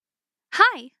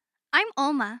Hi, I'm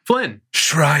Ulma. Flynn.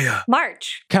 Shreya.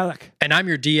 March. Kellic. And I'm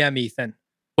your DM, Ethan.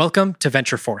 Welcome to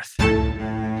Venture Forth.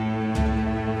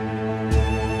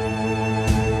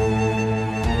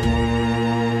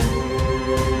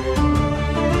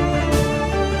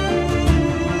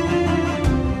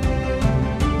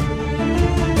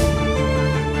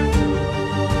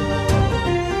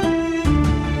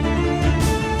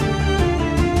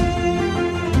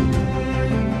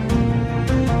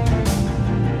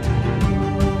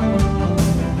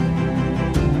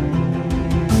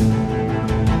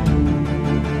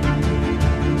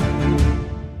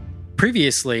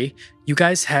 Previously, you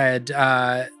guys had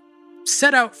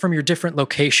set out from your different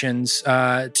locations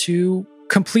to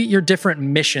complete your different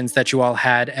missions that you all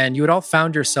had, and you had all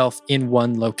found yourself in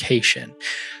one location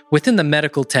within the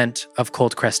medical tent of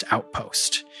Coldcrest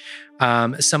Outpost.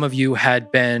 Some of you had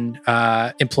been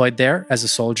employed there as a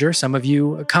soldier, some of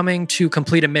you coming to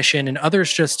complete a mission, and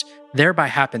others just there by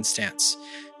happenstance.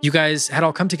 You guys had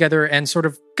all come together and sort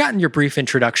of gotten your brief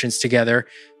introductions together,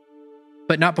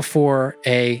 but not before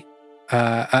a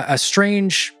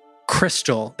strange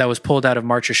crystal that was pulled out of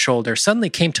March's shoulder suddenly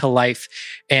came to life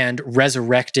and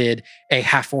resurrected a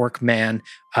half-orc man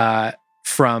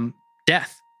from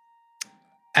death.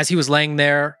 As he was laying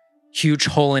there, huge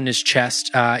hole in his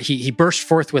chest, he burst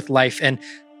forth with life, and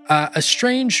a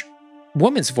strange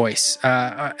woman's voice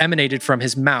emanated from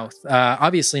his mouth,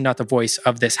 obviously not the voice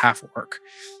of this half-orc.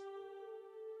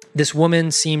 This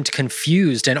woman seemed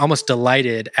confused and almost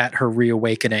delighted at her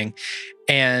reawakening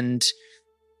and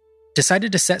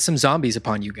decided to set some zombies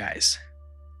upon you guys.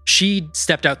 She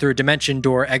stepped out through a dimension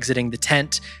door, exiting the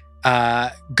tent,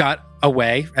 got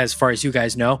away, as far as you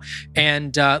guys know,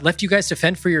 and left you guys to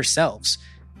fend for yourselves.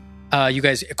 You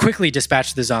guys quickly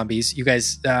dispatched the zombies. You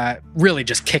guys really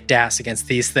just kicked ass against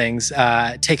these things,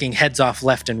 taking heads off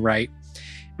left and right.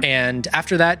 And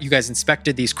after that, you guys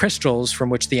inspected these crystals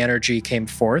from which the energy came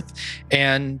forth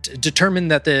and determined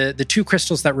that the two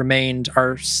crystals that remained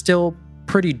are still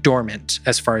pretty dormant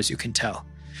as far as you can tell.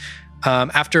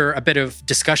 After a bit of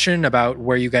discussion about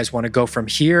where you guys want to go from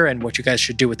here and what you guys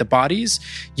should do with the bodies,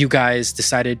 you guys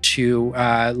decided to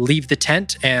leave the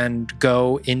tent and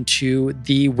go into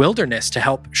the wilderness to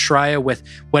help Shreya with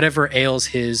whatever ails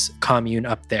his commune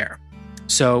up there.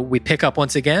 So we pick up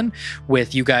once again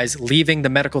with you guys leaving the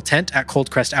medical tent at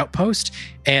Coldcrest Outpost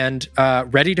and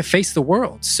ready to face the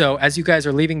world. So as you guys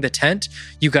are leaving the tent,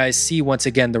 you guys see once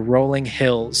again the rolling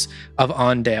hills of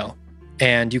Ondale.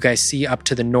 And you guys see up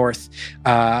to the north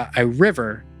a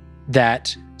river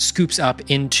that scoops up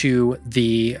into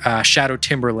the Shadow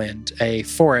Timberland, a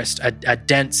forest, a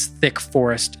dense, thick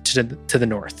forest to the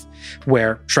north,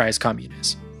 where Shreya's commune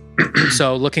is.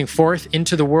 So looking forth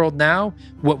into the world now,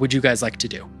 what would you guys like to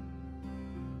do?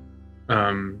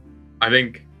 I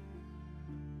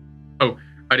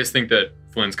just think that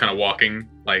Flynn's kind of walking,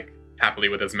 like, happily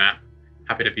with his map,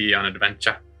 happy to be on an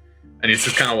adventure. And he's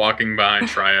just kind of walking behind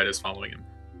Shreya, just following him.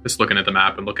 Just looking at the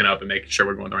map and looking up and making sure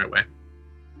we're going the right way.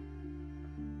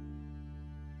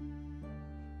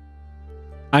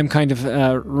 I'm kind of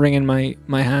wringing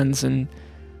my hands and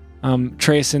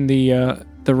tracing the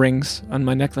rings on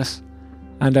my necklace.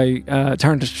 And I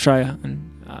turn to Shreya. And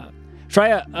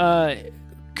Shreya,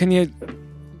 can you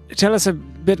tell us a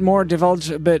bit more, divulge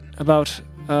a bit about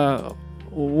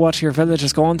what your village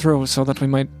is going through so that we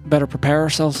might better prepare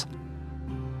ourselves?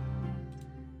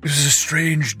 This is a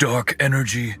strange, dark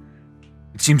energy.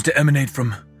 It seems to emanate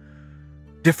from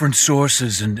different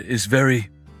sources and is very...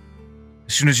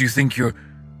 As soon as you think you're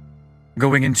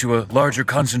going into a larger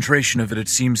concentration of it, it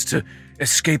seems to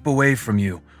escape away from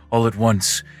you all at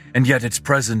once, and yet its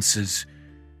presence is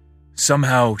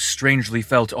somehow strangely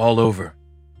felt all over.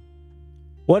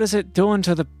 What is it doing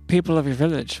to the people of your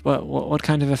village? What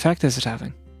kind of effect is it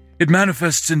having? It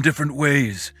manifests in different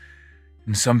ways.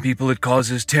 In some people it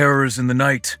causes terrors in the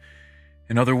night.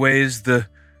 In other ways, the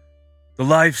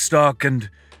livestock and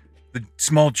the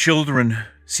small children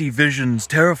see visions,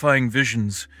 terrifying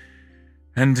visions.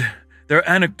 And there are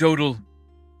anecdotal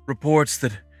reports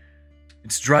that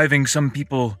it's driving some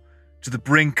people to the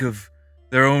brink of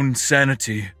their own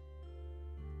sanity.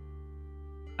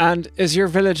 And is your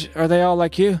village, are they all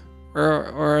like you?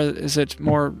 Or is it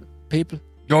more people?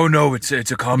 Oh no, it's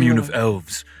a commune of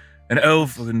elves. An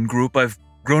elven group I've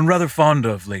grown rather fond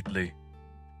of lately.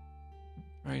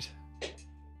 Right.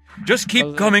 Just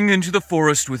keep coming into the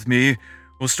forest with me.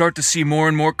 We'll start to see more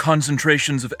and more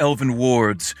concentrations of elven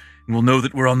wards, and we'll know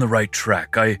that we're on the right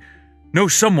track. I know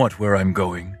somewhat where I'm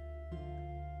going.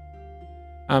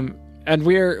 And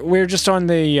we're just on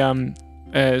the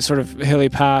sort of hilly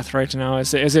path right now.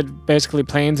 Is it basically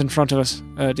plains in front of us,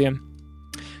 DM?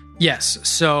 Yes.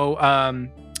 So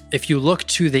if you look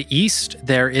to the east,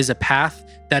 there is a path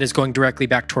that is going directly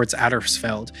back towards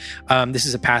Addersfeld. This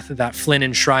is a path that Flynn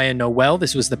and Shreya know well.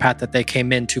 This was the path that they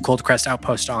came into Coldcrest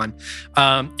Outpost on.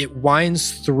 It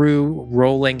winds through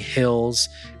rolling hills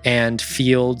and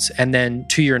fields, and then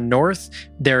to your north,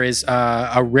 there is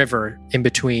a river in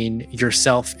between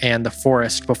yourself and the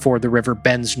forest before the river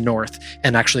bends north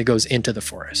and actually goes into the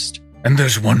forest. And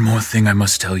there's one more thing I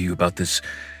must tell you about this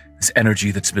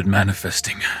energy that's been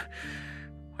manifesting.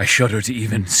 I shudder to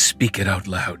even speak it out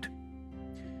loud.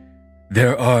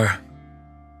 There are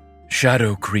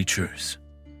shadow creatures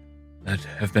that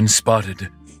have been spotted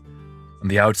on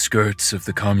the outskirts of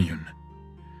the commune.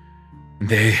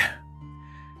 They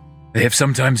have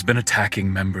sometimes been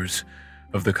attacking members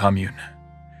of the commune.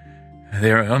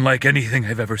 They are unlike anything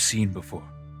I've ever seen before.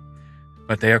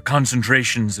 But they are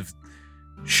concentrations of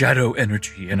shadow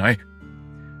energy, and I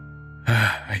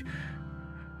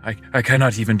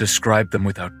cannot even describe them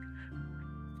without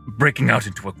breaking out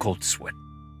into a cold sweat.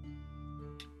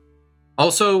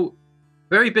 Also,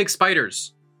 very big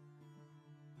spiders.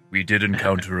 We did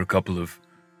encounter a couple of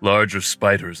larger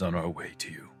spiders on our way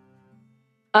to you.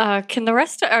 Can the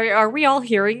rest are we all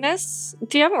hearing this,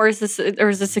 DM, or is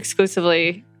this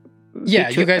exclusively? Yeah,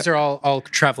 you guys are all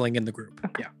traveling in the group.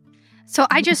 Okay. Yeah. So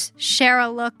I just share a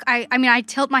look. I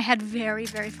tilt my head very,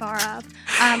 very far up.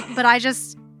 But I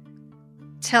just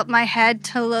tilt my head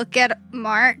to look at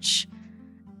March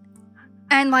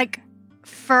and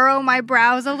furrow my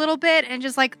brows a little bit and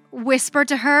just whisper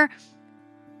to her,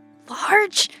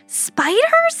 "Large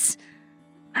spiders?"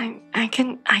 I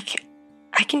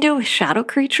can deal with shadow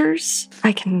creatures.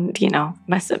 I can,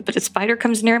 mess it. But a spider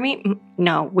comes near me,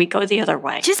 no, we go the other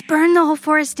way. Just burn the whole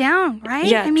forest down, right?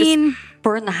 Yeah, just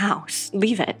burn the house.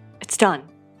 Leave it. It's done.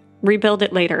 Rebuild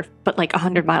it later, but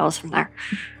 100 miles from there.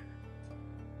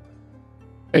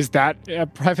 Is that a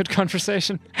private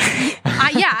conversation?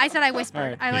 Yeah, I said I whispered. All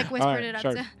right. I whispered it up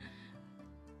sure. to...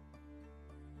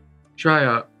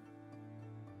 Shreya,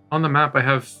 on the map I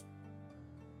have...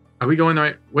 Are we going the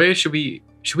right way? Should we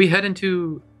head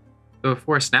into the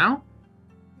forest now?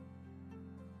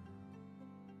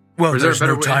 Well, Or is there a there's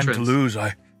better no time to entrance? lose.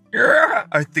 I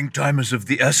think time is of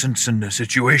the essence in a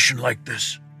situation like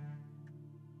this.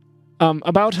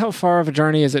 About how far of a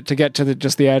journey is it to get to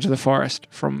just the edge of the forest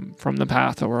from the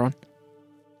path that we're on?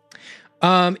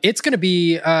 It's going to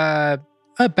be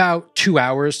about 2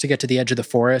 hours to get to the edge of the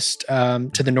forest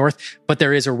to the north, but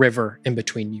there is a river in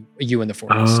between you and the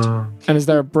forest. And is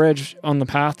there a bridge on the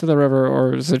path to the river,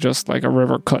 or is it just a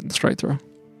river cutting straight through?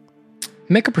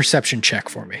 Make a perception check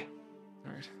for me.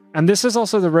 All right. And this is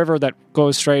also the river that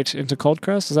goes straight into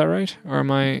Coldcrest, is that right? Or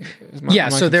am I Yeah,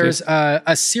 so confused? there's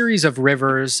a series of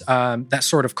rivers that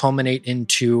sort of culminate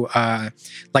into a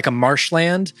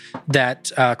marshland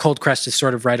that Coldcrest is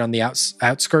sort of right on the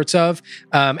outskirts of.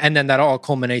 And then that all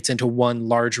culminates into one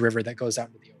large river that goes out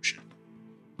into the ocean.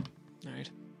 All right.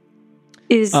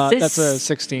 Is this... That's a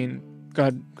 16. Go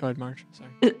ahead, Marge. Sorry.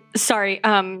 Sorry,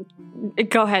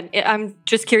 go ahead. I'm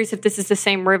just curious if this is the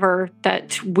same river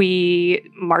that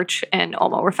March and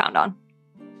Olmo were found on.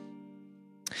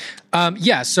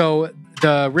 Yeah, so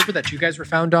the river that you guys were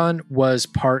found on was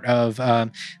part of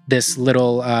this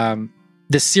little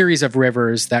this series of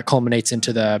rivers that culminates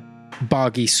into the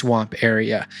boggy swamp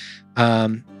area.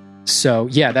 So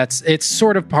yeah, it's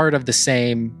sort of part of the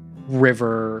same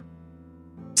river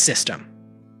system.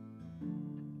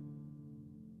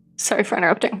 Sorry for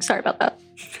interrupting. Sorry about that.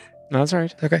 No, that's all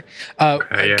right. Okay. Yeah.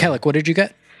 Kellic, what did you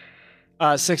get?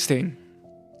 16.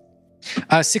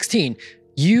 16.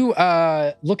 You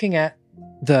looking at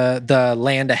the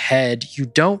land ahead, you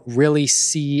don't really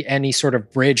see any sort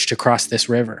of bridge to cross this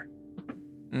river.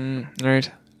 All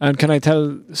right. And can I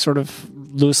tell sort of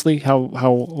loosely how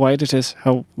wide it is,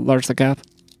 how large the gap?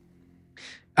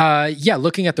 Yeah,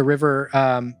 looking at the river,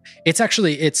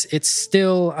 it's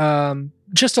still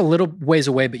just a little ways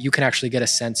away, but you can actually get a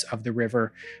sense of the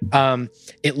river.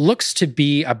 It looks to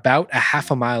be about a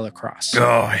half a mile across.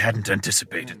 Oh, I hadn't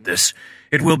anticipated this.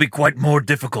 It will be quite more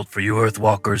difficult for you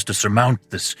Earthwalkers to surmount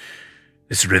this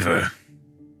river.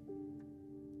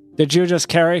 Did you just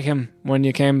carry him when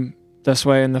you came this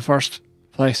way in the first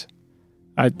place?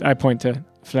 I point to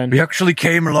Flynn. We actually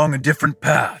came along a different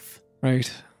path.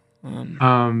 Right. What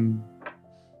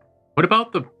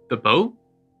about the boat?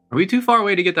 Are we too far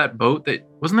away to get that boat?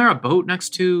 Wasn't there a boat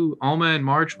next to Alma and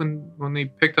March when they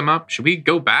picked them up? Should we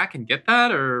go back and get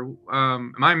that, or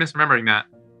am I misremembering that?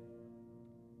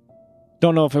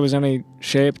 Don't know if it was any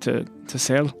shape to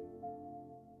sail.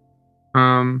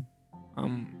 Yeah,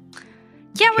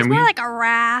 it was Can more we- like a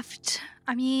raft.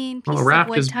 I mean, Well, a pieces raft of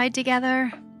wood is- tied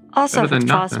together. Also, Better if than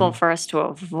it's possible nothing. for us to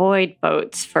avoid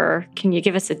boats can you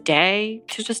give us a day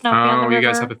to just not be on the Oh, river? you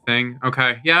guys have a thing?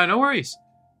 Okay. Yeah, no worries.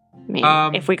 I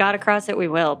mean, if we got across it, we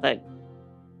will, but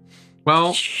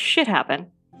Well, shit happen.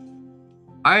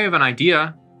 I have an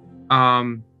idea.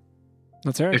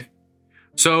 Let's hear it. If-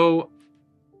 So,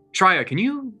 Shreya, can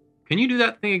you do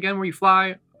that thing again where you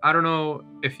fly? I don't know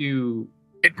if you...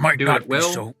 It might Do not it be will?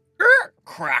 so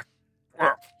crack.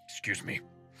 Excuse me.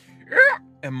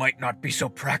 It might not be so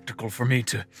practical for me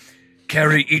to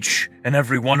carry each and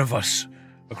every one of us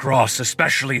across,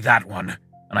 especially that one.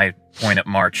 And I point at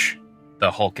March,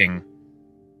 the hulking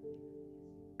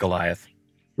Goliath.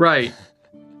 Right.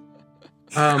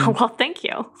 Well, thank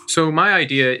you. So my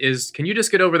idea is, can you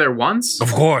just get over there once?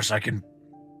 Of course, I can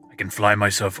fly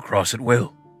myself across at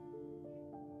will.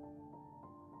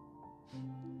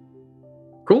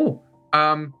 Cool.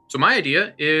 So my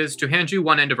idea is to hand you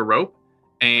one end of a rope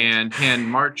and hand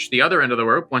March the other end of the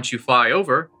rope once you fly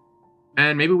over,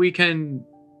 and maybe we can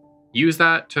use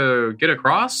that to get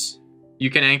across. You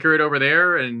can anchor it over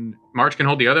there, and March can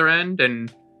hold the other end,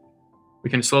 and we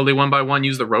can slowly, one by one,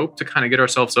 use the rope to kind of get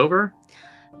ourselves over.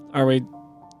 Are we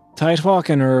tight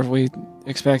walking, or are we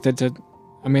expected to?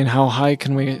 I mean, how high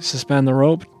can we suspend the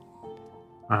rope?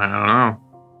 I don't know.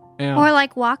 Yeah. Or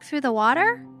like walk through the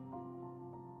water?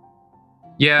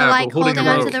 Yeah, Or like but holding holding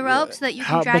a onto rope. the rope so that you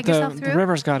can How- drag but yourself Um, the through?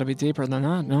 river's got to be deeper than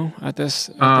that, no? At this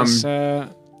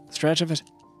stretch of it.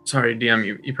 Sorry,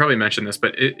 DM, you probably mentioned this,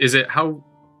 but is it how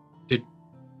did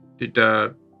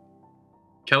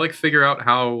Kellic figure out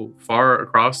how far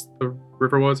across the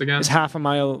river was again? It's half a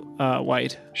mile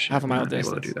wide. Shit, half a mile I'm not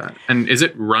able to distance. do that. And is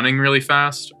it running really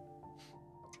fast?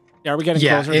 Yeah, are we getting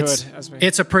Yeah, closer to it? As we...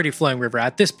 It's a pretty flowing river.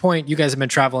 At this point, you guys have been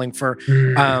traveling for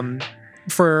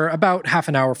about half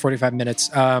an hour, 45 minutes.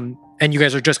 And you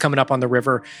guys are just coming up on the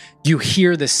river. You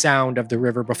hear the sound of the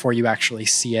river before you actually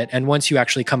see it. And once you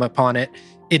actually come upon it,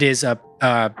 it is a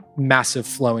massive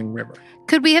flowing river.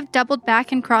 Could we have doubled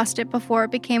back and crossed it before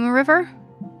it became a river?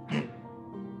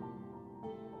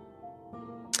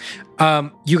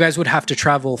 You guys would have to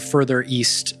travel further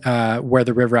east where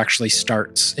the river actually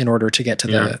starts in order to get to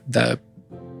the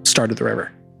start of the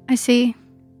river. I see.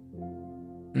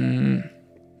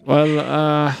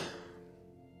 Well,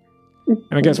 and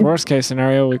I guess worst case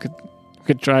scenario, we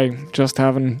could try just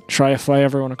having try to fly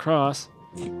everyone across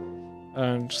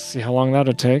and see how long that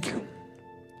would take.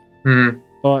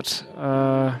 But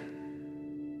I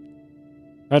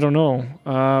don't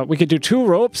know. We could do 2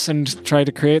 ropes and try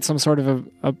to create some sort of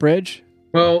a bridge.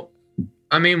 Well,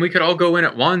 I mean, we could all go in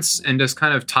at once and just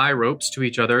kind of tie ropes to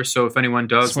each other. So if anyone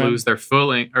does Swim. lose their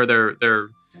footing or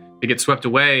they get swept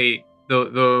away,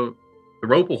 the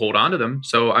rope will hold on to them.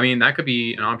 So I mean, that could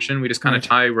be an option. We just kind of Right.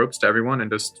 tie ropes to everyone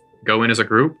and just go in as a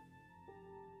group.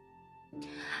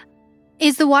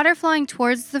 Is the water flowing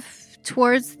towards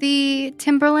the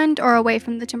timberland or away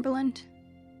from the timberland?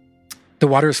 The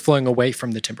water is flowing away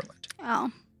from the timberland. Oh.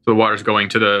 So the water's going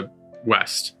to the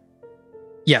west.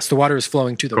 Yes, the water is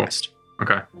flowing to the Cool. west.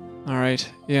 Okay. All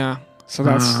right. Yeah. So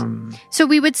that's So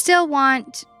we would still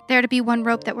want there to be one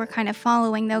rope that we're kind of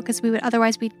following, though, because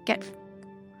otherwise we'd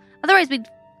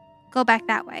go back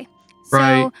that way.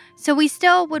 Right. So we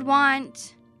still would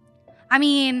want. I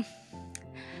mean,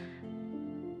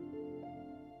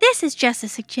 this is just a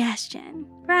suggestion,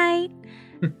 right?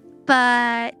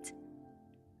 But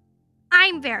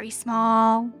I'm very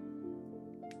small.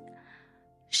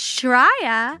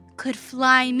 Shreya could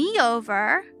fly me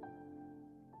over,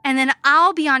 and then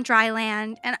I'll be on dry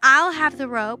land, and I'll have the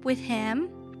rope with him.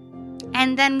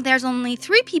 And then there's only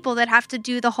 3 people that have to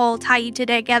do the whole tie you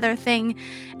together thing,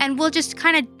 and we'll just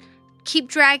kind of keep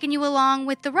dragging you along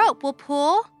with the rope. We'll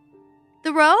pull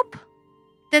the rope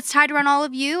that's tied around all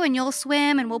of you, and you'll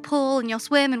swim, and we'll pull, and you'll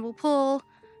swim, and we'll pull,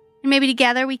 and maybe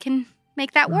together we can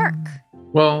make that work.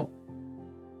 Well,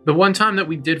 the one time that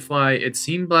we did fly, it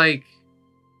seemed like,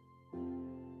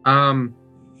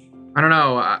 I don't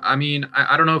know. I mean,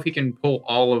 I don't know if he can pull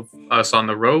all of us on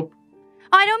the rope.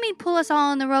 Oh, I don't mean pull us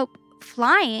all on the rope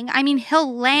flying. I mean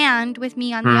he'll land with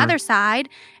me on the other side,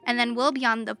 and then we'll be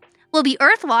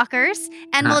Earthwalkers,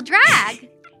 and we'll drag.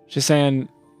 she's saying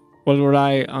we'll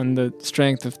rely on the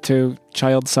strength of 2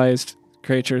 child-sized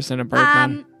creatures and a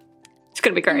birdman It's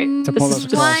going to be great. to pull us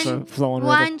across one- a flowing river.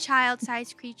 One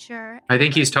child-sized creature. I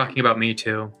think he's talking about me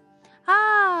too.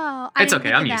 Oh, I It's didn't okay.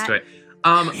 think I'm of used that. to it.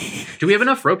 Do we have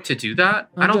enough rope to do that?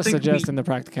 I'm I don't just think suggesting we the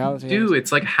practicality. of do. it.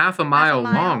 It's like half a mile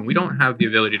mile. long. We don't have the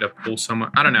ability to pull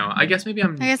someone. I don't know. I guess maybe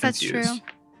I'm I guess that's confused.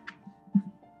 true.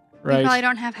 We Right. probably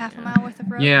don't have half a mile worth of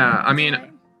rope. Yeah, I mean-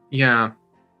 Right. Yeah.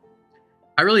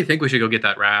 I really think we should go get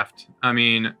that raft. I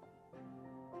mean,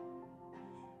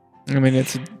 I mean,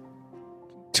 it's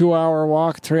 2-hour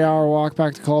walk, 3-hour walk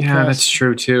back to Cold Yeah, Crest. that's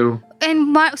true too.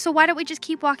 And so why don't we just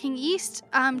keep walking east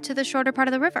to the shorter part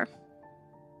of the river?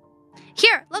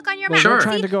 Here, look on your Well, map. Sure. we're See,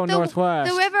 trying to go the,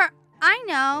 northwest. The river, I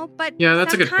know, but Yeah,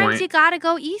 that's a good sometimes point. you gotta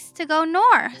go east to go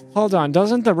north. Hold on,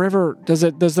 does the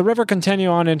river continue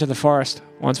on into the forest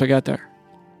once we get there?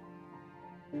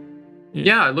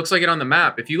 Yeah, it looks like it on the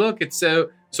map. If you look, it's so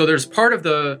there's part of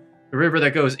the river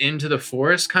that goes into the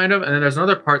forest, kind of, and then there's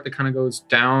another part that kind of goes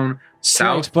down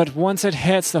south. Right, but once it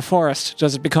hits the forest,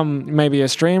 does it become maybe a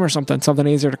stream or something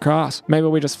easier to cross? Maybe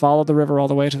we just follow the river all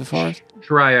the way to the forest?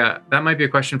 Shreya, that might be a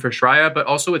question for Shreya, but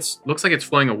also looks like it's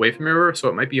flowing away from the river, so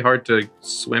it might be hard to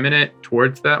swim in it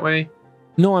towards that way.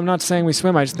 No, I'm not saying we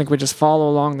swim. I just think we just follow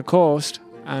along the coast,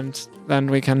 and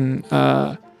then we can...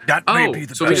 That may be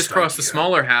the so best we just cross the idea.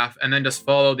 smaller half and then just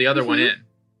follow the other one in.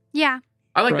 Yeah.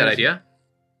 I like that Right. idea.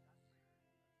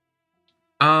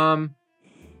 Can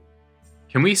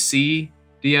we see,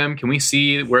 DM, can we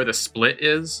see where the split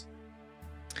is?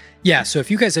 Yeah, so if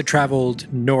you guys had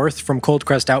traveled north from Cold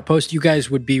Crest Outpost, you guys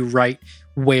would be right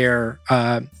where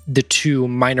the two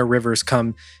minor rivers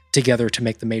come together to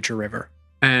make the major river.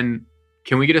 And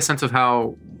can we get a sense of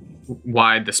how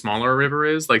wide the smaller river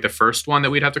is? Like the first one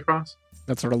that we'd have to cross?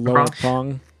 that sort of lower Across?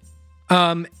 prong.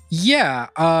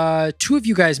 Two of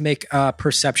you guys make a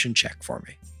perception check for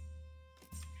me.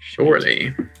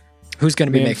 Surely. Who's going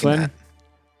to be Me and making Flynn? that?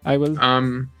 I will.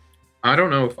 I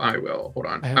don't know if I will. Hold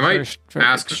on. I I, have might very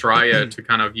ask Shreya to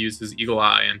kind of use his eagle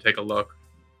eye and take a look.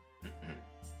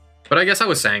 But I guess I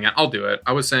was saying it. I'll do it.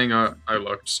 I was saying I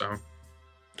looked, so.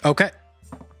 Okay.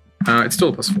 It's still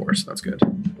a +4, so that's good.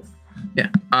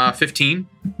 Yeah. 15.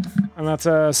 And that's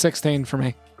a 16 for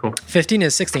me. Cool. 15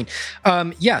 is 16.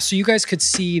 So you guys could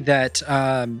see that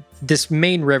this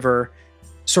main river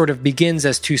sort of begins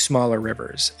as two smaller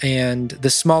rivers, and the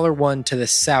smaller one to the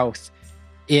south,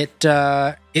 it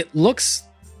doesn't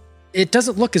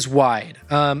look as wide,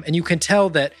 and you can tell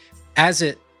that as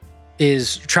it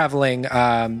is traveling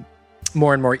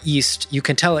more and more east, you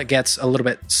can tell it gets a little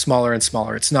bit smaller and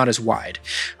smaller. It's not as wide.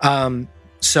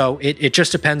 So it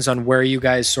just depends on where you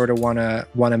guys sort of want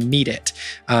to meet it.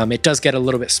 It does get a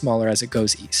little bit smaller as it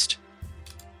goes east.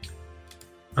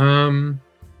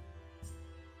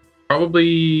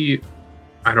 Probably,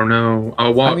 I don't know.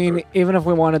 I'll walk. I mean, even if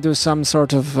we want to do some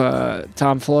sort of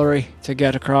tomfoolery to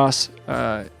get across,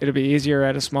 it'll be easier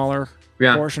at a smaller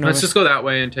yeah. portion Let's of it. just go that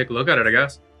way and take a look at it, I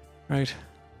guess. Right.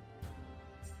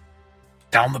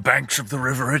 Down the banks of the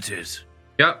river it is.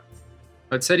 Yep.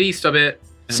 Let's head east a bit.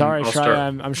 and Sorry, I'll Shreya, start-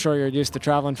 I'm sure you're used to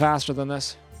traveling faster than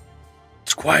this.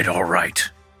 It's quite all right.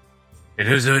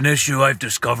 It is an issue I've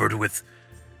discovered with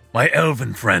my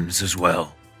elven friends as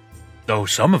well. Though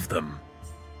some of them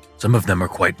are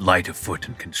quite light of foot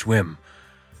and can swim.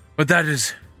 But that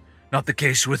is not the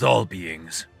case with all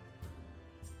beings.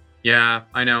 Yeah,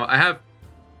 I know. I have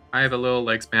a little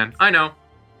leg span. I know.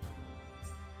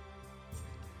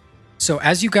 So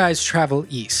as you guys travel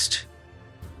east,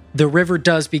 the river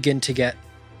does begin to get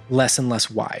less and less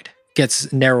wide,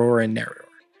 gets narrower and narrower.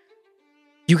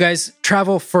 You guys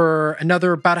travel for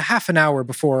another about a half an hour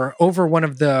before, over one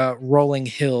of the rolling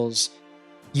hills,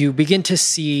 you begin to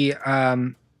see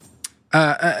not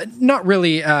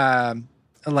really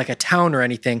like a town or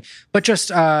anything, but just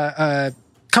a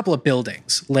couple of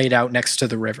buildings laid out next to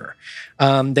the river.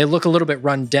 They look a little bit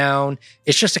run down.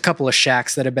 It's just a couple of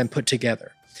shacks that have been put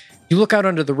together. You look out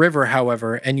onto the river,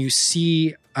 however, and you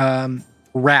see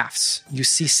rafts. You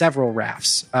see several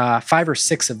rafts, 5 or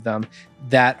 6 of them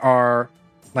that are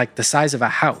like the size of a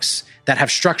house that have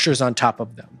structures on top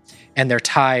of them, and they're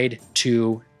tied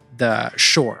to the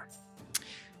shore.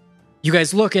 You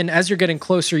guys look, and as you're getting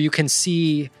closer, you can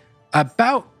see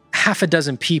about half a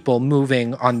dozen people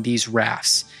moving on these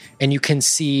rafts. And you can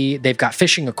see they've got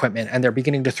fishing equipment, and they're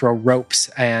beginning to throw ropes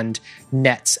and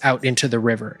nets out into the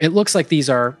river. It looks like these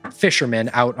are fishermen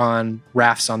out on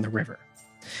rafts on the river.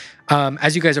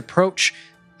 As you guys approach,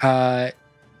 they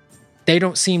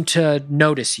don't seem to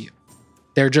notice you.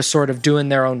 They're just sort of doing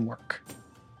their own work.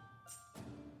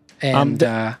 And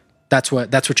that's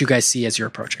what you guys see as you're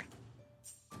approaching.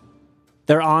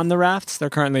 They're on the rafts? They're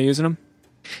currently using them?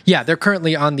 Yeah, they're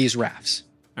currently on these rafts.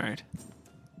 All right.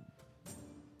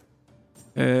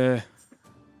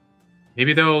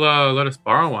 Maybe they'll let us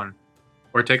borrow one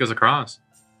or take us across.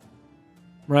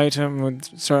 Right.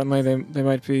 Certainly they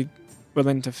might be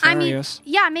willing to ferry us.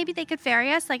 Yeah, maybe they could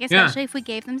ferry us, like especially if we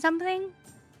gave them something.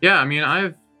 Yeah, I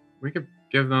mean, we could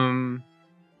give them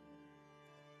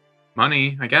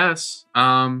money, I guess.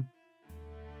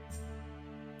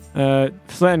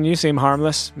 Flynn, you seem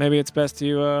harmless. Maybe it's best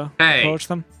you Hey. approach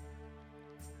them.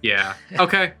 Yeah.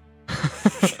 Okay.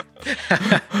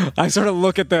 I sort of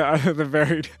look at the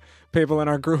varied people in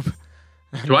our group.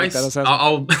 Do I?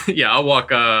 I'll I'll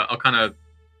walk. I'll kind of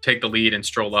take the lead and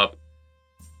stroll up.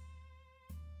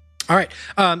 All right.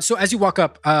 So as you walk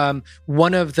up,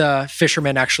 one of the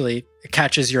fishermen actually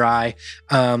catches your eye.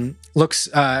 Looks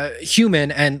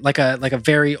human and like a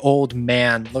very old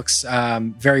man. Looks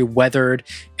very weathered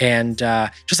and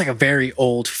just like a very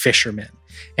old fisherman.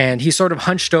 And he's sort of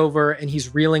hunched over and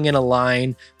he's reeling in a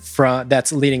line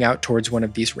that's leading out towards one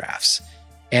of these rafts.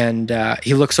 And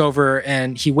he looks over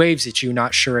and he waves at you,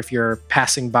 not sure if you're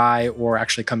passing by or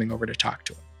actually coming over to talk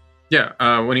to him.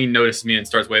 Yeah, when he notices me and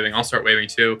starts waving, I'll start waving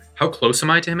too. How close am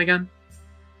I to him again?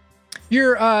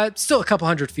 You're still a couple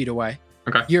 100 feet away.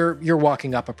 Okay. You're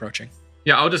walking up, approaching.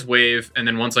 Yeah, I'll just wave, and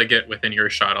then once I get within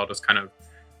earshot, I'll just kind of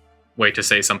wait to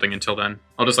say something until then.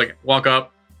 I'll just like walk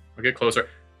up, I'll get closer.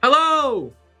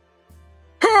 Hello!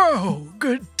 Oh,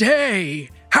 good day.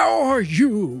 How are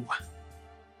you?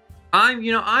 I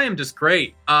am just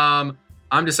great. I'm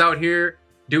just out here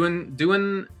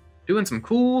doing some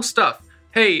cool stuff.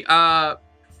 Hey,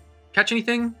 catch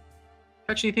anything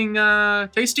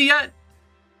tasty yet?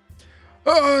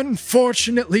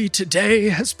 Unfortunately, today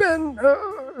has been a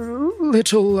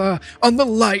little on the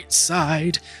light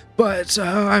side, but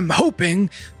I'm hoping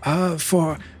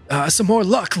for some more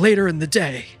luck later in the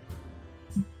day.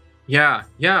 Yeah.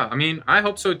 I mean, I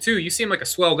hope so too. You seem like a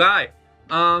swell guy.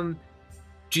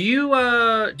 Do you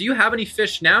have any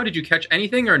fish now? Did you catch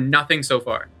anything or nothing so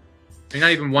far?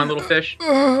 Not even one little fish?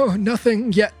 Oh,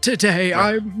 nothing yet today.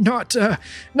 I'm not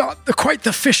quite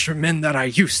the fisherman that I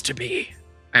used to be.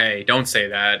 Hey, don't say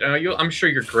that. I'm sure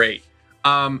you're great.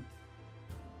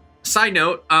 Side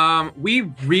note, we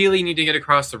really need to get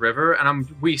across the river,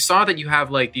 and we saw that you have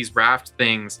like these raft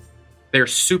things. They're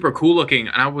super cool looking,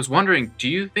 and I was wondering, do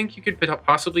you think you could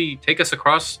possibly take us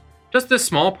across just this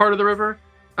small part of the river?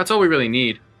 That's all we really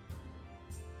need.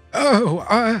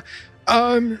 Oh,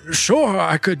 I'm sure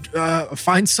I could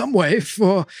find some way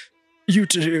for you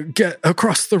to get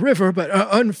across the river, but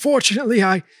unfortunately,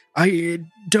 I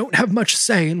don't have much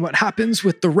say in what happens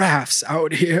with the rafts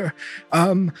out here.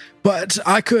 But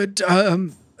I could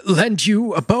lend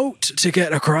you a boat to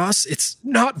get across. It's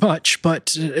not much,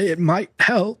 but it might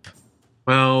help.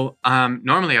 Well,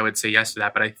 normally I would say yes to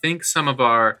that, but I think some of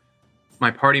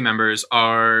my party members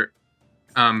are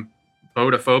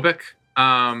boatophobic.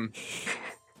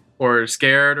 Or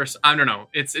scared, or I don't know.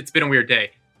 It's been a weird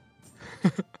day.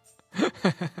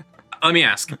 Let me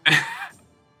ask,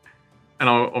 and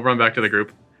I'll run back to the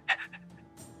group.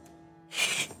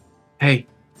 Hey,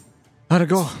 how'd it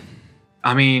go?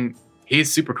 I mean,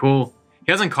 he's super cool.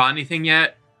 He hasn't caught anything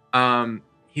yet.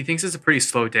 He thinks it's a pretty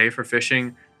slow day for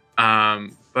fishing.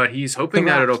 But he's hoping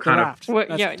that it'll kind of. What,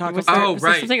 That's yeah, was right.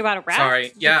 there something about a raft?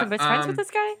 Sorry, yeah. Some friends with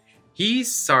this guy?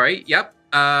 He's sorry. Yep.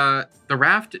 The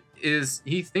raft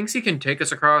he thinks he can take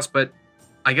us across, but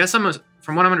I guess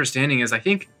from what I'm understanding is I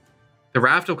think the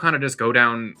raft will kind of just go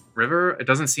down river. It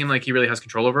doesn't seem like he really has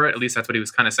control over it. At least that's what he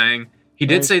was kind of saying. He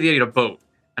did say that he had a boat,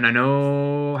 and I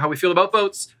know how we feel about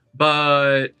boats,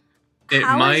 but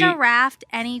How is a raft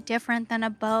any different than a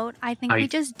boat? I think we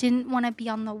just didn't want to be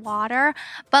on the water,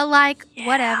 but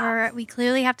whatever. We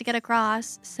clearly have to get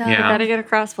across, so We gotta get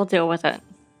across. We'll deal with it.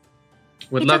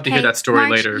 Would love to hear that story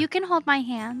March, later. You can hold my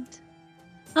hand.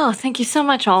 Oh, thank you so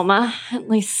much, Alma. At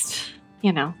least,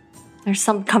 there's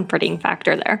some comforting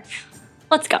factor there.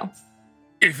 Let's go.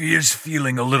 If he is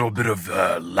feeling a little bit of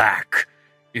lack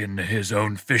in his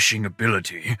own fishing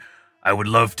ability, I would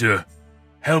love to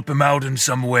help him out in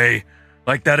some way.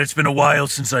 Like that, it's been a while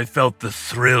since I felt the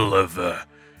thrill of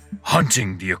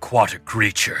hunting the aquatic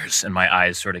creatures. And my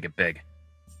eyes sort of get big.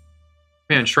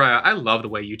 Man, Shreya, I love the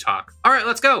way you talk. All right,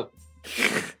 let's go.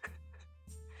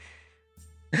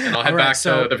 And I'll head back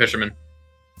to the fisherman.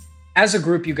 As a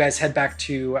group, you guys head back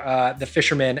to the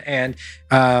fisherman, and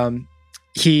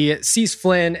he sees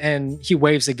Flynn, and he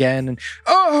waves again. And,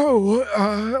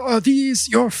 are these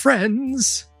your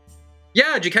friends?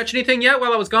 Yeah, did you catch anything yet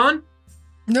while I was gone?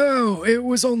 No, it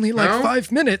was only like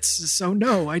 5 minutes, so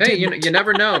no, I didn't. Hey, you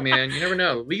never know, man. You never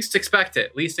know. Least expect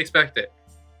it.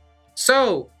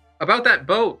 So, about that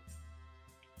boat.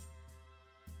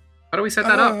 How do we set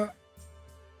that up?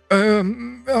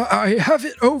 I have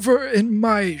it over in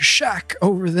my shack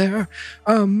over there.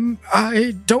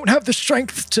 I don't have the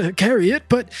strength to carry it,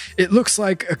 but it looks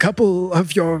like a couple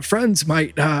of your friends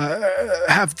might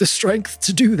have the strength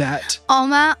to do that.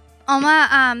 Alma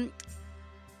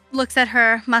looks at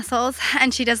her muscles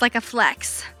and she does like a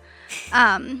flex.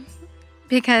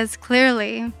 Because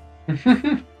clearly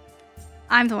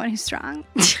I'm the one who's strong.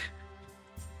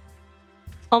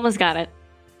 Almost got it.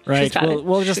 Right. got We'll, it.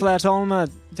 we'll just let Alma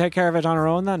take care of it on her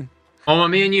own then. Oma,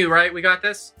 me and you, right? We got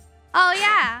this. Oh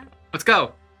yeah. Let's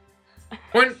go.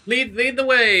 Lead the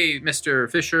way, Mr.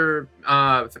 Fisher,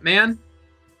 man.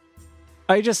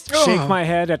 I just Oh. shake my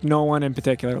head at no one in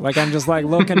particular. Like I'm just like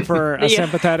looking for a Yeah.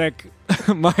 sympathetic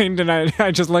mind, and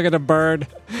I just look at a bird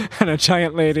and a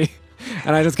giant lady,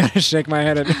 and I just kind of shake my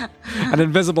head at an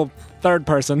invisible third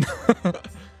person.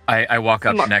 I walk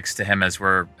up Mark. next to him as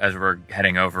we're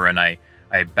heading over, and I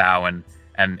bow and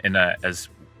in a as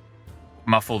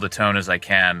muffled a tone as I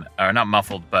can, or not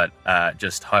muffled, but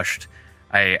just hushed.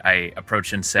 I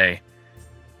approach and say,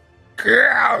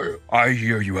 I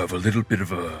hear you have a little bit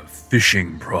of a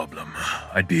fishing problem.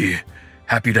 I'd be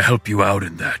happy to help you out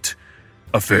in that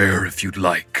affair if you'd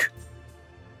like.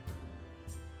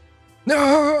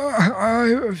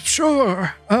 No,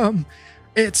 sure.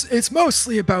 It's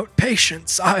mostly about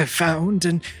patience, I've found,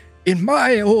 and in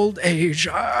my old age,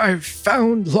 I've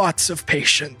found lots of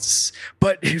patience.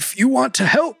 But if you want to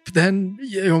help, then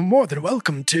you're more than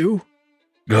welcome to.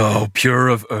 Oh, pure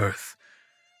of earth.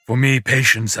 For me,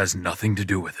 patience has nothing to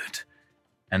do with it.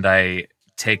 and I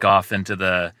take off into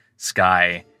the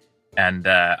sky, and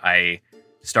I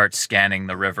start scanning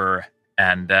the river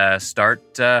and start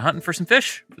hunting for some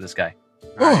fish for this guy.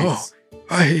 Oh,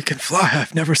 I can fly.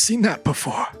 I've never seen that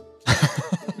before.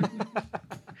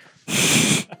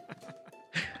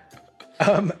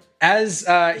 As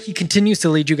he continues to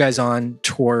lead you guys on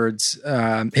towards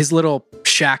his little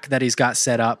shack that he's got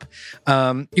set up,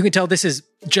 you can tell this is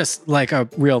just like a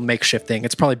real makeshift thing.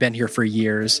 It's probably been here for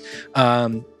years,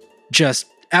 just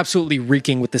absolutely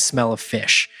reeking with the smell of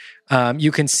fish.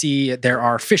 You can see there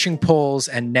are fishing poles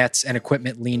and nets and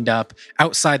equipment leaned up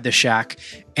outside the shack.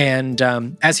 And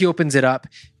as he opens it up,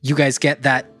 you guys get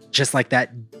that, just like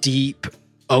that deep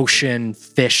ocean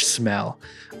fish smell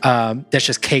that's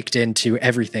just caked into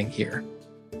everything here.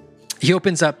 He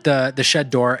opens up the shed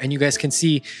door, and you guys can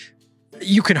see,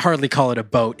 you can hardly call it a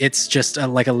boat. It's just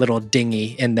like a little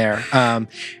dinghy in there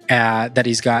that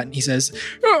he's got. And he says,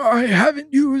 I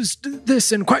haven't used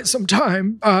this in quite some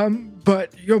time,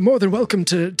 but you're more than welcome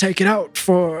to take it out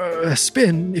for a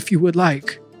spin if you would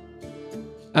like.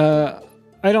 I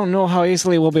don't know how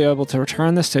easily we'll be able to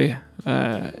return this to you.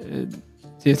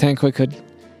 Do you think we could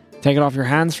take it off your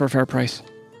hands for a fair price?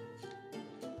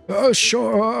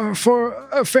 Sure, for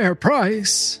a fair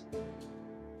price.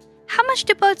 How much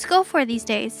do boats go for these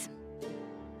days?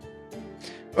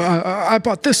 I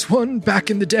bought this one back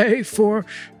in the day for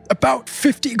about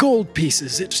 50 gold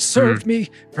pieces. It served me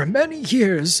for many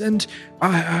years, and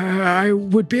I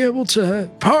would be able to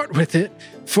part with it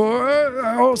for,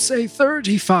 I'll say,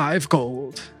 35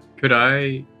 gold. Could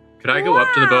I go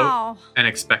up to the boat Wow. and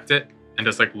inspect it and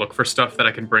just like look for stuff that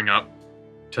I can bring up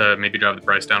to maybe drive the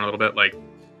price down a little bit, like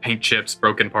paint chips,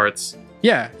 broken parts?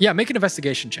 yeah, make an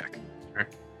investigation check.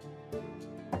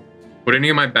 Would any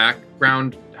of my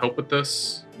background help with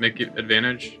this? Make it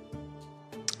advantage?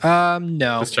 No,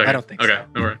 Just checking. I don't think okay, so.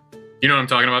 no worries. You know what I'm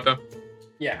talking about, though?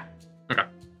 Yeah.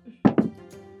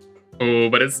 Oh,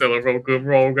 but it's still a real good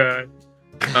roll, guy.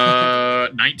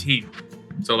 19.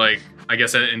 So, like, I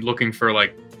guess in looking for,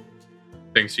 like,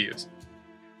 things to use.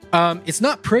 It's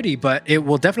not pretty, but it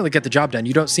will definitely get the job done.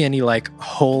 You don't see any like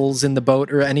holes in the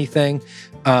boat or anything.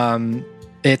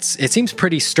 It seems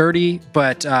pretty sturdy,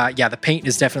 but yeah, the paint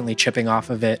is definitely chipping off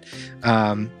of it,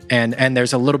 and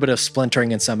there's a little bit of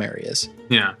splintering in some areas.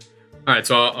 Yeah. All right,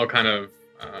 so I'll kind of...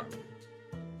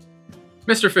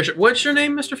 Mr. Fisher... What's your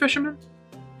name, Mr. Fisherman?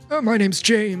 My name's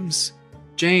James.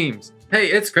 James. Hey,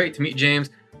 it's great to meet James.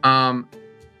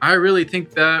 I really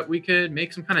think that we could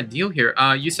make some kind of deal here.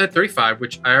 You said 35,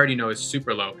 which I already know is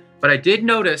super low, but I did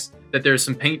notice that there's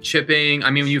some paint chipping. I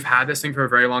mean, you've had this thing for a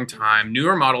very long time.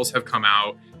 Newer models have come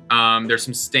out. There's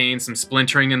some stains, some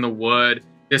splintering in the wood.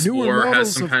 This Newer oar has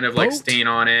models some of kind of like boat? stain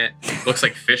on it. Looks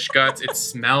like fish guts. It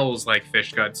smells like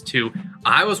fish guts too.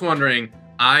 I was wondering,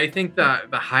 I think that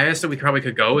the highest that we probably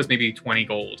could go is maybe 20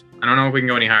 gold. I don't know if we can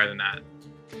go any higher than that.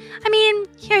 I mean,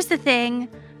 here's the thing.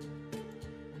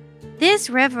 This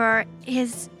river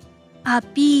is a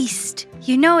beast.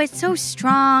 You know, it's so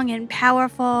strong and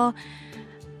powerful.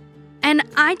 And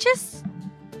I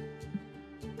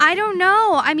don't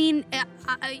know. I mean,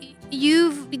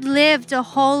 you've lived a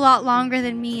whole lot longer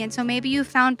than me, and so maybe you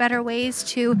found better ways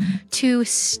to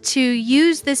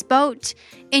use this boat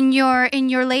in your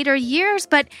later years.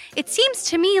 But it seems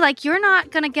to me like you're not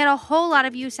gonna get a whole lot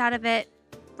of use out of it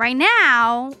right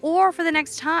now or for the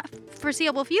next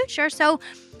foreseeable future. So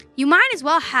you might as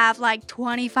well have like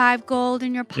 25 gold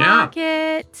in your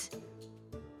pocket.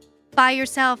 Buy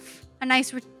yourself a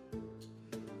nice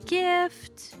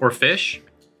gift. Or fish?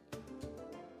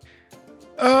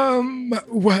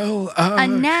 Well, a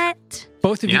net.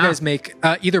 Both of you Yeah. guys make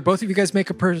either both of you guys make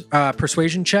a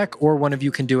persuasion check, or one of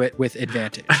you can do it with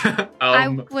advantage. I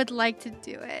would like to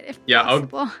do it if yeah, I'll-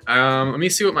 possible. let me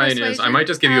see what mine is. I Persuasion. might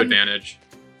just give you advantage.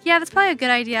 Yeah, that's probably a good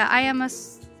idea. I am my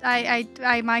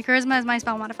charisma is my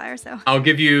spell modifier, so. I'll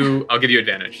give you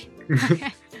advantage.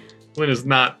 Okay. Lynn is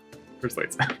not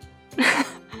persuasive.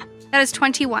 That is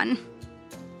 21.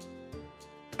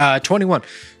 21.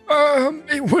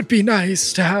 it would be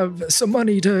nice to have some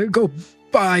money to go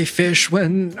buy fish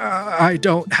when I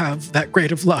don't have that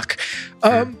great of luck.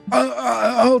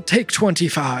 I'll take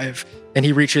 25. And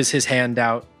he reaches his hand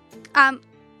out.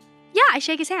 Yeah, I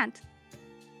shake his hand.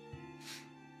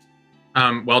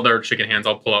 While they're shaking hands,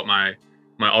 I'll pull out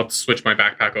I'll switch my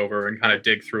backpack over and kind of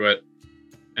dig through it,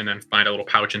 and then find a little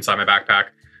pouch inside my backpack.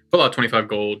 Pull out 25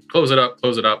 gold, close it up,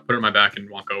 put it in my back, and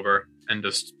walk over. And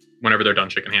just whenever they're done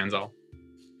shaking hands, I'll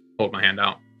hold my hand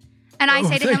out. And I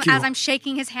say to him thank you. as I'm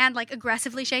shaking his hand, like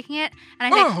aggressively shaking it,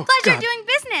 and I say, Oh, "Pleasure God. doing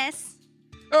business."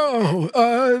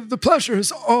 The pleasure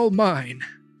is all mine.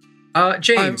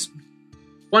 James,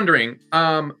 wondering,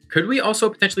 could we also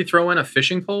potentially throw in a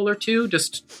fishing pole or two?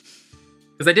 Just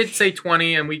because I did say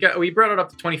 20, and we brought it up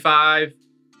to 25.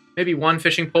 Maybe one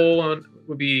fishing pole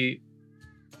would be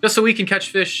just so we can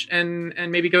catch fish and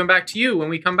maybe give them back to you when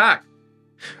we come back.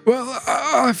 Well,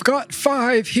 I've got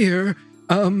 5 here,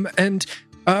 and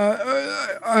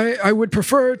I would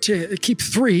prefer to keep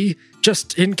 3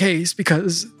 just in case,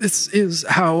 because this is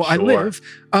how I Sure. live.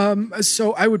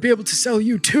 So I would be able to sell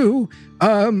you 2.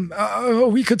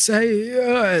 We could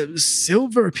say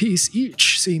silver piece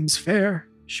each seems fair.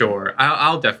 Sure,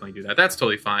 I'll definitely do that. That's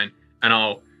totally fine. And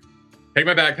I'll take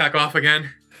my backpack off again,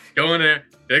 go in there,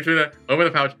 dig through open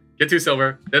the pouch, get 2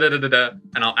 silver,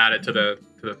 and I'll add it to the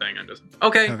thing and just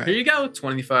okay. Here you go,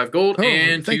 25 gold Oh,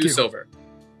 and 2 thank you. silver.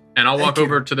 And I'll walk Thank you.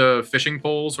 over to the fishing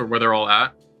poles or where they're all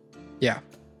at. Yeah.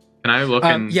 Can I look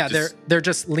and Yeah, just- they're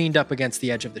just leaned up against the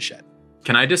edge of the shed.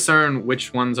 Can I discern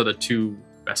which ones are the 2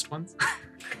 best ones?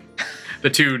 The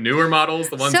 2 newer models,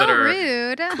 the ones So that are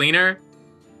rude. cleaner.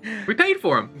 We paid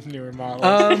for them. Newer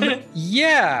model.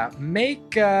 Yeah,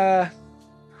 make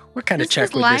what kind This of check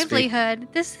is would this be? livelihood.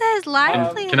 This is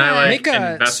livelihood. Can I, like- Make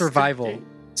a invest- survival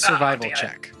damn it.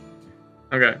 check.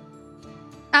 Okay.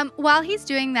 While he's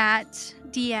doing that,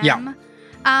 DM, Yeah.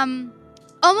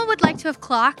 Oma would like to have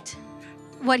clocked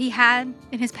what he had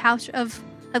in his pouch of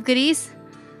goodies.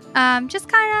 Just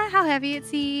kind of how heavy it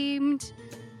seemed.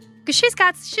 Because she's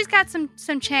got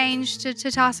some change to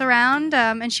toss around,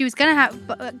 and she was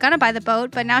gonna buy the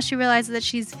boat, but now she realizes that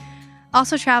she's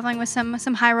also traveling with some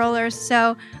high rollers.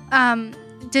 So,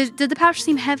 did the pouch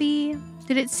seem heavy?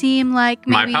 Did it seem like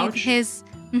My maybe pouch? his?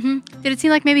 Did it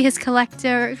seem like maybe his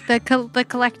collective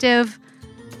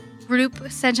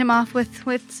group sent him off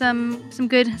with some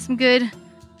good?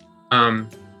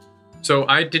 So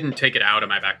I didn't take it out of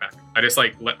my backpack. I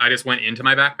just went into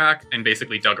my backpack and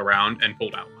basically dug around and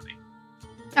pulled out money.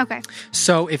 Okay.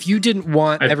 So if you didn't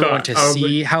want I everyone thought to I was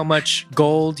see how much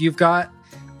gold you've got,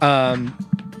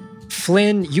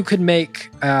 Flynn, you could make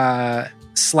a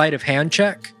sleight of hand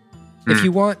check if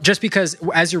you want, just because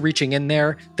as you're reaching in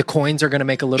there, the coins are going to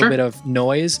make a little Sure. bit of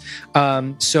noise.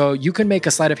 So you can make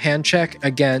a sleight of hand check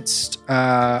against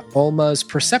Olma's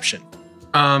perception.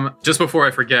 Just before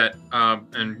I forget,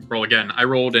 and roll again, I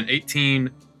rolled an 18,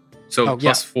 so Oh,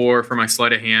 plus 4 for my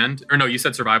sleight of hand. Or no, you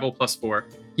said survival plus 4.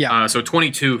 Yeah. So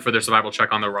 22 for their survival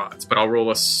check on the rods. But I'll roll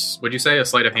what'd you say, a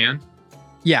sleight of hand?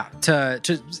 Yeah, to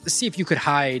see if you could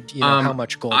hide, how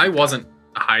much gold. I you've got. wasn't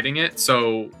hiding it,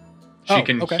 so she Oh,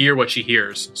 can okay. hear what she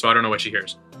hears. So I don't know what she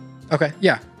hears. Okay,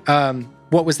 yeah.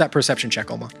 What was that perception check,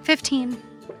 Olma? 15.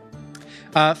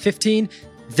 15.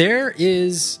 There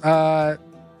is.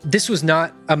 This was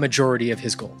not a majority of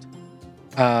his gold.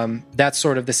 That's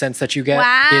sort of the sense that you get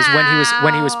is when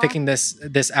he was Wow. picking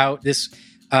this out.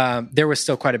 There was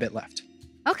still quite a bit left.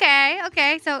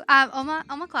 Okay. So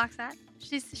Oma clocks that.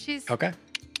 She's. Okay.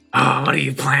 Oh, what are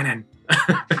you planning?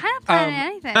 I'm not planning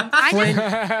anything.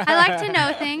 I like to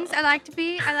know things. I like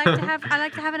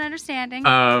to have an understanding.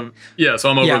 Yeah, so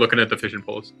I'm over Yeah. looking at the fishing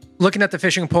poles. Looking at the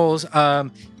fishing poles,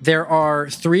 there are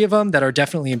 3 of them that are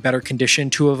definitely in better condition.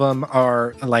 2 of them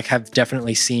are have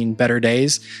definitely seen better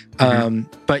days.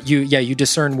 But you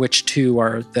discern which 2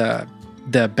 are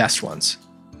the best ones.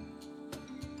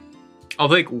 I'll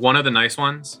take one of the nice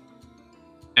ones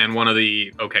and one of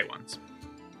the okay ones.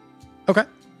 Okay.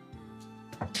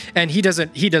 And he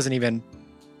doesn't even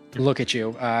look at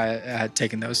you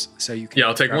taking those, so you can. Yeah,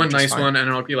 I'll take one which is nice fine. one, and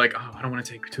I'll be like, oh, I don't want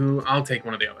to take 2. I'll take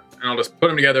one of the other, and I'll just put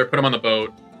them together, put them on the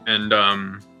boat, and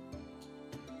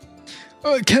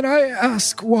Can I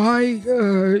ask why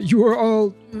you are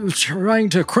all trying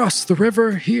to cross the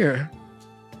river here?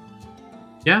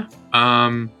 Yeah.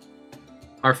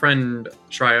 Our friend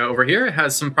Shreya over here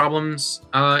has some problems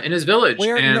in his village.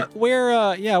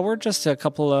 We're just a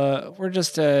couple. We're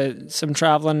just some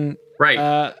traveling.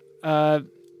 Right.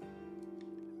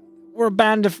 We're a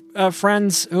band of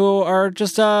friends who are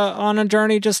just on a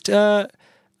journey, just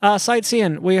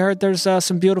sightseeing. We heard there's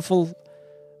some beautiful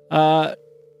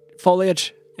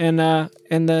foliage in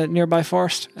the nearby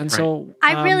forest, and so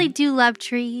I really do love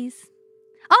trees.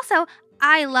 Also,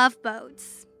 I love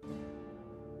boats.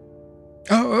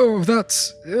 Oh,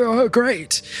 that's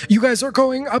great. You guys are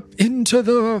going up into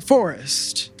the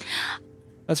forest.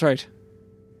 That's right.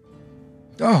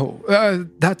 Oh,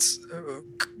 that's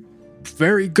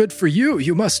very good for you.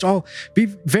 You must all be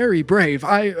very brave.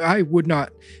 I would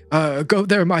not go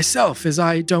there myself, as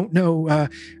I don't know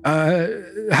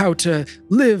how to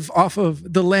live off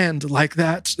of the land like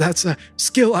that. That's a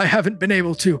skill I haven't been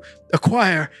able to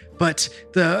acquire, but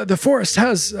the forest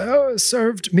has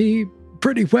served me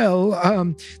pretty well.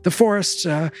 The forest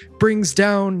brings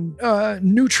down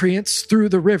nutrients through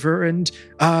the river and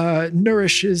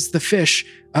nourishes the fish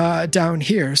down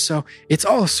here. So it's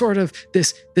all sort of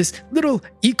this little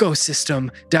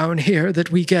ecosystem down here that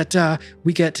we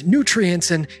get nutrients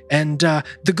and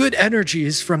the good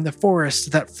energies from the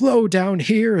forest that flow down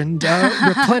here and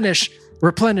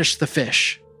replenish the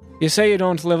fish. You say you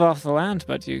don't live off the land,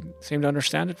 but you seem to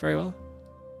understand it very well.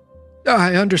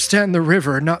 I understand the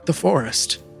river, not the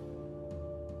forest.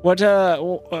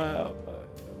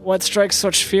 What strikes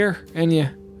such fear in you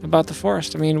about the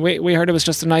forest? I mean, we heard it was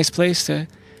just a nice place to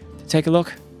take a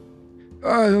look.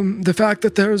 The fact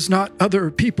that there's not other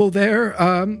people there,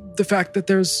 the fact that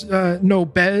there's no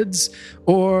beds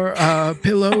or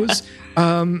pillows,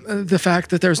 the fact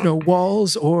that there's no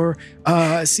walls or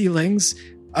ceilings,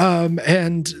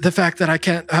 and the fact that I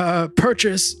can't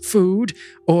purchase food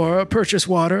or purchase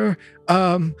water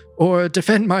or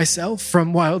defend myself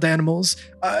from wild animals.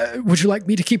 Would you like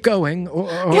me to keep going?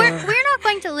 We're not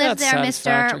going to live That's there, mister.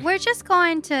 satisfactory. We're just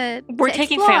going to We're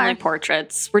taking explore. family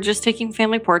portraits. We're just taking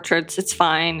family portraits. It's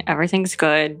fine. Everything's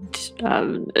good.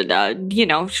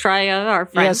 Shreya, our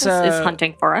friend, Yes, is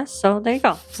hunting for us. So there you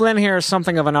go. Flynn here is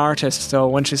something of an artist, so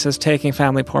when she says taking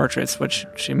family portraits, which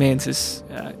she means is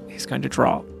he's going to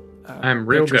draw I'm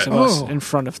real pictures good. of us Oh. in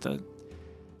front of the...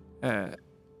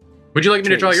 Would you like me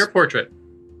to draw trees. your portrait?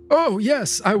 Oh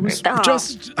yes, I was Oh.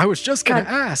 just gonna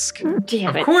ask. Damn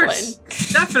Of it, course.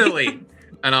 Flynn. Definitely.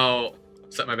 And I'll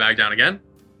set my bag down again.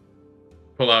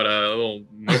 Pull out a little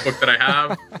notebook that I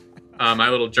have, my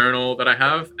little journal that I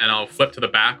have, and I'll flip to the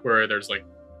back where there's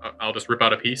I'll just rip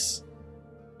out a piece.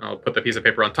 I'll put the piece of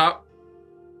paper on top.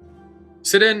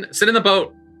 Sit in the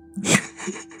boat.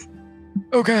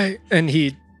 Okay. And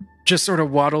he just sort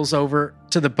of waddles over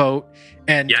to the boat,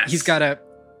 and Yes. he's got a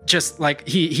just like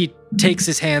he takes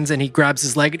his hands and he grabs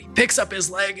his leg and he picks up his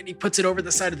leg and he puts it over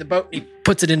the side of the boat and he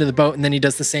puts it into the boat, and then he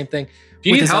does the same thing Do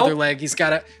you with need his help? other leg. He's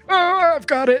got I've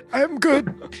got it. I'm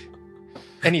good.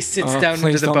 And he sits down into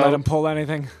please the don't let boat. him pull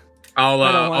anything. I'll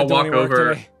I don't wanna I'll do walk any work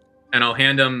over today. and I'll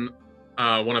hand him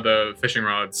one of the fishing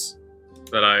rods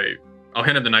that I'll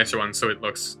hand him the nicer one so it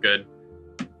looks good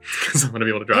because I'm gonna be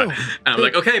able to draw it. Oh, And I'm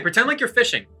like, okay, pretend like you're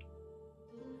fishing.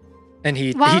 And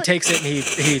he Well- takes it and he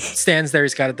stands there.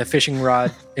 He's got the fishing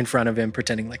rod in front of him,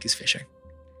 pretending like he's fishing.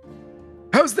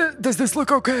 How's that? Does this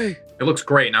look okay? It looks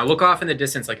great. Now look off in the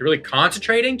distance like you're really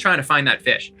concentrating, trying to find that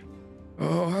fish.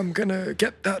 Oh, I'm gonna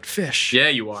get that fish. Yeah,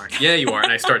 you are. Yeah, you are.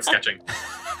 And I start sketching.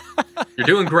 You're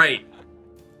doing great.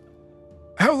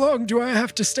 How long do I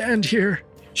have to stand here?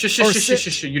 Shush, Or shush, shush, sit-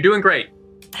 shush, shush. You're doing great.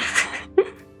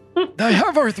 I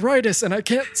have arthritis and I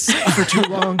can't sit for too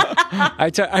long. I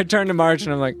turned to Marge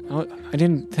and I'm like, oh, I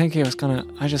didn't think he was gonna.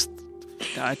 I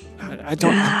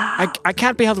don't. I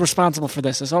can't be held responsible for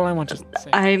this. Is all I want to say.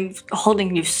 I'm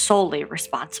holding you solely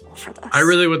responsible for this. I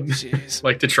really would Jeez.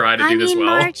 like to try to I do this mean,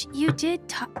 well. Marge, you did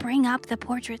bring up the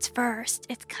portraits first.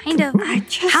 It's kind of.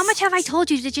 just- How much have I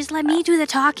told you to just let me do the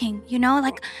talking? You know,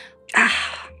 like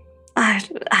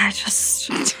I just.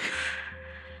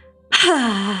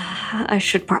 I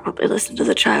should probably listen to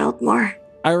the child more.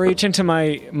 I reach into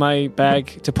my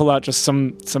bag to pull out just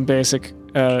some basic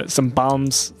some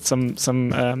balms, some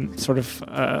sort of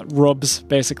rubs,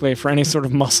 basically for any sort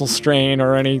of muscle strain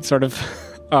or any sort of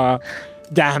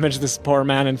damage this poor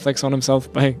man inflicts on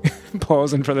himself by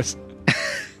posing for this.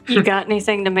 You got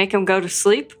anything to make him go to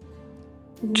sleep?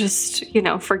 Just,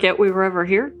 forget we were ever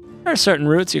here? There are certain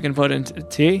roots you can put into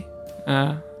tea.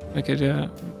 I could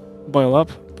boil up,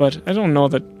 but I don't know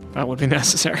that would be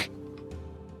necessary.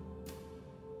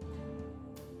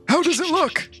 How does it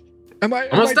look? Am I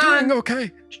Almost done. doing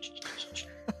okay?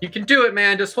 You can do it,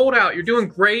 man. Just hold out. You're doing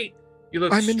great. You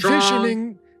look I'm strong.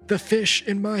 envisioning the fish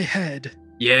in my head.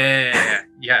 Yeah.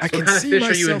 Yes. I What can kind of see fish are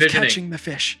you myself envisioning? catching the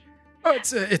fish. Oh,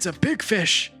 it's a big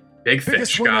fish. Big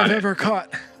Biggest fish. one Got I've it. ever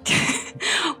caught.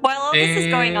 While all this is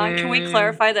going on, can we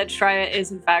clarify that Shreya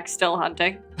is in fact still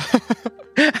hunting?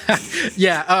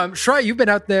 Yeah, Shreya, you've been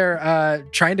out there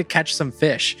trying to catch some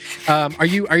fish. Are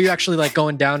you actually like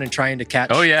going down and trying to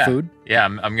catch food? Yeah,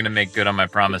 I'm gonna make good on my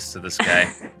promise to this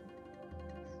guy.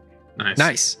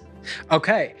 Nice.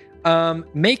 Okay.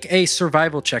 Make a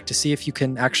survival check to see if you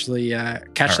can actually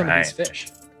catch some of these fish.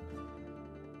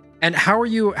 And how are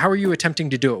you attempting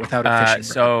to do it without a fishing rod?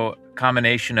 So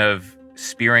combination of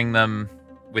spearing them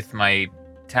with my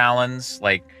talons,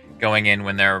 like going in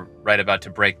when they're right about to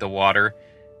break the water,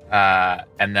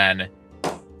 and then,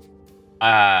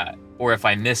 or if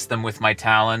I miss them with my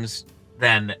talons,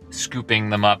 then scooping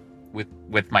them up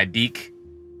with my beak,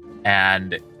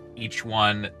 and each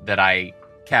one that I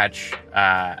catch,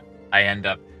 I end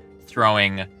up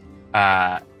throwing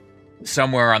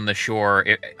somewhere on the shore.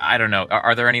 I don't know.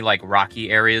 Are there any like rocky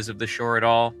areas of the shore at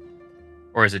all,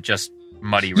 or is it just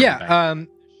muddy? Yeah.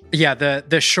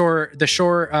 The shore.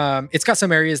 It's got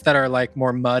some areas that are like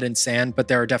more mud and sand, but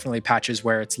there are definitely patches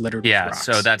where it's littered with rocks.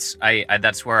 So that's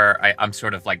where I'm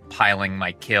sort of like piling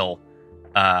my kill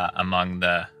among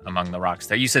the rocks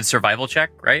there. You said survival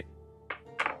check, right?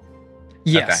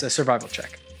 Yes, Okay. a survival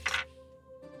check.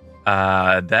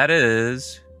 That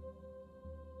is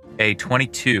a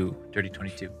 22, dirty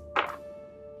 22.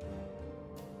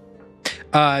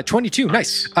 22,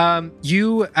 nice.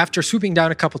 You, after swooping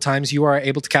down a couple times, you are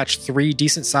able to catch 3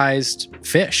 decent-sized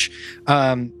fish.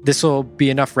 This will be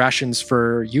enough rations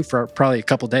for you for probably a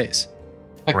couple days.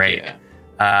 Great.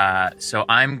 So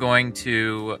I'm going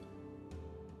to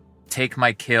take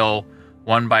my kill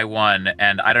one by one,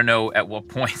 and I don't know at what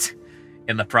point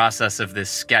in the process of this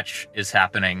sketch is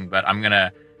happening, but I'm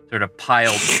gonna sort of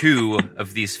pile 2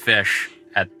 of these fish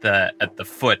at the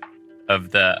foot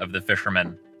of the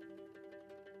fisherman.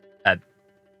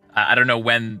 I don't know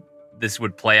when this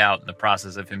would play out in the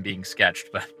process of him being sketched,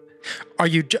 but are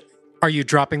you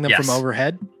dropping them Yes. from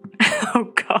overhead?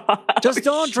 Oh god! Just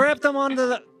don't drip them onto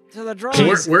the dry.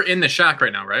 We're in the shack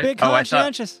right now, right? Big Oh, I thought-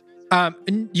 conscientious.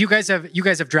 And you guys have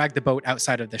dragged the boat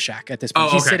outside of the shack at this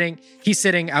point. Oh, okay. He's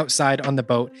sitting outside on the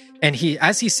boat, and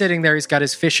as he's sitting there, he's got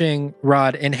his fishing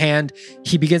rod in hand.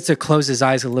 He begins to close his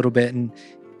eyes a little bit, and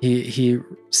he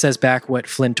says back what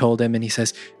Flynn told him, and he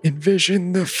says,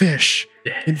 Envision the fish.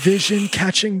 Envision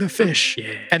catching the fish.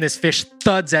 Yeah. and this fish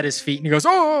thuds at his feet, and he goes,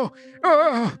 "Oh,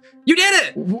 You did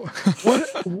it!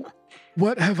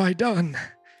 What have I done?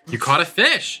 You caught a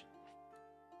fish.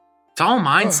 It's all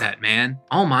mindset, man.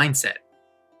 All mindset.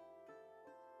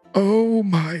 Oh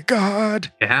my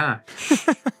God. Yeah.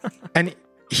 And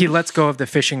he lets go of the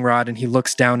fishing rod, and he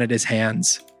looks down at his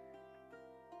hands,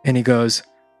 and he goes,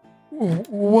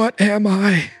 What am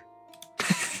I?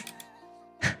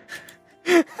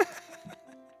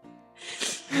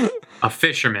 A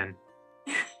fisherman.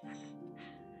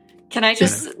 Can I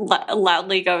just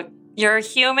loudly go, "You're a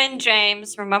human,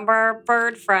 James. Remember our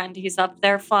bird friend? He's up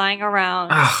there flying around.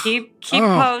 Ugh. Keep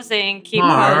Oh. posing. Keep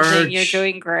Marge. posing. You're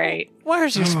doing great."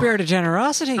 Where's your spirit of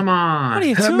generosity? Come on. What are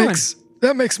you That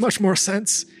doing? makes much more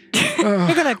sense.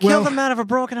 You're gonna kill the man of a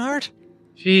broken heart?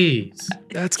 Jeez.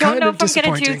 That's Don't kind know of if I'm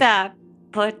gonna disappointing. do that,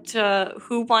 but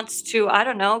who wants to? I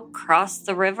don't know. Cross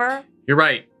the river. You're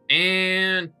right.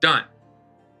 And done.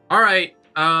 All right.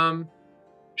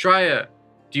 Shreya,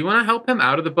 do you want to help him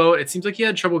out of the boat? It seems like he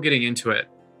had trouble getting into it.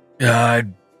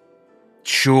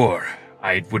 Sure.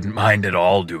 I wouldn't mind at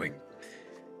all doing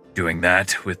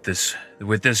that with this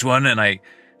one, and I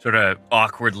sort of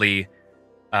awkwardly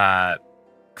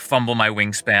fumble my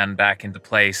wingspan back into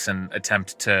place and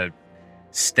attempt to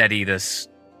steady this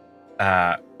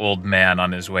old man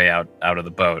on his way out of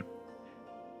the boat.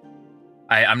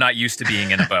 I'm not used to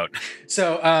being in a boat.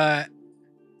 So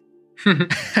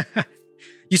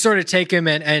you sort of take him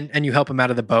and you help him out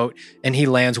of the boat, and he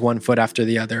lands one foot after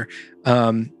the other.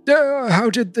 How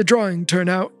did the drawing turn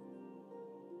out?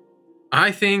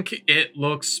 I think it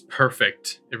looks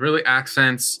perfect. It really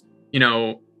accents,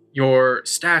 your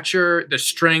stature, the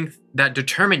strength, that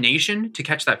determination to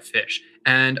catch that fish.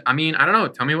 And I mean, I don't know.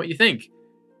 Tell me what you think.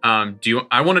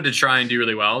 I wanted to try and do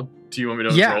really well. Do you want me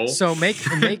to roll? So make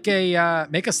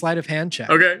a sleight of hand check.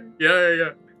 Okay. Yeah.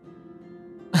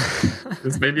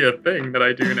 This may be a thing that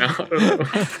I do now. I don't know.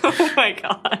 Oh my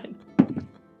god.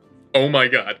 Oh my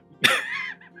god.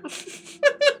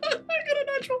 I got a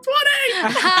natural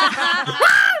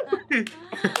 20!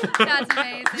 That's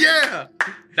amazing. Yeah!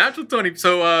 Natural 20.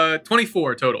 So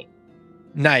 24 total.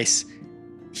 Nice.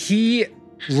 He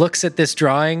looks at this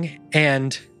drawing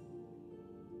and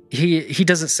he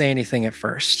doesn't say anything at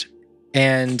first.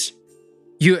 And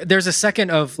there's a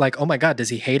second of like, oh my God, does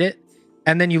he hate it?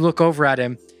 And then you look over at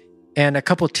him and a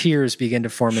couple tears begin to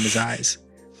form in his eyes.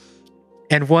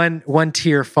 And one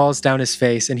tear falls down his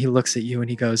face and he looks at you and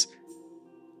he goes,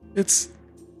 It's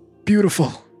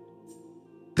beautiful.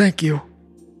 Thank you.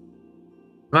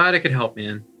 Glad I could help,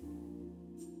 man.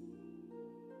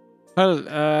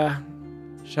 Well,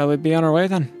 shall we be on our way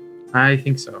then? I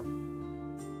think so.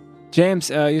 James,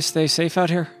 you stay safe out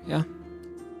here, yeah?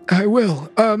 I will.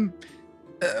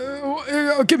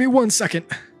 Give me 1 second.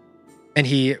 and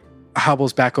he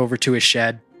hobbles back over to his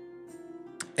shed.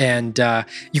 And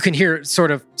you can hear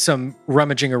sort of some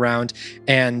rummaging around,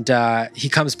 and he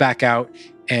comes back out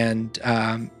and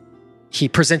he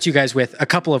presents you guys with a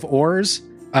couple of oars,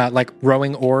 like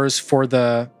rowing oars for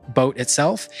the boat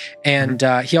itself. And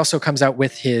he also comes out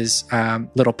with his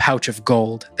little pouch of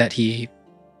gold that he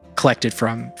collected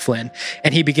from Flynn.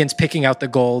 And he begins picking out the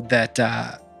gold that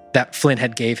that Flynn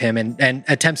had gave him and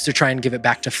attempts to try and give it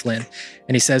back to Flynn.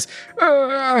 And he says,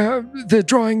 the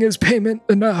drawing is payment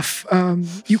enough.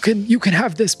 You can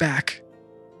have this back.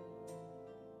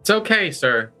 It's okay,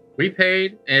 sir. We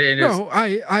paid, and it is... No,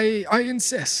 I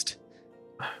insist.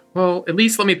 Well, at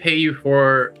least let me pay you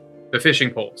for the fishing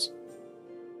poles.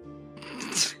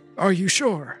 Are you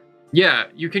sure? Yeah,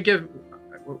 you could give...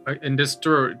 And just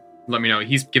to let me know,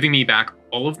 he's giving me back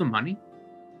all of the money?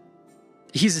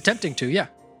 He's attempting to, yeah.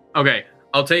 Okay,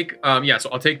 I'll take... so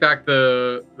I'll take back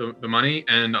the money,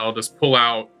 and I'll just pull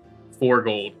out 4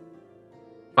 gold.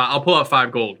 I'll pull out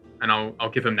 5 gold, and I'll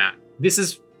give him that. This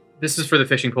is for the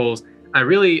fishing poles. I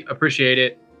really appreciate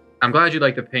it. I'm glad you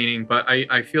like the painting, but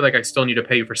I feel like I still need to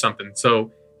pay you for something.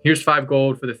 So here's 5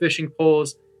 gold for the fishing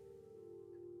poles.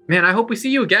 Man, I hope we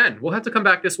see you again. We'll have to come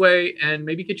back this way and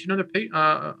maybe get you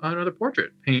another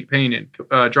portrait painted,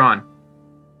 drawn.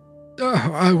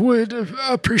 I would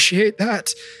appreciate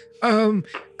that.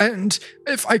 And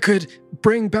if I could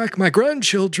bring back my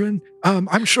grandchildren,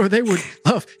 I'm sure they would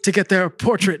love to get their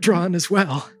portrait drawn as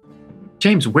well.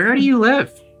 James, where do you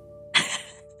live?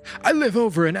 I live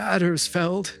over in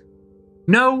Addersfeld.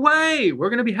 No way! We're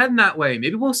going to be heading that way.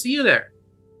 Maybe we'll see you there.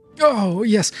 Oh,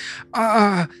 yes.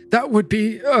 That would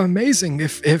be amazing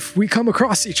if we come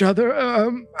across each other.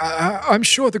 I'm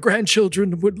sure the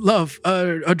grandchildren would love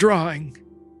a drawing.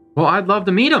 Well, I'd love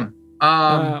to meet them.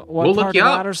 What we'll look part you of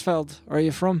up. Addersfeld are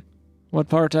you from? What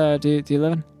part do you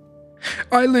live in?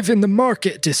 I live in the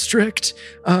Market District.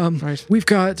 Right. We've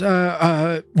got,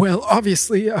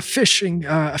 obviously a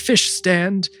fish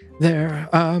stand there.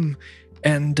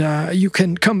 And you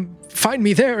can come find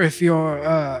me there if you're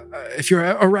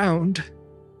around.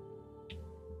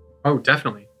 Oh,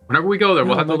 definitely. Whenever we go there,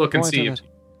 we'll Yeah, have to make a look and point see of if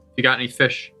you got any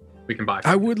fish we can buy.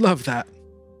 I would love that.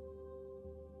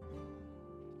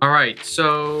 All right,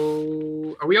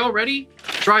 so are we all ready?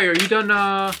 Dryer, are you done?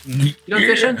 You done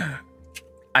fishing?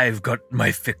 I've got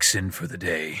my fix in for the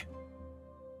day.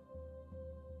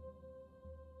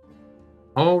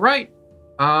 All right.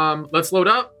 Let's load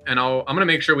up, and I'm gonna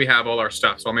make sure we have all our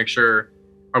stuff. So I'll make sure.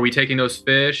 Are we taking those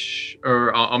fish,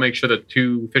 or I'll make sure the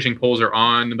 2 fishing poles are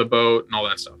on the boat and all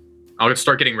that stuff. I'll just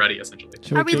start getting ready, essentially.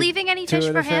 Are we leaving any fish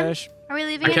for him? Fish? Are we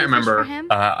leaving I any can't fish remember. for him?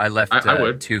 I left I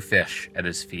would. 2 fish at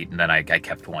his feet, and then I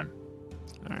kept 1.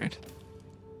 All right.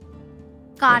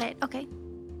 Got it. Okay.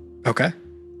 Okay.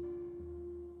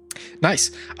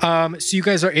 Nice. So you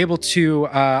guys are able to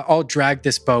all drag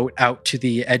this boat out to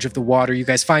the edge of the water. You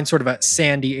guys find sort of a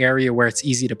sandy area where it's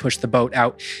easy to push the boat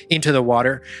out into the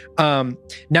water.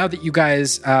 Now that you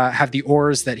guys have the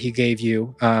oars that he gave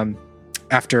you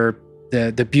after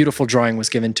the beautiful drawing was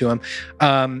given to him,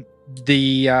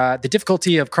 the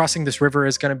difficulty of crossing this river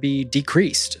is going to be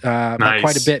decreased by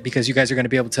quite a bit, because you guys are going to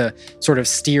be able to sort of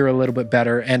steer a little bit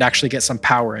better and actually get some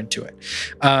power into it.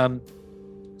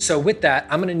 So with that,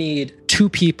 I'm going to need 2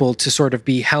 people to sort of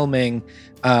be helming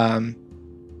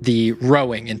the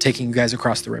rowing and taking you guys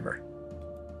across the river.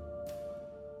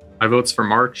 My vote's for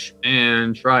March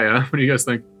and Shreya. What do you guys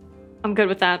think? I'm good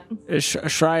with that.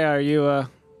 Shreya, are you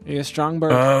a strong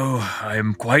bird? Oh, I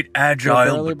am quite You're a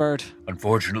agile, burly but bird.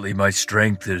 unfortunately my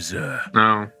strength is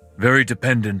No. very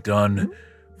dependent on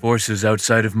forces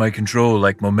outside of my control,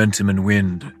 like momentum and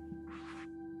wind.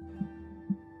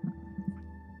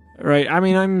 Right. I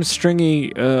mean, I'm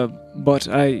stringy, but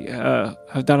I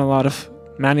have done a lot of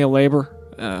manual labor,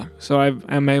 so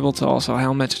I'm able to also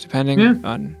helmet depending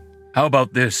on. How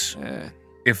about this?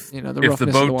 If the if the roughness of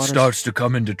the boat waters. starts to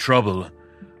come into trouble,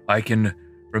 I can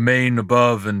remain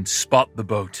above and spot the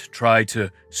boat. Try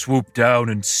to swoop down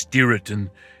and steer it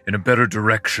in a better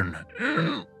direction.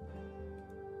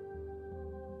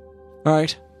 All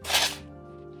right.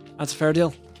 That's a fair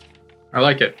deal. I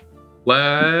like it.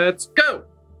 Let's go.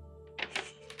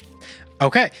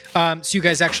 Okay, so you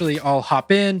guys actually all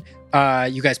hop in.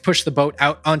 You guys push the boat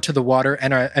out onto the water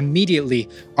and immediately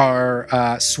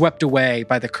are swept away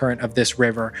by the current of this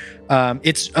river.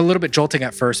 It's a little bit jolting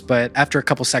at first, but after a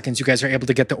couple seconds, you guys are able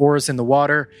to get the oars in the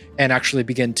water and actually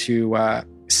begin to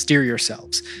steer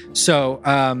yourselves. So,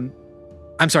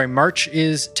 I'm sorry, March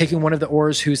is taking one of the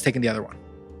oars. Who's taking the other one?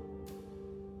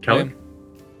 Kelly?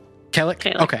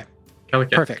 Kellic? Okay. Kelly,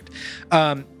 yeah. Perfect.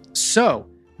 So,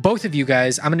 both of you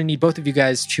guys, I'm going to need both of you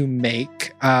guys to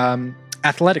make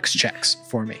athletics checks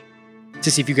for me to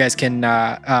see if you guys can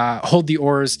hold the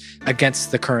oars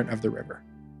against the current of the river.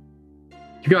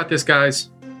 You got this, guys.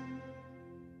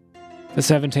 The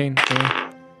 17.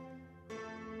 Yeah.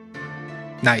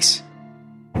 Nice.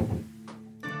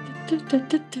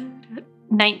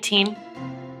 19.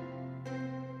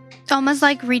 Almost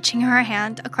like reaching her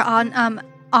hand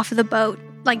off of the boat,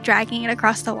 like dragging it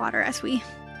across the water as we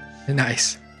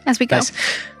Nice. go. Nice.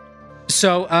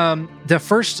 So the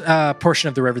first portion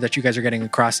of the river that you guys are getting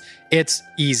across, it's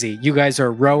easy. You guys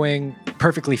are rowing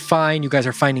perfectly fine. You guys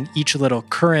are finding each little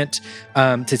current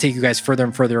to take you guys further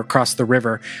and further across the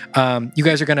river. You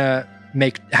guys are going to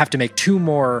have to make 2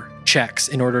 more checks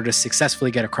in order to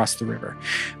successfully get across the river.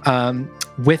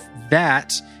 With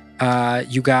that,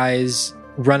 you guys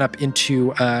run up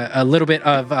into a little bit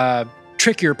of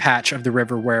trickier patch of the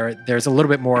river where there's a little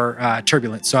bit more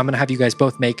turbulence. So I'm going to have you guys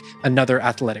both make another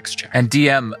athletics check. And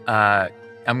DM,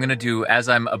 I'm going to do, as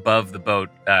I'm above the boat,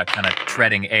 kind of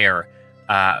treading air,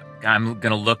 I'm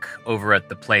going to look over at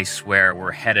the place where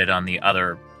we're headed on the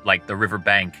other, like the river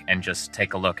bank, and just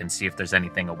take a look and see if there's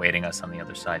anything awaiting us on the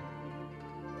other side.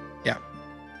 Yeah.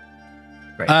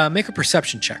 Great. Make a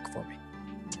perception check for me.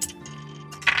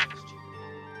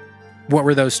 What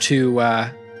were those two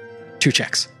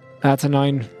checks? That's a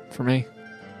 9 for me.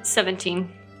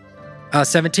 17.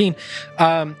 17.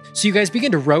 So you guys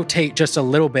begin to rotate just a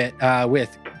little bit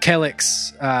with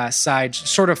Kellic's side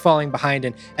sort of falling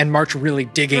behind and March really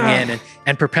digging in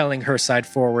and propelling her side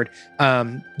forward.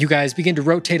 You guys begin to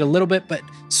rotate a little bit, but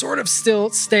sort of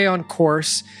still stay on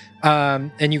course.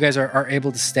 And you guys are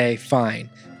able to stay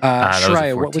fine.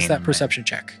 Shreya, what was that perception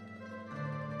check?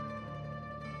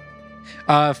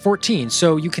 14.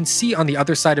 So you can see on the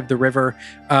other side of the river,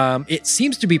 it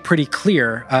seems to be pretty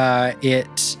clear.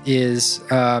 It is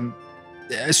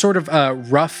sort of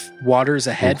rough waters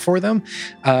ahead for them,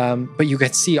 but you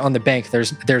can see on the bank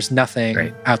there's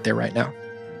nothing out there right now.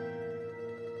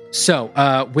 So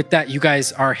with that, you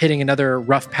guys are hitting another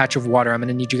rough patch of water. I'm going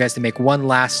to need you guys to make one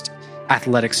last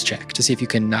athletics check to see if you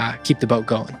can keep the boat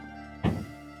going.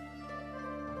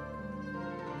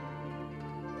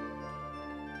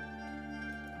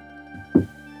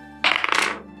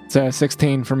 It's a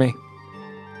 16 for me.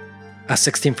 A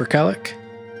 16 for Kellic.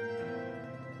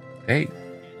 Hey.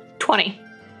 20.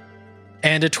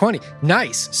 And a 20.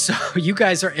 Nice. So you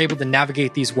guys are able to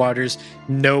navigate these waters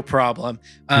no problem.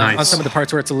 Nice. On some of the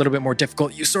parts where it's a little bit more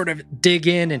difficult, you sort of dig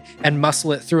in and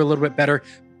muscle it through a little bit better.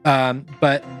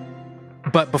 But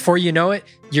before you know it,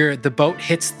 the boat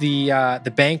hits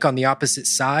the bank on the opposite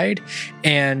side,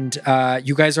 and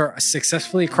you guys are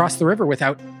successfully across the river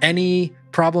without any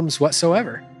problems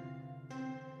whatsoever.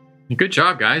 Good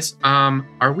job, guys.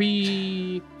 Are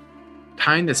we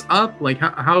tying this up? Like,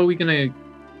 how are we gonna?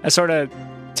 I sort of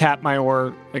tap my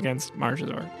oar against Marsh's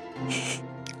oar.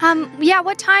 Yeah.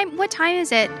 What time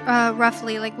is it?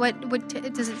 Roughly. Like, what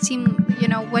does it seem?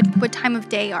 What time of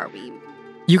day are we?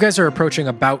 You guys are approaching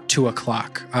about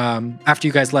 2:00. After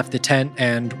you guys left the tent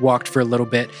and walked for a little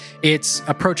bit, it's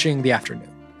approaching the afternoon.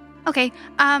 Okay.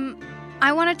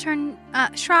 I want to turn.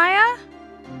 Shreya,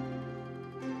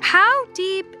 how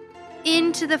deep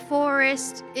into the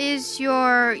forest is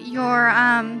your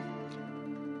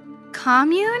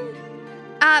commune?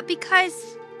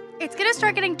 Because it's gonna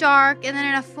start getting dark, and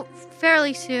then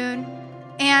fairly soon,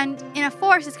 and in a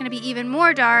forest it's gonna be even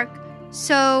more dark.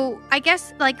 So I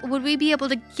guess, like, would we be able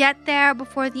to get there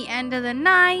before the end of the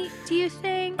night? Do you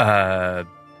think? Before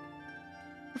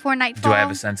nightfall. Do I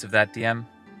have a sense of that, DM?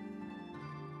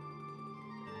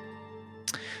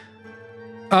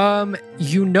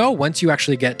 Once you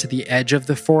actually get to the edge of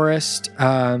the forest,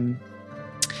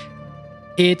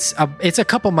 it's a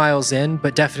couple miles in,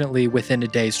 but definitely within a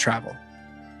day's travel.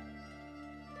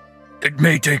 It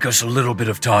may take us a little bit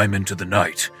of time into the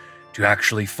night to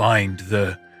actually find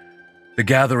the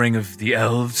gathering of the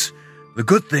elves. The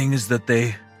good thing is that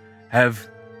they've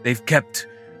kept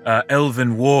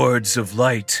elven wards of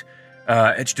light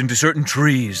etched into certain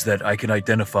trees that I can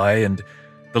identify, and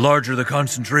the larger the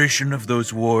concentration of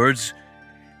those wards,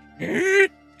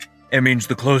 it means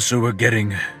the closer we're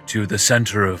getting to the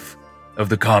center of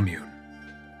the commune.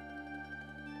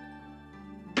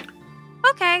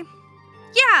 Okay.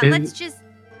 Yeah, Is-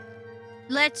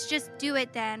 let's just do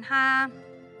it then, huh?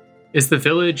 Is the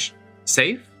village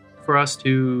safe for us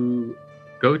to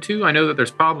go to? I know that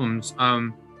there's problems.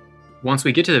 Once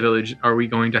we get to the village, are we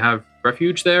going to have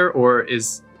refuge there, or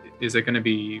is it going to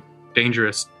be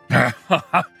dangerous?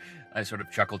 I sort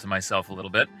of chuckle to myself a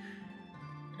little bit.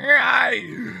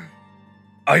 I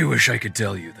wish I could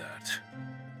tell you that.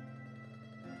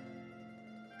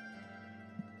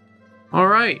 All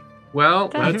right. Well,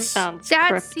 That let's sounds That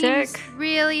cryptic. seems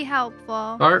really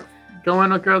helpful. start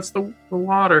going across the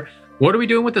water. What are we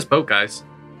doing with this boat, guys?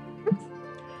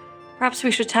 Perhaps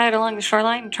we should tie it along the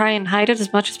shoreline and try and hide it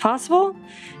as much as possible.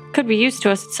 Could be used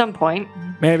to us at some point.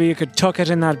 Maybe you could tuck it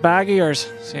in that bag of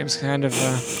yours. Seems kind of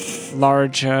a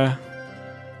large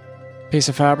piece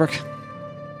of fabric.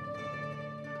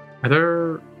 Are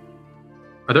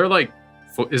there like,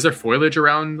 is there foliage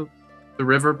around the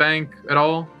riverbank at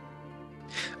all?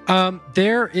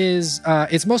 There is,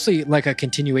 it's mostly like a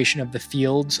continuation of the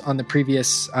fields on the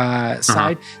previous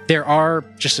side. There are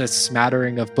just a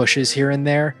smattering of bushes here and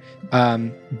there,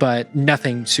 but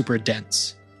nothing super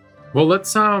dense. Well,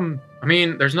 let's, I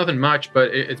mean, there's nothing much,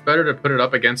 but it's better to put it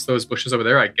up against those bushes over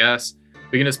there, I guess.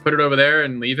 We can just put it over there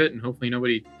and leave it, and hopefully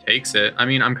nobody takes it. I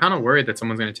mean, I'm kind of worried that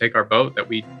someone's going to take our boat that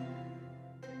we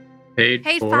paid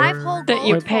Hey, for. 5 whole That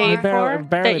you gold paid for. for?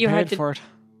 Barely That you had paid to- for it.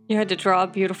 You had to draw a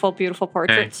beautiful, beautiful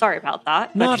portrait. Hey. Sorry about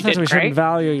that. But Not you that did we great. shouldn't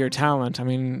value your talent. I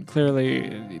mean,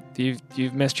 clearly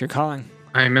you've missed your calling.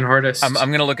 I'm an artist. I'm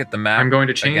going to look at the map. I'm going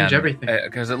to change everything.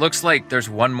 Because it looks like there's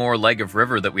one more leg of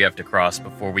river that we have to cross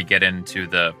before we get into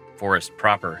the forest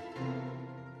proper.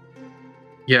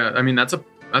 Yeah, I mean,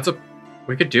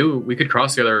 we could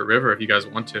cross the other river if you guys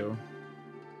want to.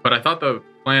 But I thought the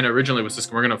plan originally was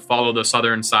just we're going to follow the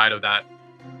southern side of that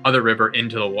other river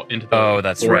into the Oh,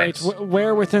 that's forest. right.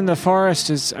 Where within the forest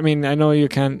is? I mean, I know you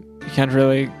can't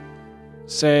really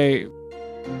say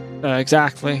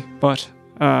exactly, but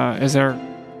is there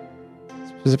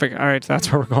specific? All right,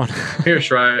 that's where we're going. Here,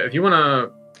 Shrai, if you want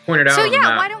to point it out So on the yeah,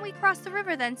 map, why don't we cross the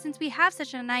river then, since we have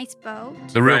such a nice boat?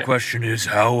 The real Right. question is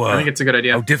I how think it's a good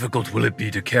idea. difficult will it be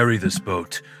to carry this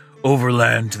boat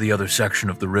overland to the other section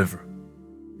of the river?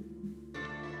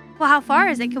 Well, how far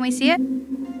is it? Can we see it?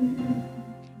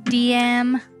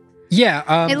 DM.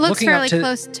 Yeah, It looks looking up fairly to,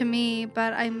 close to me,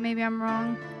 but maybe I'm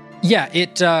wrong. Yeah,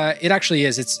 it actually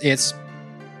is. It's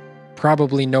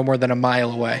probably no more than a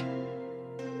mile away.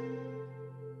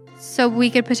 So we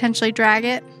could potentially drag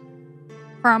it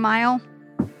for a mile.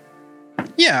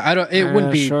 Yeah, it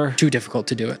wouldn't be sure. too difficult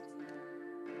to do it.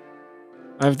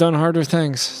 I've done harder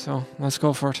things, so let's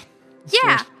go for it. Let's do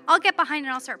Yeah, it. I'll get behind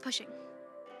and I'll start pushing.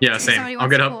 Yeah, If same. somebody I'll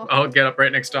wants get to up. pull. I'll get up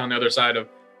right next to on the other side of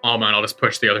Alma, and I'll just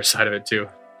push the other side of it too.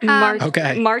 March,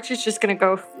 Okay. March is just gonna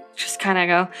go, just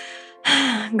kind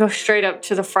of go straight up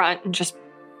to the front and just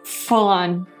full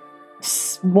on,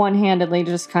 one-handedly,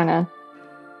 just kind of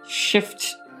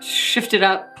shift it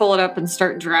up, pull it up, and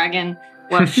start dragging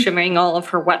while shimming all of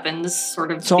her weapons,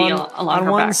 sort of So be on, along on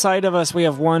her one back. side of us, we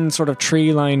have one sort of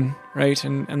tree line, right,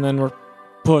 and then we're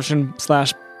pushing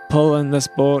 / pulling this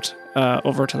boat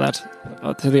over to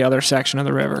that to the other section of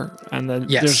the river, and then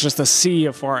Yes. there's just a sea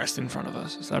of forest in front of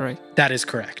us. Is that right? That is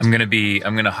correct. I'm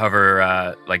gonna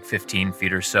hover like 15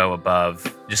 feet or so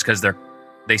above, just because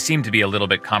they seem to be a little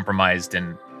bit compromised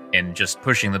in just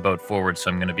pushing the boat forward. So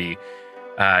I'm gonna be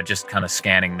just kind of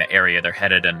scanning the area they're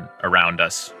headed and around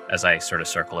us as I sort of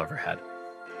circle overhead.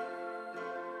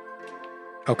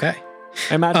 Okay.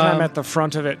 I imagine I'm Um, at the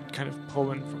front of it, kind of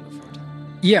pulling from the front.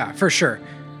 Yeah, for sure.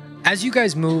 As you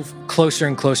guys move closer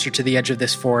and closer to the edge of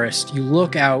this forest, you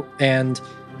look out, and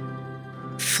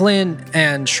Flynn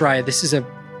and Shreya, this is a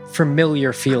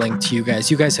familiar feeling to you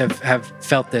guys. You guys have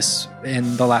felt this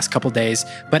in the last couple days,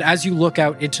 but as you look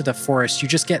out into the forest, you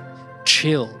just get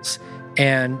chills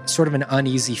and sort of an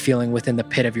uneasy feeling within the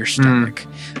pit of your stomach.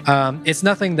 It's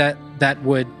nothing that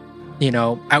would,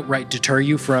 outright deter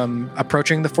you from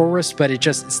approaching the forest, but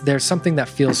there's something that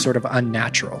feels sort of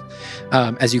unnatural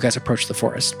as you guys approach the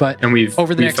forest. But And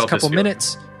over the we've next felt this couple feeling.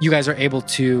 minutes, you guys are able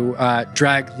to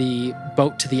drag the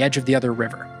boat to the edge of the other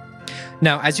river.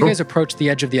 Now, as you Cool. guys approach the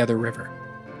edge of the other river,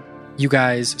 you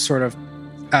guys sort of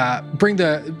bring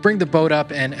the boat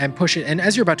up and push it. And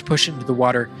as you're about to push it into the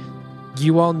water,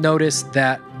 you all notice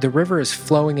that the river is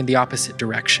flowing in the opposite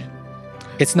direction.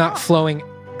 It's not flowing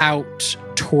out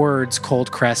towards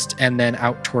Cold Crest and then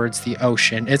out towards the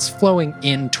ocean. It's flowing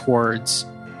in towards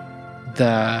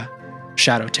the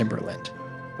Shadow Timberland,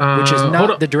 which is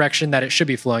not the direction that it should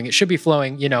be flowing. It should be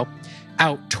flowing,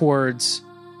 out towards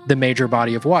the major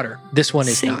body of water. This one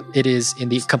is not. It is in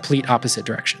the complete opposite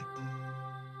direction.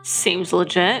 Seems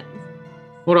legit.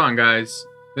 Hold on, guys.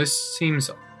 This seems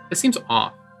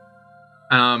off.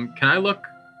 Can I look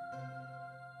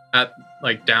at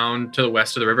down to the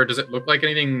west of the river? Does it look like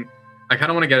anything? I kind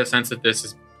of want to get a sense if this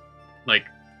is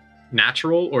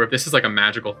natural or if this is a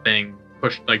magical thing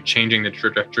changing the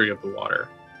trajectory of the water.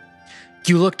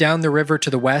 You look down the river to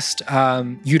the west.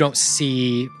 You don't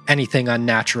see anything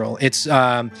unnatural. It's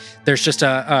there's just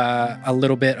a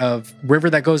little bit of river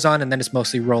that goes on, and then it's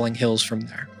mostly rolling hills from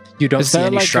there. You don't see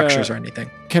any structures or anything.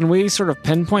 Can we sort of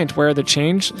pinpoint where the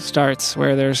change starts?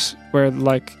 Where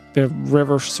the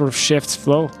river sort of shifts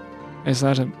flow? Is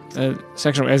that a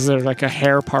section? Is there a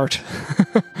hair part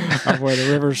of where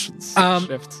the river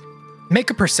shifts?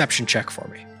 Make a perception check for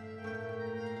me.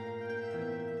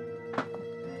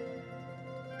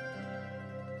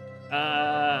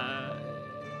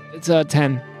 It's a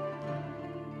 10.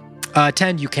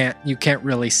 10, you can't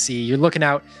really see. You're looking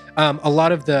out. A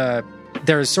lot of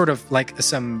there's sort of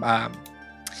some,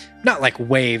 not like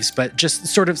waves, but just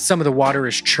sort of some of the water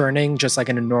is churning, just like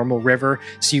in a normal river.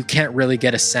 So you can't really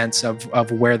get a sense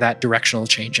of where that directional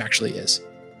change actually is.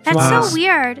 That's so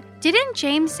weird. Didn't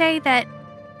James say that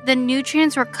the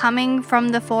nutrients were coming from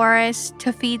the forest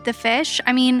to feed the fish?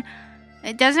 I mean,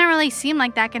 it doesn't really seem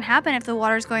like that can happen if the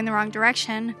water's going the wrong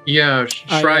direction. Yeah,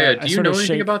 Shreya, do you know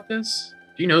anything about this?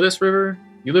 Do you know this river?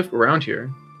 You live around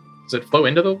here. Does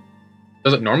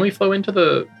it normally flow into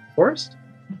the forest?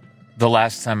 The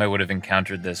last time I would have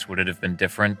encountered this, would it have been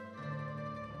different?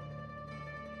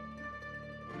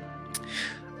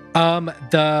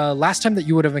 The last time that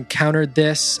you would have encountered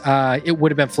this, it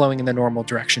would have been flowing in the normal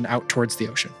direction out towards the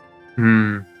ocean.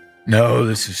 No,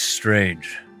 this is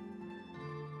strange.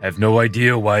 I have no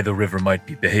idea why the river might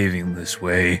be behaving this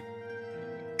way.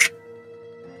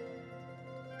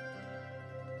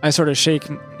 I sort of shake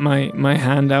my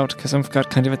hand out because I've got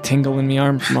kind of a tingle in my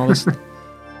arm from all this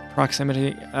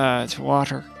proximity to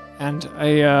water. And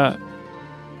I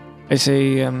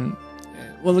say,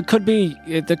 well, it could be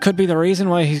the reason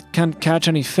why he can't catch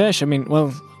any fish. I mean,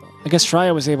 well, I guess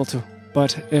Shreya was able to.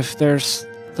 But if there's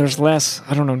less,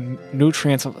 I don't know,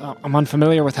 nutrients, I'm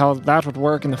unfamiliar with how that would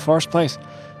work in the first place.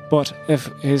 But if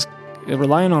he's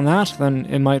relying on that, then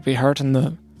it might be hurting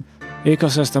the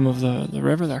ecosystem of the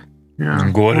river there.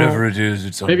 Yeah. Whatever it is,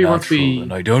 it's maybe unnatural,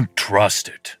 and I don't trust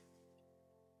it.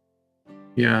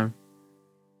 Yeah.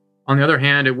 On the other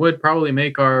hand, it would probably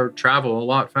make our travel a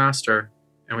lot faster,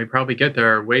 and we'd probably get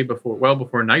there well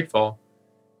before nightfall.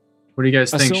 What do you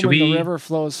guys think? Assuming the river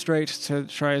flows straight to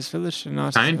Shreya's village and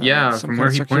not... from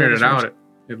where he pointed it out,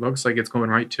 it looks like it's going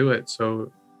right to it,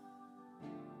 so...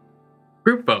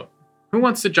 Group vote. Who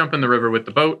wants to jump in the river with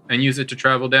the boat and use it to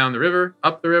travel down the river,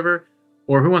 up the river,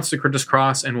 or who wants to just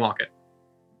cross and walk it?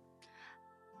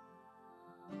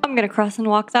 I'm going to cross and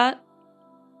walk that.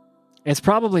 It's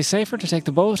probably safer to take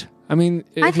the boat. I mean,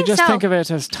 if you just think of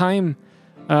it as time,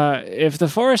 if the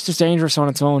forest is dangerous on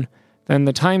its own, then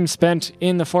the time spent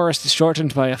in the forest is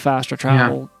shortened by a faster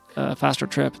travel, faster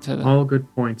trip to the... All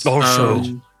good points.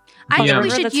 Also, I think we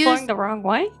should that's use... flowing the wrong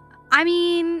way? I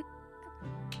mean,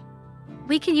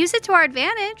 we can use it to our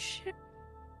advantage.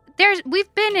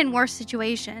 We've been in worse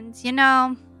situations,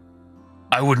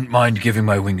 I wouldn't mind giving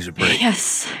my wings a break.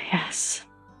 Yes.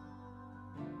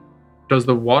 Does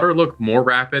the water look more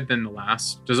rapid than the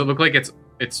last? Does it look like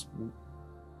it's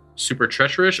super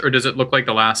treacherous, or does it look like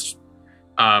the last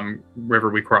river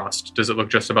we crossed? Does it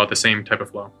look just about the same type of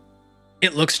flow?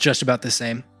 It looks just about the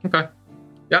same. Okay.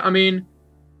 Yeah, I mean,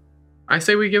 I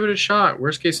say we give it a shot.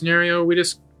 Worst case scenario, we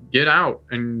just get out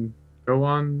and go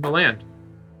on the land.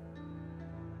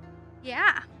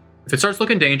 Yeah. If it starts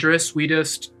looking dangerous, we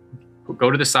just go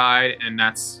to the side, and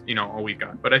that's, all we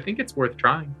got. But I think it's worth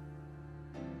trying.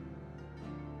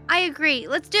 I agree.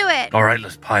 Let's do it. All right,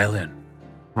 let's pile in.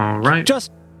 All right.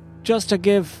 Just to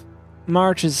give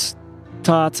March's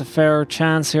thoughts a fair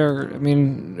chance here, I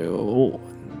mean,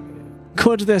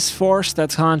 could this force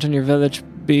that's haunting your village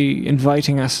be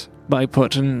inviting us by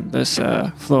putting this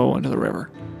flow into the river?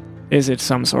 Is it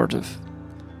some sort of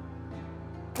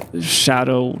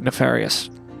shadow nefarious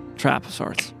trap of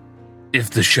sorts? If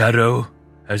the shadow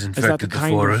has infected the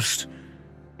forest,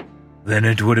 then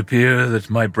it would appear that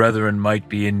my brethren might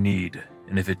be in need.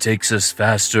 And if it takes us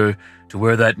faster to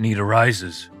where that need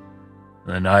arises,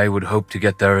 then I would hope to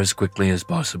get there as quickly as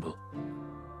possible.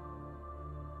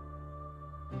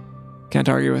 Can't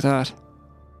argue with that.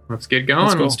 Let's get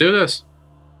going. Let's do this.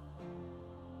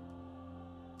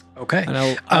 Okay. And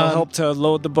I'll help to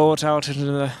load the boat out into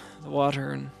the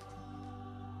water and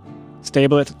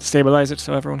stabilize it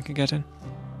so everyone can get in.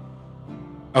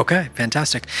 Okay,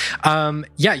 fantastic.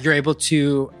 You're able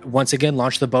to once again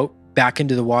launch the boat back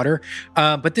into the water,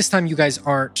 but this time you guys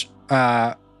aren't.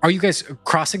 Are you guys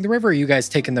crossing the river? Or are you guys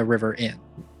taking the river in?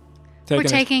 We're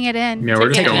taking it in. Yeah,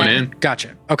 we're just going in.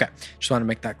 Gotcha. Okay, just want to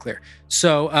make that clear.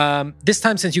 So this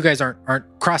time, since you guys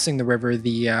aren't crossing the river,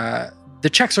 the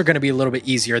checks are going to be a little bit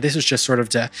easier. This is just sort of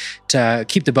to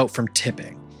keep the boat from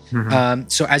tipping. Mm-hmm.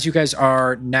 So as you guys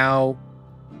are now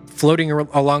floating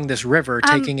along this river,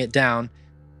 taking it down.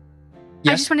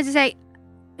 Yes? I just wanted to say,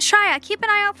 Shreya, keep an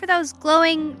eye out for those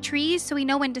glowing trees so we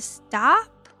know when to stop.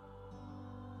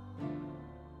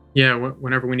 Yeah,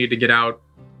 whenever we need to get out,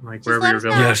 like Just wherever let you're us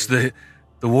know. village. Yes,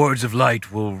 the wards of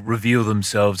light will reveal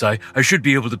themselves. I should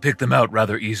be able to pick them out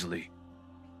rather easily.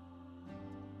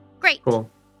 Great. Cool.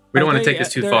 We don't want to take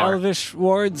this too they're far. Elvish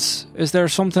wards. Is there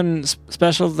something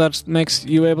special that makes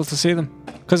you able to see them?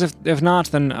 Because if not,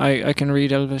 then I can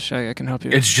read Elvish. I can help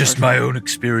you. It's just my own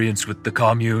experience with the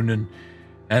commune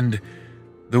and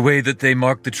the way that they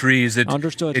mark the trees.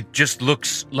 Understood. It just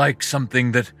looks like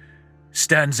something that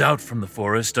stands out from the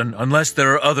forest, unless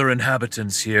there are other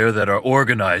inhabitants here that are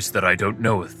organized that I don't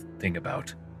know a thing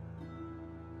about.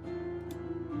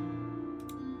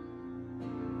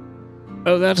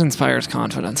 Oh, that inspires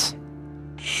confidence.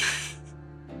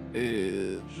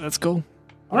 Let's go.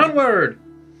 Onward!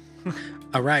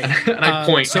 All right. And I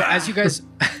point. So as you guys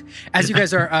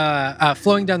are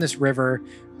flowing down this river,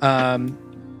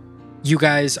 you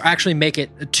guys actually make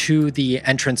it to the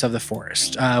entrance of the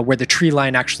forest, where the tree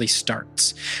line actually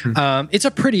starts. It's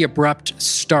a pretty abrupt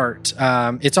start.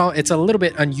 It's a little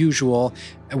bit unusual,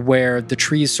 where the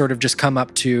trees sort of just come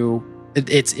up to.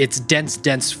 It's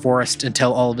dense forest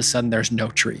until all of a sudden there's no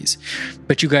trees.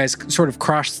 But you guys sort of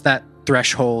cross that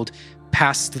threshold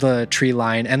past the tree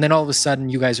line, and then all of a sudden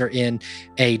you guys are in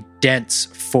a dense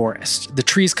forest. The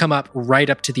trees come up right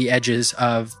up to the edges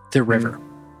of the river.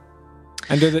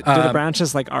 And do the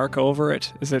branches like arc over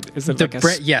it? Is it like a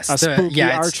spooky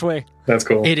archway? That's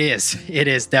cool. It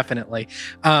is definitely.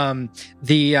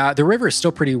 The river is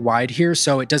still pretty wide here,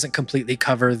 so it doesn't completely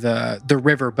cover the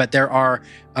river, but there are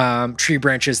tree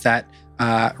branches that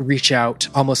reach out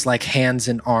almost like hands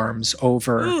and arms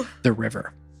over the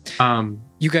river.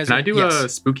 You guys, can I do a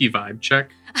spooky vibe check?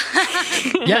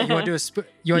 Yeah, you want to do a spooky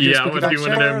vibe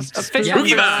one of them.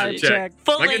 Spooky vibe check.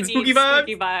 Fully Like in need spooky vibe?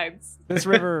 spooky vibes. This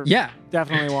river Yeah.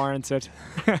 definitely warrants it.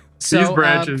 So These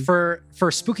branches. for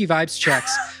spooky vibes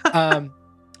checks,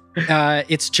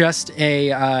 it's just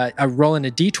a rolling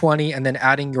a d20 and then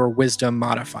adding your wisdom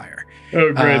modifier.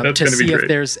 Oh, great. That's to going to be see great. if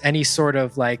there's any sort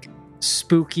of like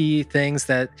spooky things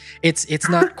that it's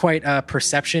not quite a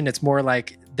perception. It's more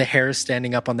like the hairs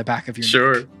standing up on the back of your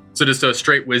Sure. neck. So just a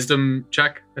straight wisdom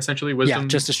check, essentially? Wisdom? Yeah,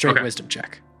 just a straight Okay. wisdom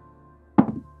check.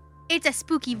 It's a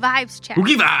spooky vibes check.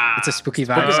 Spooky vibes! It's a spooky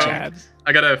vibes Uh, check.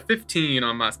 I got a 15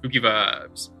 on my spooky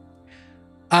vibes.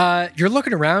 You're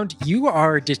looking around. You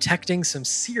are detecting some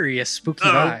serious spooky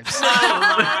Oh. vibes.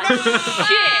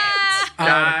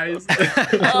 Guys.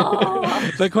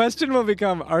 Oh. The question will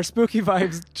become: are spooky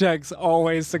vibes checks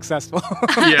always successful?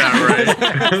 Yeah,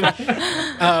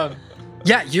 right.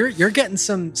 Yeah, you're getting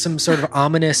some sort of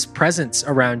ominous presence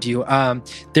around you.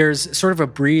 There's sort of a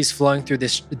breeze flowing through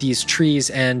these trees,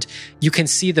 and you can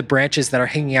see the branches that are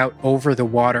hanging out over the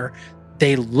water.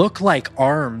 They look like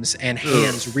arms and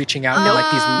hands reaching out,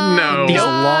 like No. these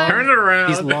long, Turn it around.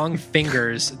 these long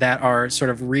fingers that are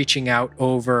sort of reaching out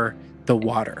over the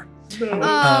water.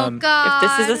 Oh, God.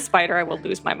 If this is a spider, I will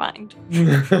lose my mind.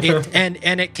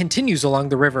 And it continues along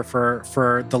the river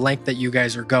for the length that you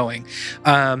guys are going.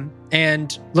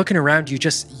 And looking around,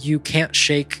 you can't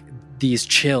shake these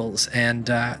chills and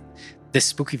this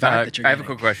spooky vibe that you're I have a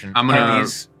getting. quick question. I'm gonna-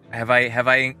 Have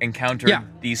I encountered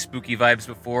these spooky vibes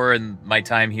before in my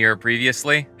time here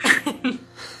previously?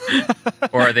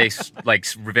 Or are they like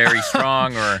very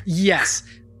strong? Or Yes.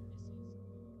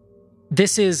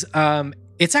 This is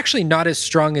it's actually not as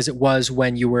strong as it was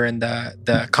when you were in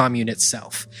the commune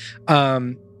itself.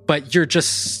 But you're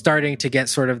just starting to get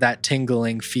sort of that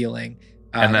tingling feeling.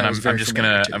 and then that was I'm very just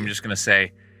familiar to you. gonna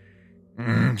say,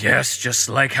 Yes, just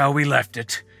like how we left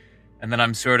it. and then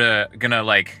I'm sort of gonna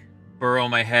like burrow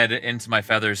my head into my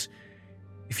feathers.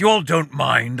 If you all don't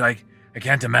mind, I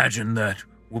can't imagine that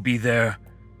we'll be there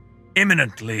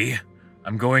imminently.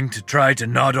 I'm going to try to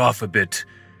nod off a bit.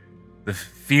 The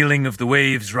feeling of the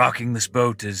waves rocking this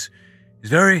boat is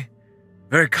very,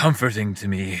 very comforting to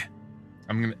me.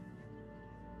 I'm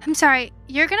I'm sorry,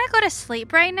 you're gonna go to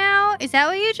sleep right now? Is that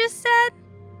what you just said?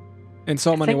 In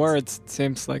so many think- words, it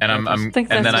seems like. And I think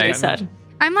that's what I said.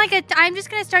 I'm just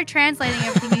gonna start translating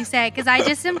everything you say because I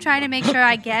just am trying to make sure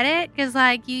I get it because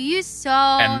like you use so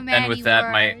many with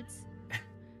that, words.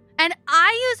 And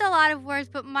I use a lot of words,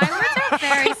 but my words are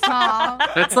very small.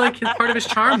 That's like part of his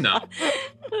charm, though,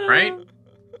 right?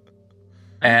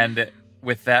 And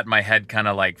with that, my head kind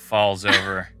of like falls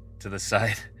over to the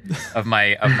side of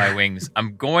my wings.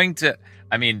 I'm going to.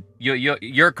 I mean,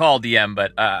 you're called DM,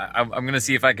 but I'm going to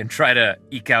see if I can try to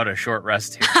eke out a short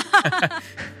rest here.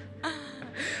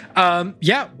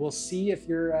 Yeah, we'll see if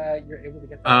you're able to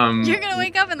get that. You're gonna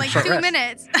wake up in like Short 2 rest.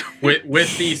 minutes.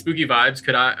 with the spooky vibes,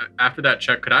 could I, after that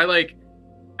check, could I like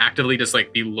actively just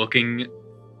like be looking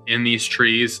in these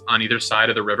trees on either side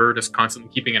of the river, just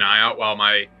constantly keeping an eye out while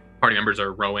my party members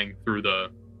are rowing through the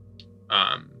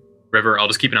river? I'll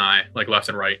just keep an eye like left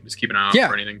and right, just keep an eye out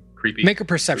for anything creepy. Make a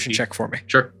perception spooky. check for me.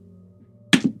 Sure.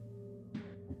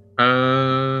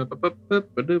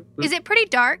 Is it pretty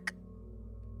dark?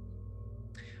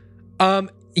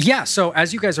 Yeah, so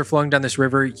as you guys are flowing down this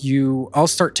river, you all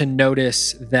start to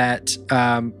notice that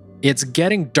it's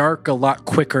getting dark a lot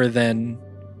quicker than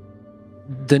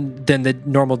the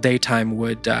normal daytime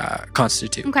would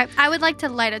constitute. Okay, I would like to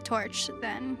light a torch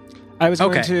then. I was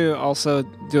going Okay. to also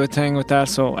do a thing with that.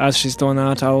 So as she's doing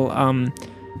that,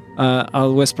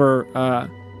 I'll whisper,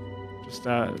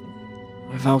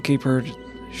 Valkeeper,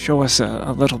 show us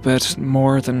a little bit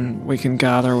more than we can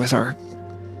gather with our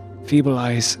feeble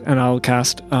eyes, and I'll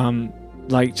cast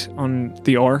light on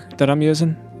the oar that I'm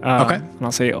using. Okay. And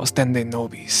I'll say Ostende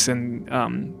Nobis, and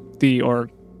the oar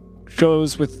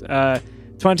shows with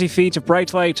 20 feet of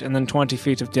bright light and then 20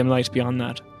 feet of dim light beyond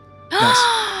that.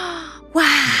 Wow.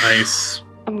 Nice.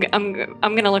 I'm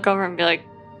gonna look over and be like,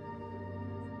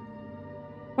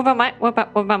 what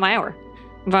about my hour?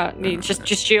 About me,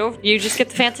 just you? You just get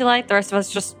the fancy light. The rest of us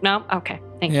just no. Okay,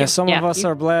 thank you. Yeah, some of us you-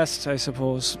 are blessed, I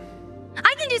suppose.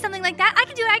 I can do something like that. I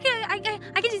can do it.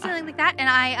 I can do something like that. And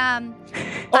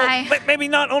I Maybe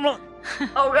not. Oh no.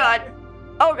 Oh God.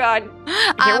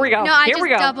 Here we go. No, I Here just we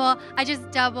go.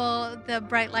 double the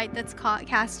bright light that's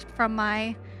cast from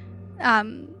my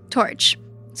torch,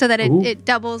 so that Ooh. it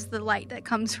doubles the light that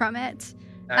comes from it.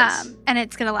 Nice. And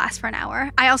it's gonna last for an hour.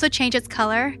 I also change its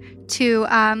color to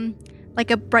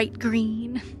like a bright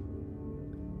green.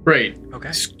 Great.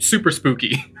 Okay. Super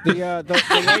spooky. The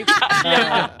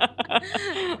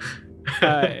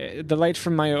light, the light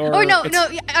from my aura. Oh no,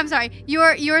 it's- I'm sorry.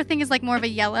 Your thing is like more of a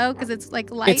yellow because it's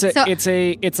like light.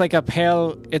 It's like a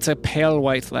pale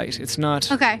white light. It's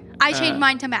not. Okay, I changed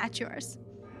mine to match yours.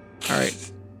 All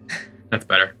right. That's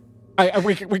better.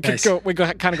 We could Nice. go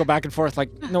kind of go back and forth.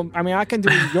 Like no, I mean I can do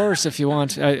yours if you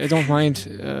want. I don't mind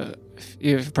if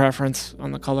you have a preference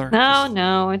on the color.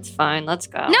 No, it's fine. Let's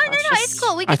go. No, it's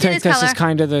cool. We I can do think this this color. is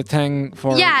kind of the thing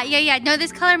for. Yeah. No,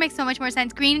 this color makes so much more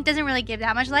sense. Green doesn't really give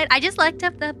that much light.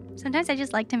 Sometimes I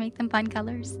just like to make them fun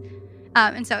colors.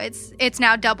 And so it's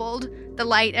now doubled the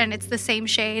light, and it's the same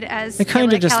shade as. I kind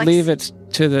of like just Calyx. leave it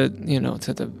to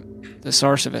the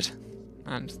source of it,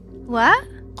 and What?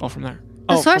 go from there.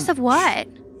 The source of what?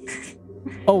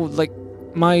 like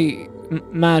my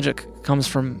magic comes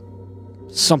from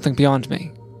something beyond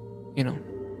me,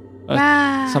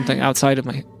 Right. something outside of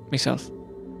myself.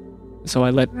 So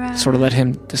I sort of let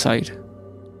him decide.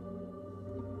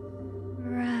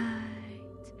 Right.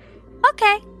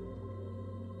 Okay.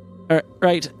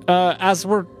 Right. As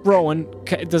we're rowing,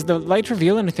 does the light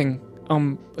reveal anything?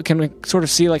 Can we sort of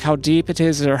see like how deep it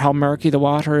is, or how murky the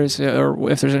water is, or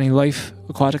if there's any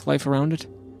aquatic life around it?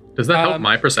 Does that help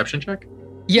my perception check?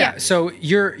 Yeah, so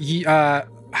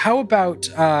how about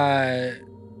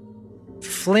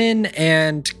Flynn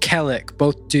and Kellic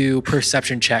both do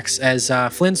perception checks as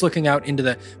Flynn's looking out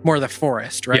into more of the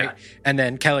forest, right? Yeah. And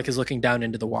then Kellic is looking down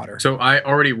into the water. So I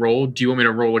already rolled. Do you want me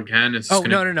to roll again? Is this Oh,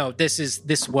 gonna- no. This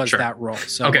was Sure. that roll.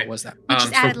 So Okay. what was that? We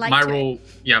just added light my to it. roll,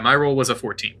 my roll was a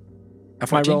 14. A My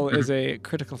 14? roll is a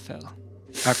critical fail.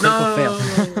 A critical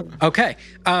fail. Okay.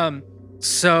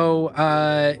 So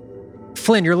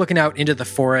Flynn, you're looking out into the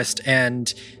forest,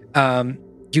 and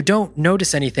you don't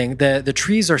notice anything. The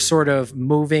trees are sort of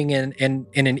moving in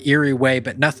an eerie way,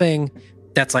 but nothing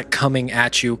that's like coming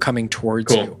at you, coming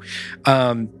towards Cool.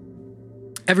 you.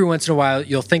 Every once in a while,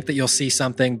 you'll think that you'll see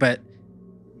something, but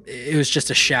it was just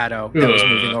a shadow that was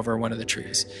moving over one of the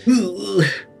trees.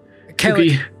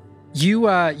 Kelly, you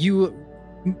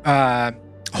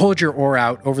hold your oar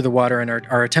out over the water and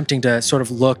are attempting to sort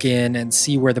of look in and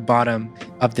see where the bottom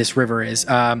of this river is.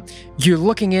 You're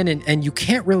looking in and you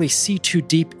can't really see too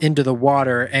deep into the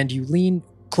water, and you lean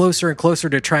closer and closer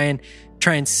to try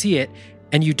and see it.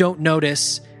 and you don't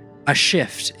notice a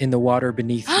shift in the water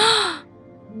beneath you.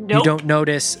 You don't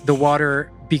notice the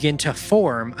water begin to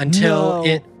form until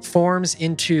it forms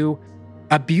into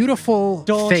a beautiful face.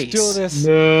 Don't do this.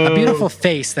 A beautiful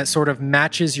face that sort of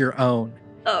matches your own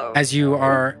as you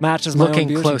are Matches my own looking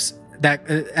beauty. close.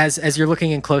 As you're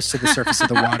looking in close to the surface of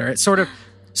the water, it sort of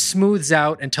smooths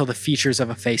out until the features of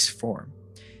a face form.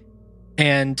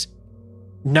 And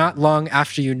not long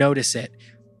after you notice it,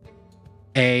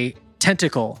 a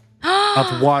tentacle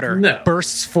of water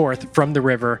bursts forth from the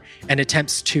river and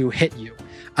attempts to hit you.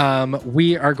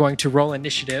 We are going to roll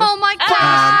initiative Oh my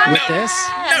god! with this.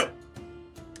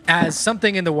 As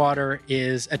something in the water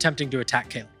is attempting to attack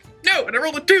Caleb. No, and I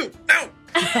rolled a 2. No.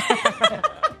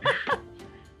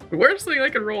 The worst thing I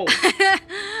can roll.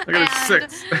 I got a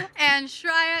 6. And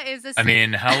Shreya is a 6. I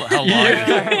mean, how long?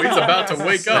 He's about to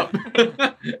wake up.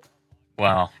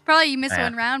 Well, Probably you missed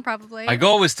Man. one round, probably. my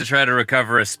goal was to try to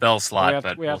recover a spell slot,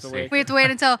 but we have we'll to see. wait. We have to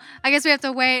wait until. I guess we have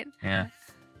to wait. Yeah.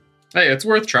 Hey, it's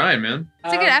worth trying, man.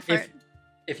 It's a good effort.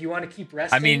 If you want to keep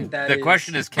resting, I mean, that the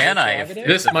question is, can I? If prerogative.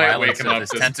 This the might violence wake him of up this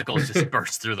to- tentacle just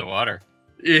bursts through the water.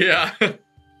 Yeah.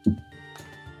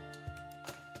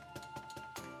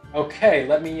 Okay,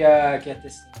 let me get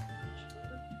this.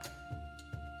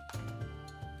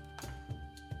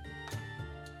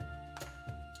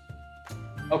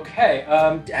 Okay,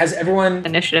 has everyone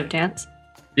Initiative dance.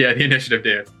 Yeah, the initiative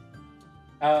dance.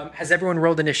 has everyone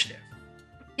rolled initiative?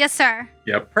 Yes, sir.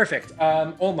 Yep. Perfect.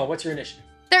 Olma, what's your initiative?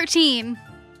 13.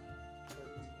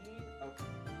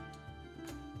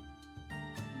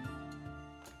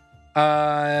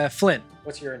 Flynn,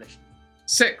 what's your initiative?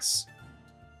 6.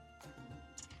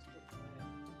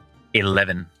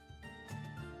 11.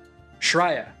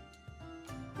 Shreya.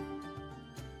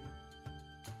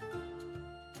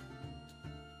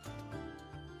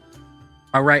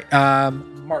 All right,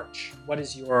 March, what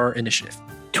is your initiative?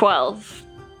 12.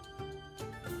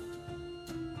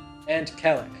 And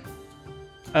Kellic.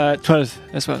 12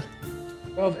 as well.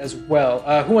 12 as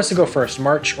well. Who wants to go first,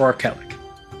 March or Kellic?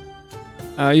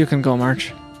 You can go,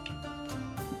 March.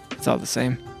 It's all the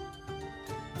same.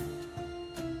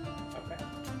 Okay.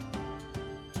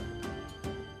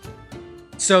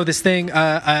 So this thing,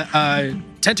 a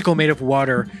tentacle made of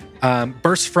water,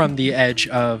 bursts from the edge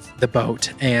of the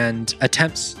boat and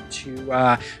attempts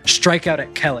to strike out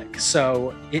at Kellic.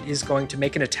 So it is going to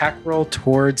make an attack roll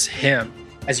towards him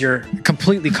as you're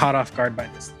completely caught off guard by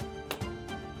this.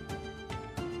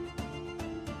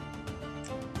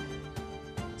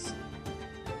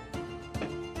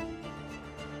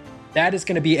 That is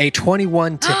going to be a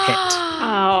 21 to hit.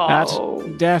 Oh.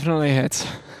 That definitely hits.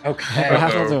 Okay.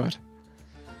 That'll do it.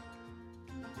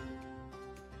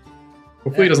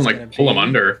 Hopefully he doesn't That is gonna like pull him be-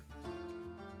 under.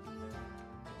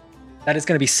 That is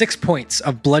going to be 6 points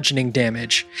of bludgeoning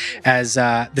damage as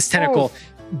this tentacle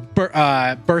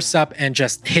bursts up and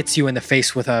just hits you in the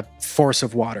face with a force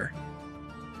of water.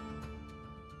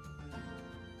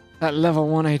 That level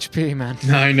 1 HP, man.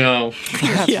 I know.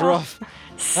 That's Yeah. rough.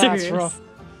 Serious. That's rough.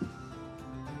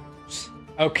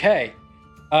 Okay.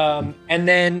 And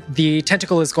then the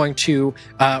tentacle is going to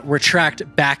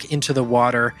retract back into the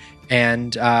water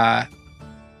and just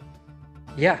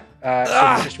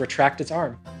retract its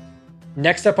arm.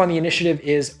 Next up on the initiative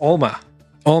is Olma.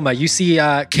 Olma, you see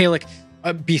Kalec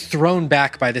be thrown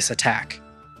back by this attack.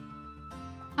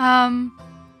 And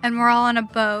we're all on a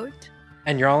boat.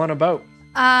 And you're all on a boat.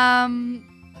 I'm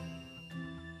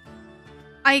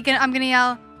gonna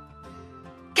yell,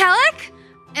 Kellic,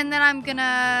 and then I'm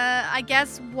gonna, I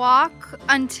guess, walk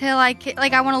until I can.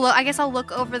 Like, I want to look. I guess I'll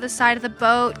look over the side of the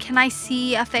boat. Can I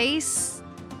see a face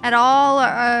at all,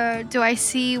 or do I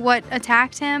see what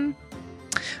attacked him?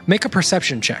 Make a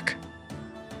perception check.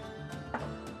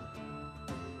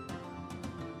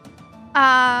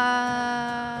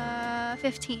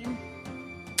 15.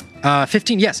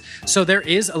 15, yes. So there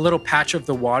is a little patch of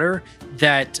the water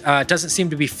that doesn't seem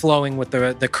to be flowing with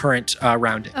the current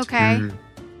around it. Okay.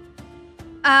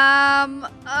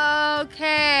 Mm.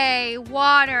 Okay.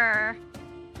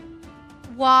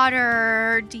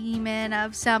 Water demon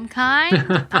of some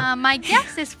kind. My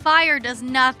guess is fire does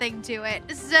nothing to it.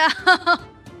 So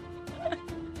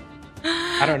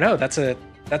I don't know. That's a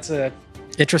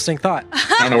interesting thought.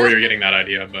 I don't know where you're getting that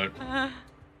idea, but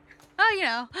you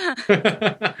know.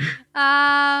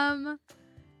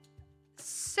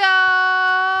 So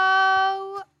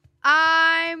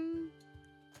I'm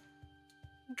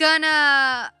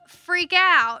gonna freak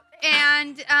out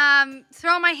and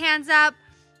throw my hands up,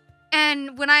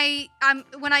 and when I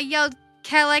yelled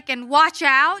Kellic and watch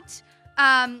out,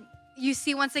 you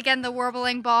see once again the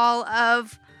warbling ball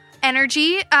of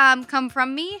energy come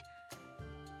from me.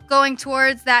 going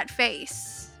towards that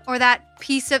face or that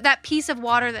piece of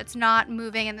water that's not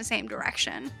moving in the same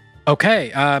direction.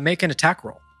 Okay, make an attack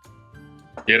roll.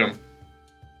 Get him.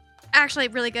 Actually,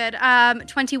 really good.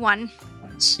 21.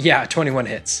 Yeah, 21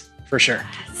 hits for sure.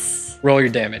 Yes. Roll your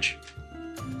damage.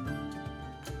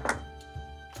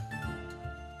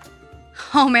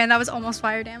 Oh man, that was almost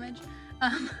fire damage.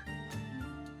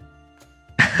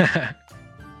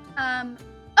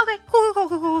 Okay,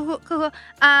 cool.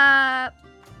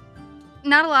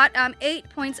 Not a lot. 8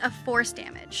 points of force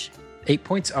damage. 8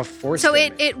 points of force So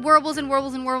damage. it warbles and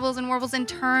warbles and warbles and warbles and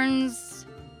turns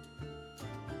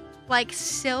like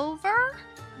silver.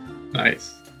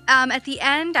 Nice. At the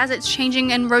end, as it's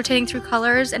changing and rotating through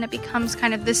colors, and it becomes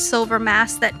kind of this silver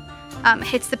mass that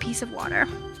hits the piece of water.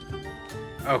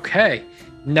 Okay,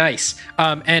 nice.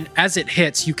 And as it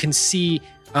hits, you can see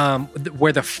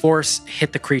where the force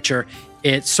hit the creature.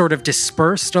 It sort of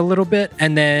dispersed a little bit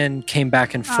and then came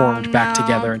back and formed back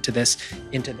together into this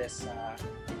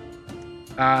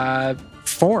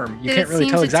form. You can't really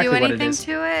tell exactly what it is. Did it seem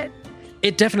to do anything to it?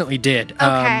 It definitely did.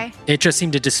 Okay. It just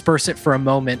seemed to disperse it for a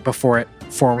moment before it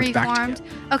formed back together.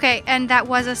 Okay, and that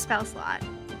was a spell slot.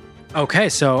 Okay,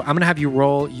 so I'm gonna have you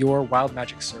roll your wild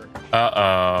magic surge.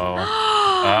 Uh-oh.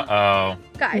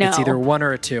 Guys, No. It's either 1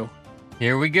 or a 2.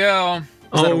 Here we go.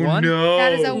 Is that a 1? No.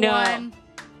 that is a No. 1.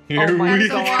 Here Oh my we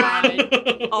God.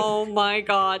 go. Oh my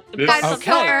god. The This- Guys, button it's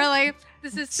so Okay. early.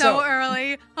 This is so So-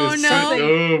 early. Oh This no. is-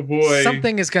 oh boy.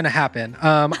 Something is gonna happen.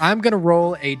 I'm gonna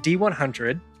roll a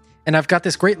D100, and I've got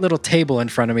this great little table in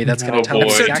front of me that's gonna Oh, tell me boy.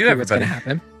 exactly So do what's gonna everybody.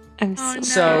 happen. I'm Oh, no.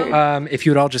 So if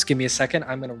you would all just give me a second,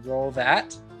 I'm gonna roll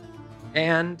that.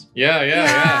 And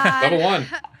Yeah. Level 1.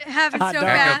 Have it Hot so dog.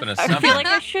 Crack bad. open a I feel something. like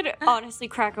I should honestly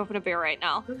crack open a beer right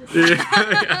now.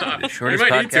 Yeah. The shortest we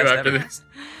might need to podcast after ever. this.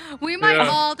 We might Yeah.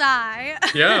 all die.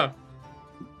 Yeah.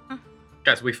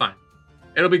 Guys, we'll be fine.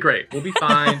 It'll be great. We'll be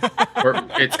fine.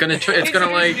 It's gonna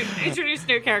introduce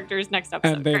new characters next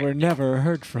episode. And they Great. were never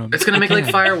heard from. It's gonna make like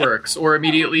fireworks or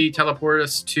immediately teleport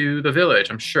us to the village.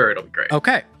 I'm sure it'll be great.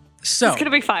 okay, so It's gonna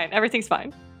be fine. Everything's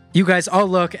fine. you guys all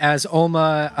look as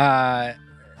Olma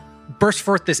bursts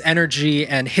forth this energy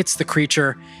and hits the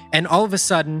creature, and all of a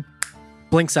sudden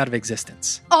blinks out of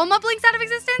existence. Alma blinks out of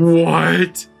existence?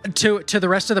 What? To the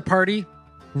rest of the party,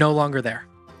 no longer there.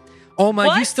 Olma,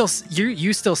 What? you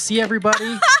still see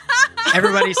everybody.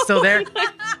 Everybody's still there.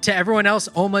 To everyone else,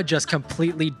 Olma just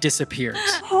completely disappears.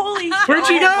 Holy Where'd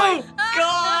she go? Oh my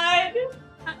god!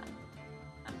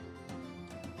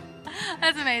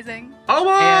 That's amazing.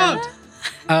 Alma!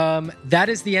 And that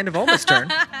is the end of Olma's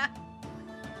turn.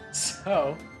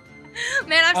 So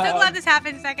Man, I'm so glad this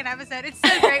happened second episode. It's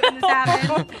so great when this happens.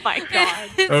 Oh my god.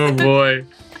 Oh boy.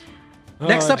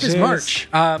 next up is jeez. March.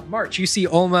 March, you see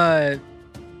Olma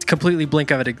completely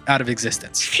blink out of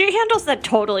existence. She handles that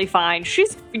totally fine. March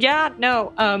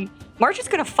is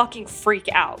gonna fucking freak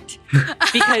out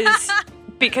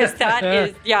because that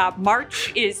is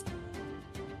March is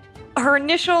her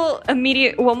initial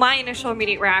immediate. Well, my initial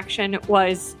immediate reaction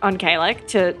was on Kalik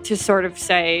to sort of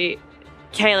say,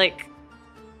 Kalik.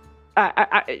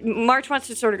 March wants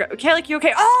to sort of go, Kalik, you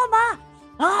okay? Oh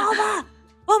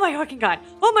my fucking god!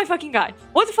 Oh my fucking god!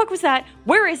 What the fuck was that?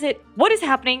 Where is it? What is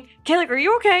happening? Kalik, are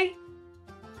you okay?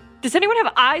 Does anyone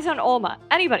have eyes on Olma?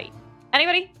 Anybody?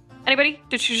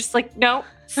 Did she just like no?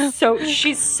 So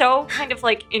she's so kind of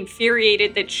like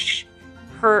infuriated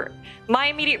that my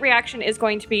immediate reaction is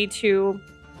going to be to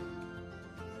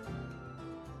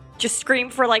just scream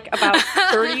for like about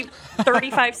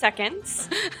 35 seconds.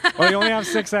 Well, you only have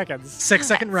 6 seconds. 6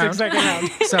 second round. 6 second round.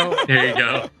 So There you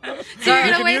go. So You you're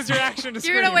can gonna use waste. your action to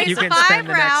You're gonna scream. waste you can 5 spend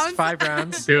the rounds. next 5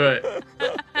 rounds. Do it.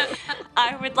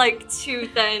 I would like to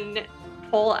then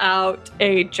pull out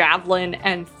a javelin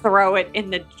and throw it in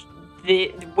the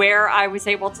where I was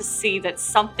able to see that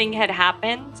something had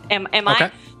happened. Am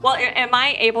Okay. am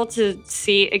I able to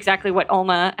see exactly what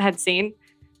Olma had seen?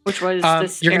 Which was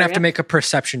this You're gonna have area? to make a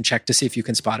perception check to see if you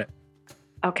can spot it.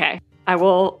 Okay. I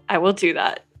will do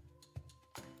that.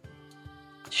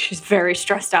 She's very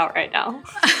stressed out right now.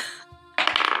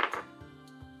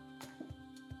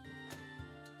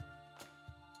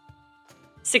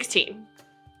 $16.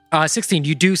 16.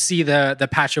 You do see the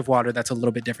patch of water that's a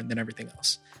little bit different than everything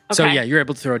else. So Okay. yeah, you're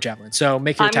able to throw a javelin. So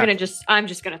make your attack. I'm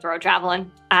just gonna throw a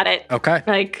javelin at it. Okay.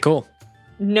 Like Cool.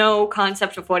 no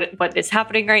concept of what is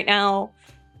happening right now.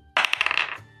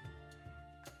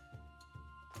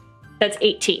 That's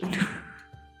 18.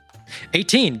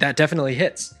 18. That definitely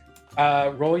hits.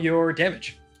 Roll your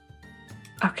damage.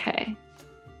 Okay.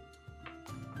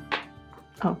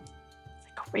 Oh, it's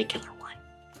like a regular one.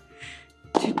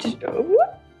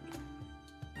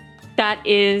 That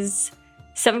is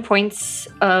 7 points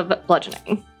of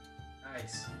bludgeoning.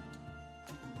 Nice.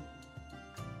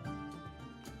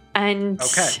 And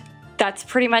Okay. that's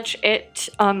pretty much it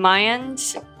on my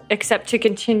end, except to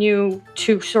continue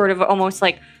to sort of almost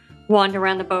like wander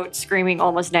around the boat screaming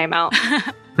Alma's name out,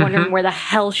 wondering where the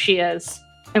hell she is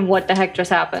and what the heck just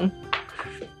happened.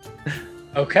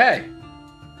 Okay.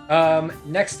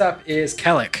 Next up is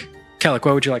Kellic. Kellic,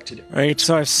 what would you like to do? Right,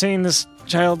 so I've seen this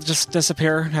child just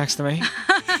disappear next to me.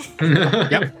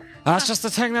 Yep. That's just the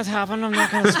thing that's happened. I'm not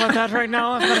going to sweat that right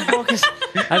now. I've got to focus.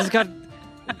 I just got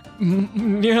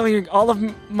nearly all of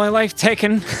my life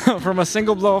taken from a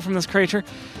single blow from this creature.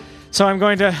 So I'm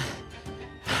going to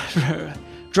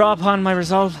draw upon my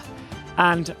resolve,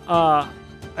 and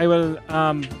I will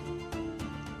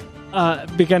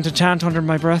begin to chant under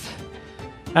my breath,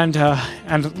 and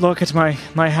look at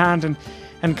my hand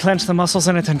and clench the muscles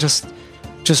in it, and just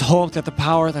hope that the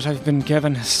power that I've been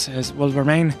given will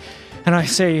remain. And I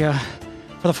say,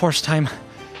 for the first time,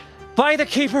 by the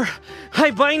Keeper,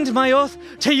 I bind my oath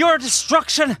to your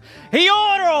destruction,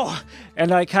 Ioro!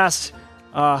 And I cast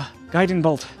Guiding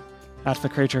Bolt at the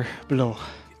creature below.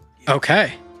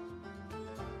 Okay.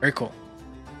 Very cool.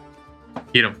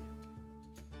 Eat him.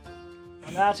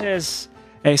 And that is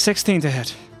a 16 to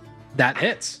hit. That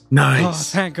hits. Oh,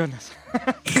 Nice. thank goodness.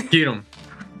 Eat him.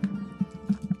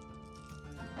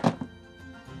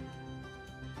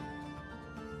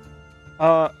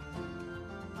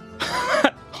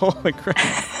 Holy crap.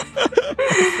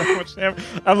 So much damage.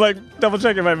 I'm like double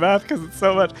checking my math because it's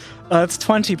so much. It's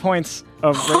 20 points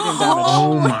of radiant damage.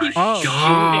 Oh my Oh,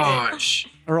 gosh.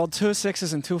 I rolled 2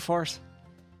 6s and 2 4s.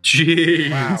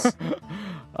 Jeez. Wow. It's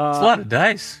a lot of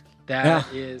dice.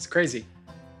 That is crazy.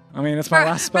 I mean, it's my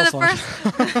last spell slot. For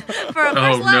a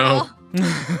Oh, first no.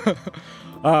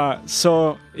 level.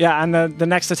 So yeah, and the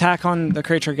next attack on the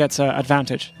creature gets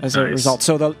advantage as a Nice. result.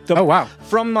 So the Oh, wow.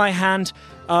 from my hand,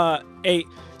 a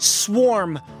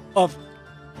swarm of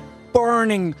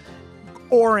burning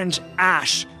orange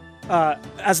ash.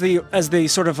 As the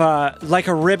sort of like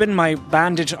a ribbon, my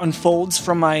bandage unfolds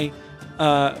from my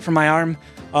arm.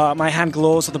 My hand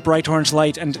glows with a bright orange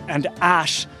light, and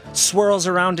ash swirls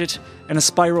around it in a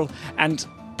spiral and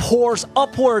pours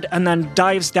upward and then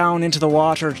dives down into the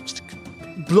water,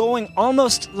 blowing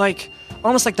almost like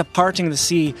the parting of the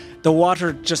sea. The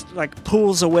water just like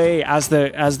pulls away as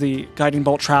the guiding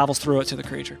bolt travels through it to the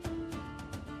creature.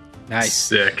 Nice.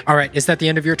 Sick. All right. Is that the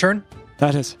end of your turn?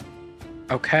 That is.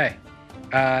 Okay.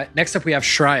 Next up, we have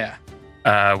Shreya.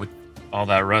 With all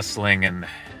that rustling and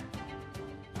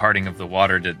parting of the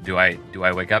water, do I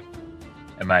wake up?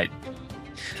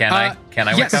 Can I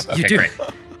yes, wake up? you Okay, do. great.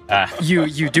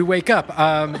 You do wake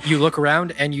up. You look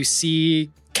around and you see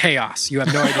chaos. You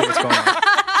have no idea what's going on.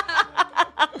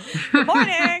 Good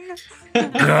morning.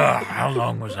 How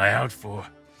long was I out for?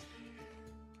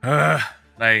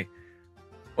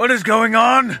 What is going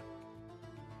on?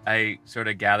 I sort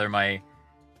of get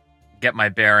my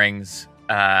bearings,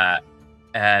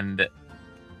 and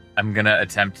I'm gonna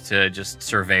attempt to just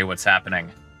survey what's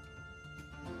happening.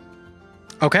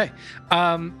 Okay.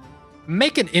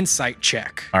 Make an insight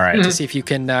check. All right. To see if you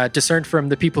can discern from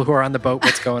the people who are on the boat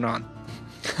what's going on.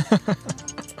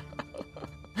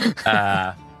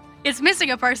 It's missing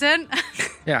a person.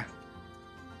 Yeah.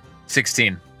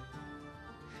 16.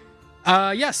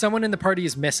 Yeah, someone in the party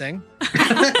is missing.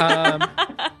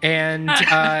 And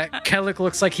Kellic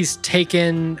looks like he's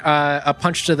taken a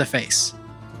punch to the face.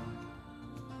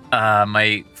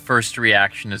 My first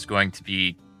reaction is going to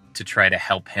be to try to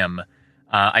help him.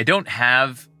 I don't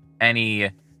have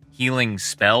any healing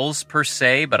spells per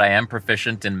se, but I am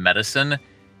proficient in medicine.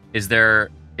 Is there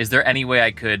any way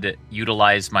I could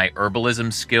utilize my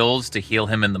herbalism skills to heal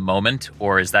him in the moment,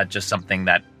 or is that just something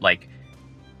that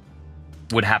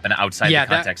would happen outside the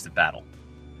context of battle?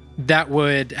 That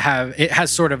would have, it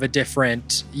has sort of a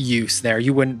different use there.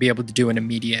 You wouldn't be able to do an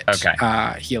immediate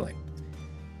healing.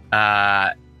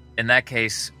 In that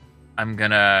case, I'm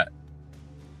gonna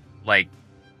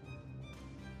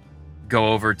go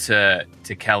over to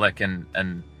Kellic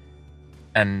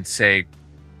and say,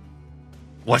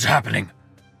 What's happening?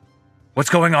 What's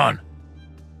going on?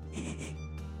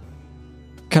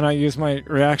 Can I use my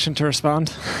reaction to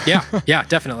respond? Yeah,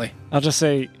 definitely. I'll just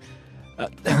say,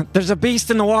 there's a beast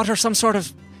in the water, some sort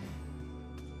of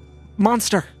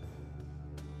monster.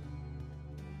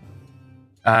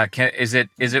 Is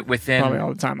it within? Probably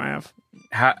all the time I have.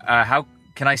 How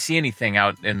can I see anything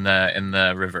out in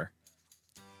the river?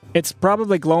 It's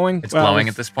probably glowing. It's glowing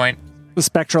at this point. The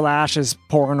spectral ash is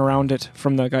pouring around it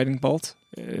from the guiding bolt.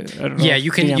 I don't know. Yeah, you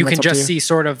can DM, that's up to just you. see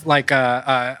sort of like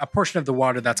a portion of the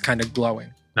water that's kind of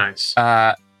glowing. Nice.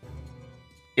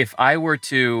 if I were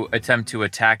to attempt to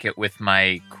attack it with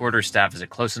my quarterstaff, is it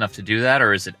close enough to do that,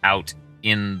 or is it out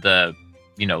in the,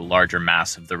 larger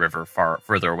mass of the river,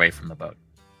 further away from the boat?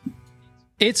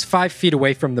 It's 5 feet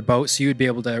away from the boat, so you'd be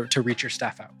able to reach your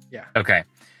staff out. Yeah. Okay.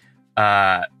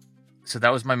 So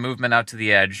that was my movement out to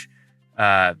the edge.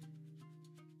 I'm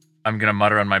gonna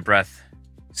mutter on my breath,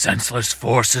 "Senseless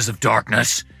forces of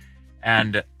darkness,"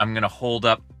 and I'm gonna hold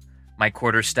up my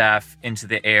quarterstaff into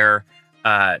the air,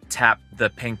 tap the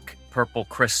pink-purple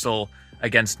crystal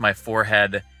against my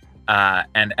forehead,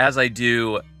 and as I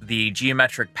do, the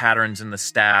geometric patterns in the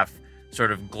staff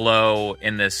sort of glow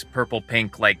in this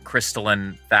purple-pink, like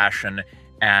crystalline fashion,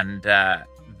 and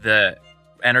the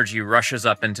energy rushes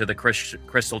up into the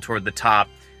crystal toward the top.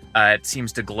 It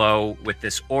seems to glow with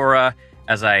this aura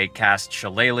as I cast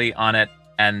Shillelagh on it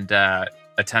and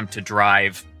attempt to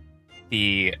drive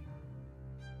the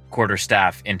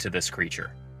quarterstaff into this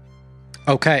creature.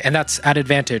 Okay, and that's at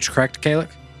advantage, correct, Kalik?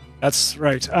 That's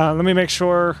right. Let me make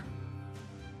sure,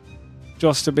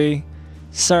 just to be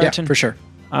certain. Yeah, for sure.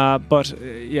 But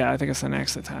I think it's the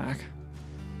next attack.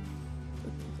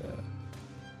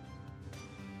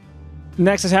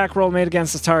 Next attack roll made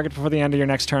against this target before the end of your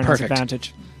next turn has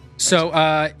advantage. So,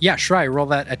 Shry, roll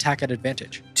that attack at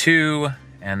advantage. 2,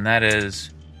 and that is...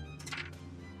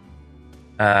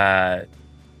 the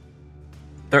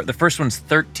first one's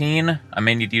 13. I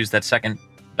may need to use that second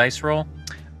dice roll.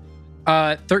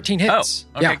 13 hits.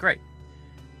 Oh, okay, great.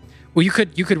 Well, you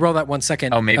could roll that 1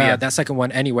 second. Oh, maybe that second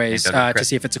one anyways to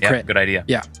see if it's a crit. Good idea.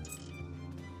 Yeah.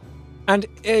 And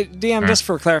DM, just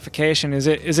for clarification, is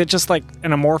it just like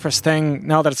an amorphous thing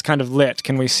now that it's kind of lit?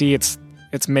 Can we see its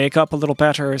makeup a little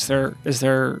better? Is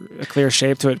there a clear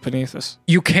shape to it beneath us?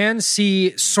 You can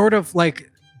see sort of like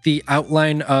the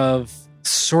outline of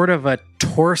sort of a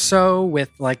torso with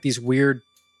like these weird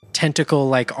tentacle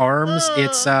like arms.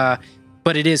 It's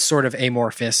but it is sort of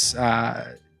amorphous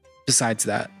besides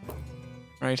that.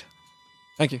 Right.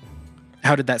 Thank you.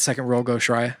 How did that second roll go,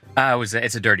 Shry?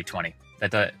 It's a dirty 20.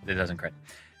 That doesn't crit.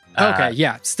 Okay,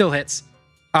 yeah, still hits.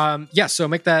 So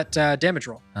make that damage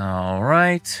roll. All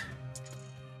right.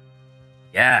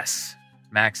 Yes,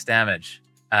 max damage.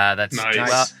 That's nice.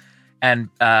 Well, and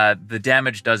the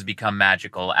damage does become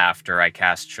magical after I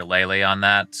cast Shillelagh on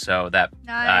that, so that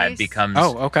Nice. it becomes.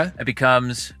 Oh, okay. It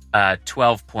becomes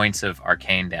 12 points of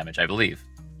arcane damage, I believe.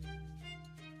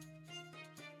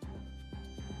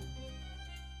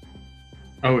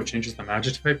 Oh, it changes the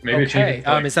magic type? Maybe it Okay, changes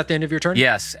the is that the end of your turn?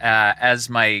 Yes, as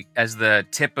the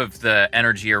tip of the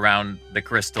energy around the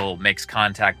crystal makes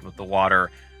contact with the water,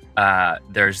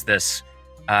 there's this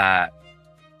the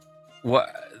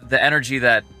energy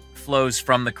that flows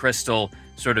from the crystal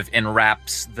sort of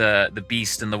enwraps the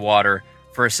beast in the water.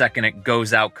 For a second, it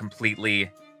goes out completely,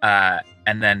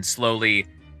 and then slowly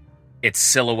it's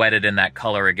silhouetted in that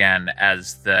color again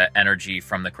as the energy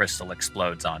from the crystal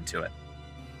explodes onto it.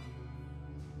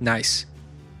 Nice.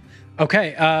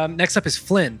 Okay, next up is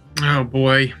Flynn. Oh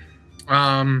boy.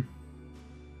 Does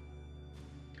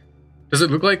it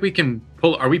look like we can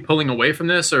pull? Are we pulling away from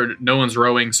this, or no one's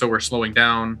rowing, so we're slowing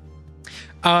down?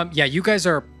 Yeah, you guys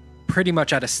are pretty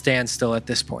much at a standstill at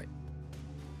this point.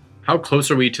 How close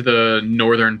are we to the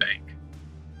northern bank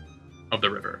of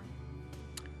the river?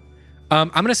 I'm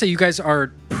going to say you guys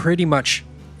are pretty much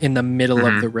in the middle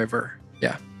of the river.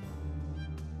 Yeah.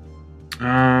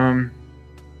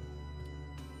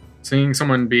 Seeing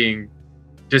someone being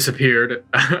disappeared,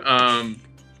 it's kind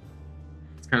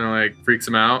of like freaks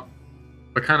him out,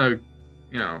 but kind of,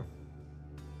 I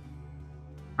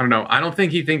don't know. I don't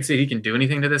think he thinks that he can do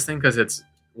anything to this thing because it's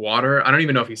water. I don't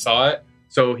even know if he saw it.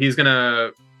 So he's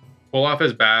gonna pull off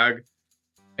his bag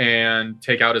and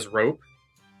take out his rope.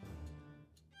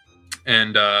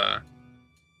 And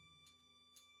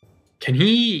can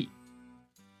he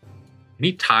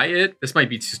tie it? This might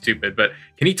be too stupid, but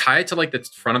can he tie it to like the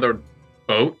front of the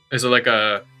boat? Is it like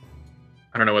I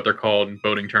don't know what they're called in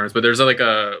boating terms, but there's like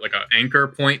a anchor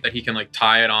point that he can like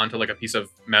tie it onto like a piece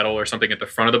of metal or something at the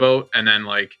front of the boat, and then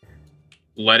like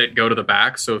let it go to the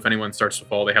back. So if anyone starts to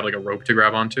fall, they have like a rope to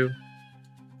grab onto.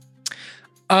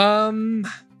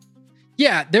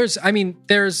 Yeah, there's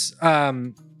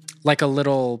like a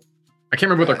little. I can't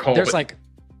remember what they're called. There's like,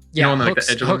 on, like, hooks,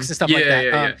 the edge of hooks them? and stuff like that.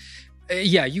 Yeah.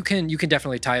 Yeah, you can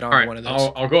definitely tie it on All right, one of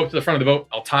those. I'll go up to the front of the boat.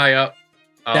 I'll tie up.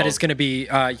 That is going to be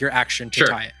your action to Sure.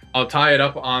 tie it. I'll tie it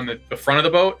up on the front of the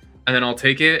boat, and then I'll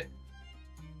take it.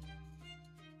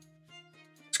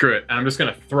 Screw it. And I'm just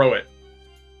going to throw it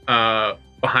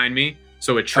behind me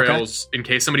so it trails. In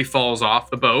case somebody falls off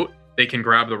the boat, they can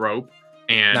grab the rope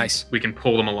and Nice. we can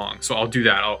pull them along. So I'll do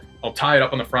that. I'll tie it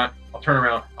up on the front. I'll turn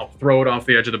around. I'll throw it off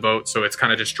the edge of the boat, so it's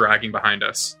kind of just dragging behind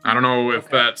us. I don't know if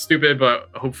that's stupid, but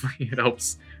hopefully it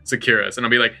helps secure us. And I'll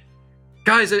be like,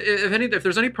 guys, if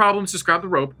there's any problems, just grab the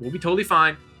rope. We'll be totally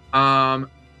fine.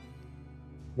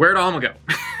 Where'd Alma go?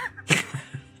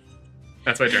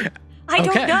 That's my turn. I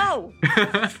Okay.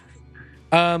 don't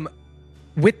know.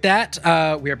 With that,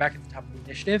 we are back at the top of the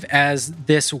initiative as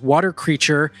this water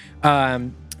creature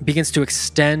begins to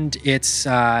extend its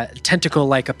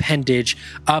tentacle-like appendage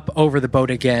up over the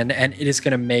boat again, and it is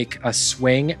going to make a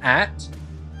swing at...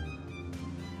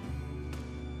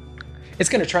 It's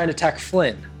going to try and attack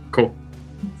Flynn. Cool.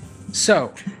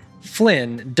 So,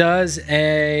 Flynn, does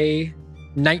a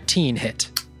 19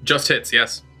 hit? Just hits,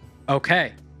 yes.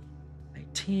 Okay.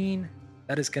 19,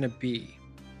 that is going to be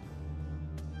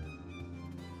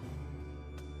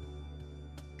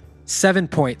 7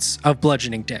 points of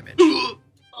bludgeoning damage.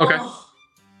 Okay.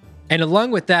 And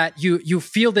along with that, you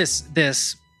feel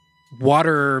this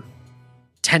water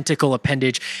tentacle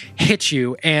appendage hit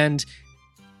you, and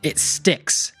it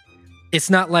sticks. It's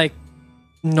not like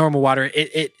normal water.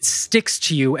 It sticks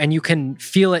to you, and you can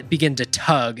feel it begin to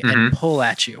tug and pull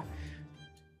at you.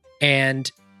 And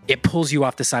it pulls you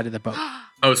off the side of the boat.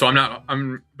 Oh, so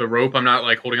I'm the rope. I'm not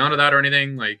like holding on to that or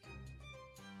anything. Like,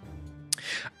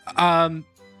 I'm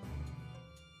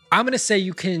going to say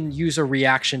you can use a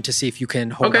reaction to see if you can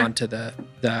hold on to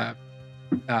the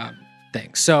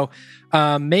thing. So,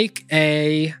 make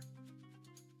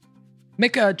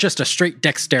just a straight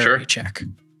dexterity check.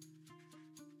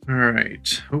 all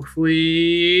right.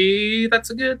 Hopefully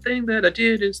that's a good thing that I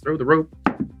did is throw the rope.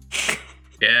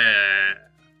 Yeah.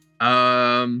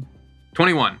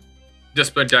 21.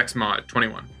 Just a dex mod.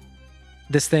 21.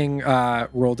 This thing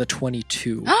rolled a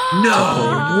 22.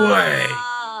 No way.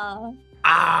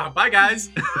 Bye guys.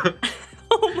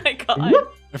 Oh my god.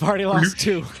 I've already lost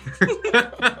 2.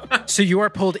 So you are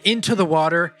pulled into the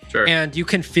water, Sure. and you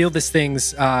can feel this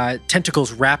thing's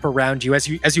tentacles wrap around you. As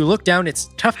you look down, it's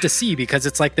tough to see because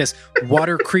it's like this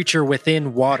water creature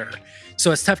within water.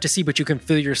 So it's tough to see, but you can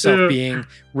feel yourself being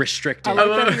restricted. I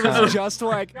like that he was just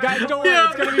like, guys, don't worry,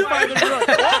 it's gonna be fine. It's gonna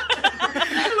be fine."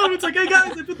 I love it. It's like, hey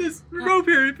guys, I put this rope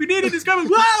here. If you need it, just come.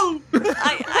 Whoa!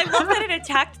 I love that it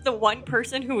attacked the one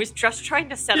person who was just trying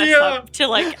to set us up to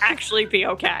like actually be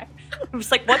okay. It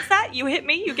was like, what's that? You hit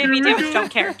me? You gave me damage? Don't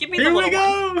care. Give me the Here we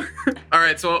little one. go. All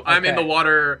right, so I'm in Okay. the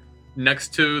water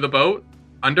next to the boat,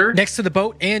 under. Next to the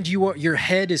boat, and your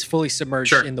head is fully submerged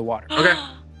Sure. in the water. Okay.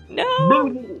 No.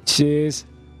 Jeez.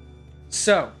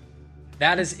 So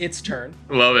that is its turn.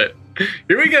 Love it.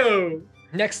 Here we go.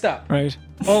 Next up, Right.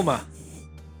 Oma.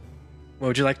 What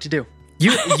would you like to do?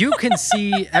 You can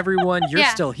see everyone. You're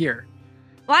Yeah. still here.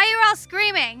 Why are you all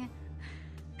screaming?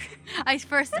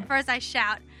 First I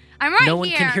shout. I'm right No one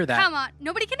here. can hear that. Come on.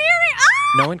 Nobody can hear me.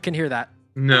 Ah! No one can hear that.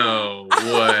 No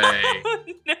way.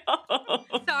 Oh,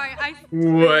 no. Sorry.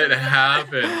 What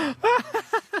happened?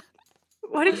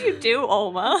 What did you do,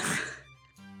 Olma?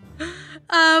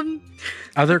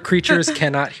 Other creatures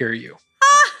cannot hear you.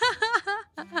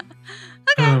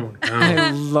 Oh I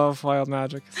no. love wild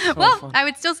magic. It's so Well, fun. I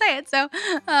would still say it, so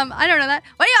I don't know that.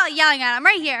 What are y'all yelling at? I'm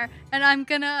right here, and I'm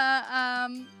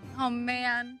gonna oh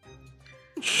man.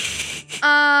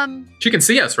 She can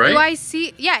see us, right? Do I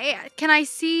see? Yeah. Can I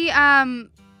see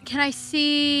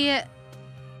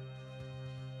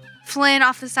Flynn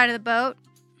off the side of the boat?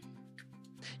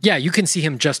 Yeah, you can see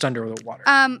him just under the water.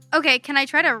 Okay. Can I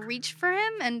try to reach for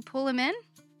him and pull him in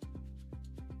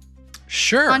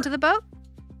Sure. onto the boat?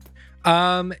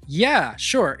 Yeah,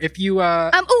 sure. If you Ooh,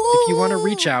 if you want to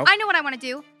reach out. I know what I want to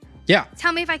do. Yeah.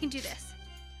 Tell me if I can do this.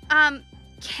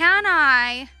 Can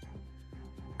I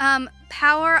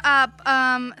power up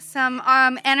some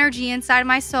energy inside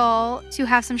my soul to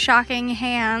have some shocking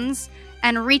hands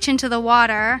and reach into the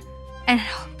water and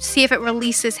see if it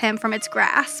releases him from its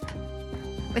grasp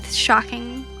with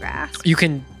shocking grasp? You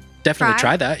can definitely Try?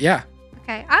 try that. Yeah,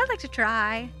 Okay, I would like to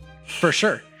try. for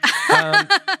sure.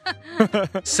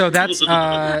 So that's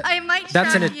I might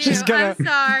That's shock an- you. She's gonna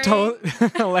I'm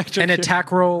sorry. electric. an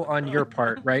attack roll on your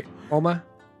part, right, Oma?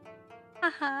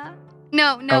 Uh-huh.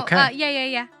 No. Okay.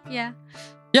 Yeah.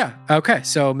 Yeah. Okay.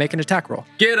 So make an attack roll.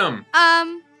 Get him.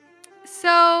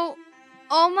 So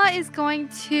Alma is going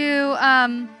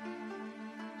to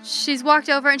she's walked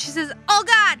over and she says, "Oh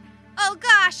God! Oh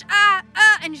gosh!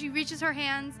 And she reaches her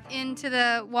hands into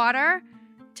the water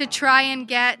to try and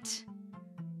get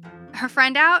her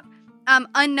friend out.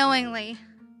 Unknowingly,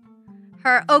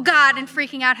 her "oh God" and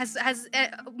freaking out has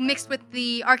mixed with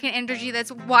the arcane energy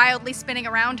that's wildly spinning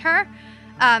around her,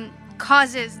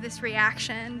 causes this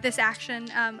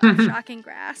action of shocking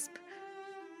grasp.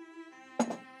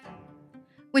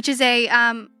 which is a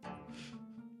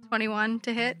 21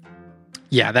 to hit.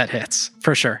 Yeah, that hits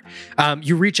for sure.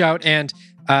 You reach out and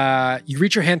you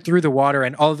reach your hand through the water,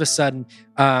 and all of a sudden,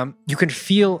 you can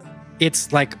feel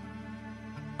it's like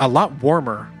a lot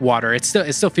warmer water. It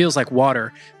still feels like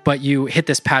water, but you hit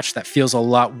this patch that feels a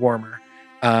lot warmer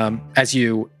as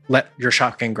you let your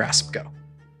shocking grasp go.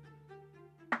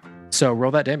 So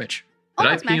roll that damage. Did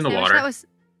I pee in the water? That was...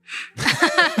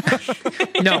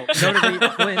 No,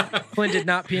 notably, Flynn did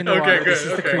not pee in the water. Good. This is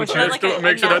the Okay. creature. Was there like a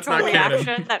Make sure that's natural not canon.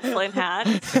 reaction that Flynn had?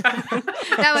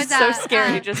 That was so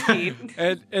scary to just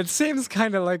peed. It seems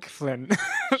kind of like Flynn.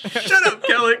 Shut up,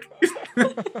 Kellic.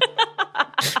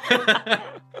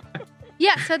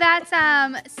 Yeah, so that's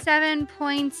 7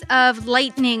 points of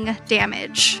lightning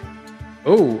damage.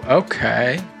 Oh,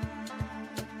 okay.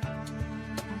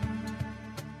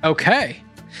 Okay.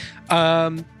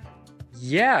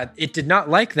 Yeah, it did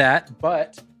not like that,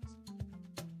 but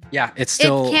yeah, it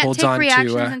still it can't holds take on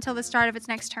reactions to. until the start of its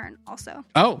next turn, also.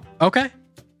 Oh, okay,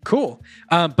 cool.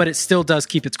 But it still does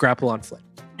keep its grapple on Flynn.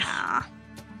 Ah.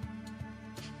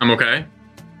 I'm okay.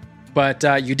 But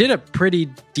you did a pretty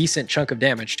decent chunk of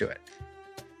damage to it.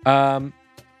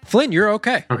 Flynn, you're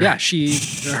okay. Okay. Yeah,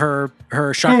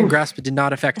 her shocking grasp did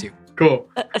not affect you. Cool.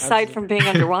 Aside from being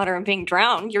underwater and being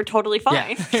drowned, you're totally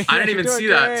fine. I didn't even see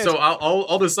that. So all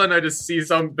of a sudden, I just see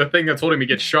the thing that's holding me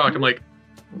get shocked. I'm like,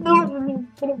 I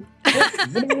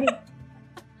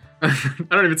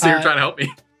don't even see her trying to help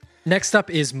me. Next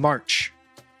up is March.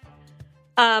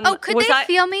 Could was they I-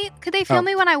 feel me? Could they feel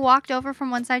me when I walked over from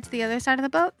one side to the other side of the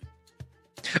boat?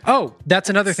 Oh, that's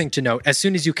another thing to note. As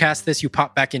soon as you cast this, you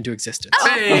pop back into existence.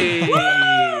 Hey.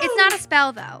 It's not a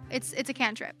spell though. It's a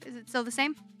cantrip. Is it still the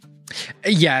same?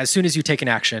 Yeah, as soon as you take an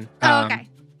action. Oh, okay.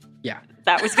 Yeah.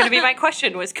 That was going to be my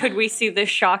question: was could we see this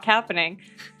shock happening?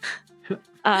 More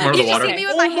of You the just water. see me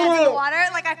with my hands in the water,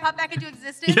 like I pop back into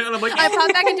existence. Yeah, and I'm like, I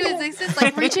pop back into existence,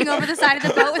 like reaching over the side of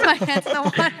the boat with my hands in the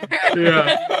water.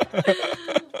 Yeah.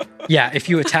 Yeah, if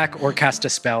you attack or cast a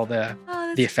spell, the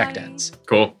effect funny. ends.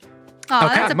 Cool. Oh,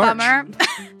 Okay, that's a March.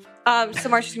 bummer. So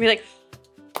Marcia's gonna be like,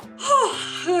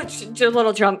 do a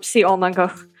little jump, see Olma, and go,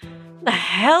 the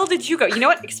hell did you go? You know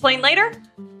what? Explain later.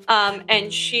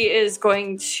 And she is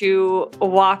going to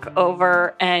walk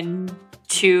over and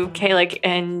to Kaelig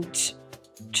and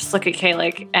just look at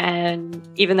Kaelig. And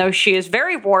even though she is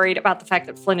very worried about the fact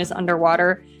that Flynn is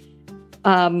underwater,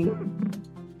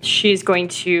 she's going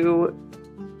to,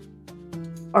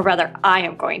 or rather, I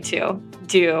am going to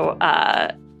do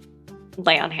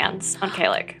lay on hands on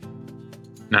Kaelig.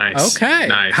 Nice. Okay.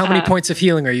 Nice. How many points of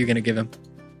healing are you going to give him?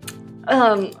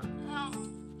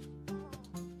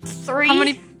 3. How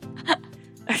many?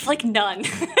 Like none.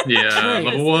 Yeah.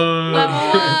 Level 1.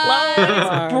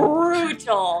 That's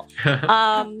brutal.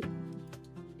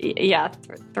 Yeah,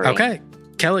 3. Okay.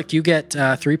 Kellic, you get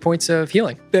 3 points of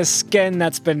healing. The skin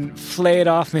that's been flayed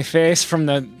off my face from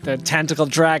the tentacle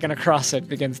dragging across it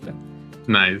begins to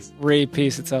Nice.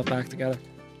 re-piece itself back together.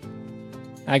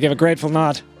 I give a grateful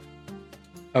nod.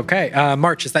 Okay.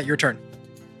 March, is that your turn?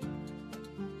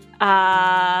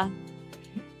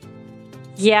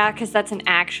 Yeah, because that's an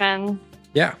action.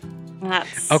 Yeah.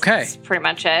 That's Okay. That's pretty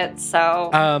much it.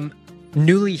 So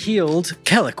Newly healed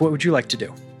Kellic, what would you like to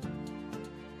do?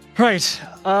 Right.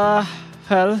 Well,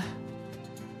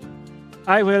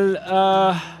 I will,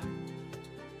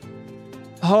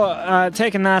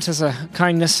 taking that as a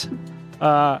kindness,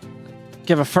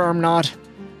 give a firm nod,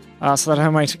 so that I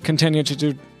might continue to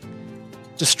do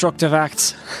destructive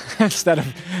acts instead of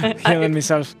healing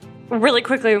myself. really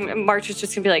quickly, March is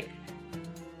just gonna be like,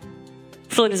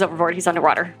 Flynn is overboard. He's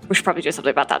underwater. We should probably do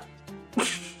something about that.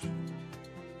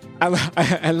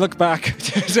 I look back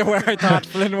to where I thought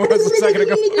Flynn was a second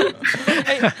ago.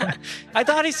 I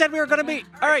thought he said we were going to meet.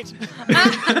 All right.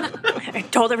 I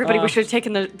told everybody we should have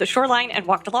taken the shoreline and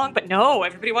walked along, but no,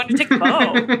 everybody wanted to take the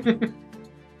boat.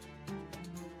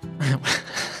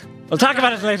 We'll talk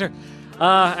about it later.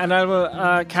 And I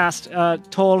will cast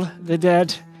Toll the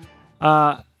Dead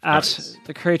at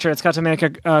the creature. It's got to make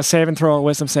a saving throw, a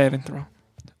wisdom saving throw.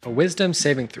 A wisdom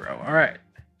saving throw. All right.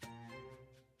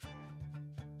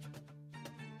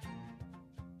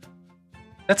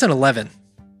 That's an 11.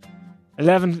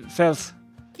 11 fails.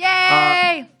 Yay!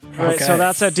 Right, Okay. so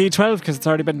that's a D12 because it's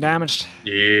already been damaged.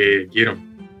 Yeah, get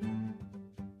him.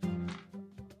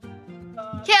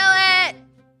 Kill it!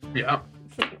 Yeah.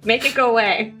 Make it go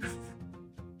away.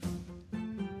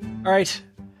 All right.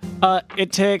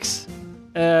 It takes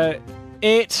 8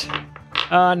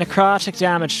 necrotic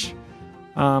damage.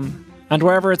 And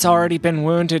wherever it's already been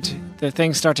wounded, the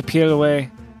things start to peel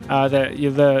away.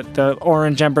 The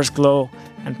orange embers glow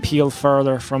and peel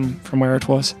further from where it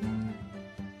was.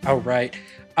 All right.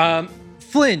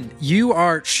 Flynn, you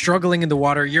are struggling in the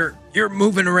water. You're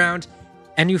moving around,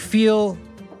 and you feel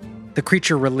the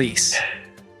creature release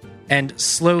and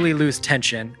slowly lose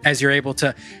tension as you're able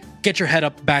to get your head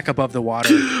up back above the water.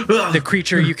 The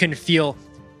creature you can feel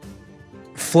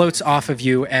floats off of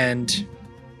you and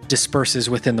disperses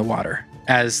within the water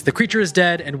as the creature is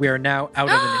dead, and we are now out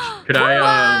of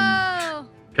initiative.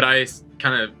 Could I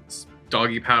kind of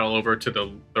doggy paddle over to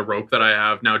the rope that I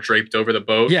have now draped over the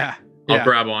boat? Yeah. I'll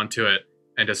grab onto it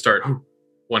and just start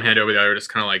one hand over the other, just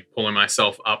kind of like pulling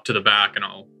myself up to the back, and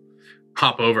I'll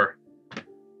hop over.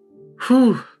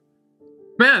 Whew.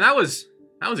 Man, that was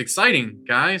exciting,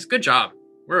 guys. Good job.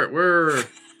 We're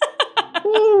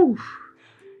Woo.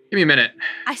 Give me a minute.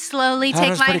 I slowly That take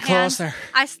was my pretty hands. close there.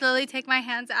 I slowly take my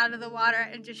hands out of the water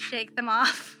and just shake them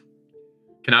off.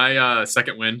 Can I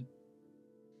second wind?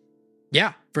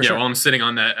 Yeah, for sure. While I'm sitting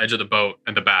on the edge of the boat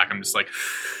at the back, I'm just like,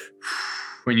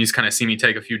 when you just kind of see me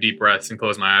take a few deep breaths and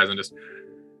close my eyes and just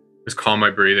calm my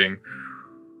breathing.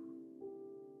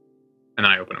 And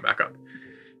then I open it back up.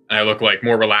 And I look like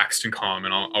more relaxed and calm,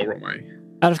 and I'll roll my...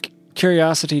 Out of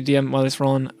curiosity, DM, while it's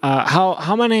rolling,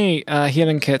 how many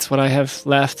healing kits would I have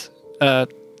left at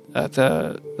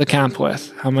the camp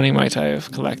with? How many might I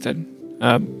have collected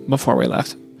before we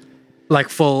left? Like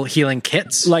full healing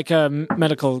kits? Like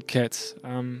medical kits.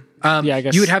 I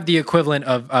guess you would have the equivalent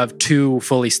of 2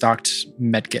 fully stocked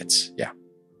med kits. Yeah.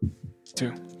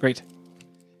 2. Great.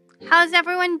 How's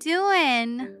everyone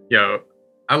doing? Yo,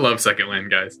 I love second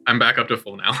wind, guys. I'm back up to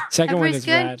full now. Second one is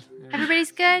Everybody's rad.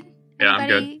 Everybody's good? Yeah, I'm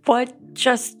good. Everybody- What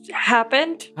just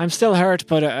happened? I'm still hurt,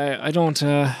 but I don't.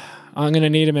 I'm gonna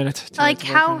need a minute. To Like, work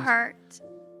how on it. hurt?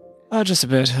 Oh, just a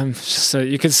bit. I'm just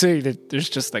you can see that there's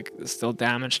just like still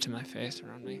damage to my face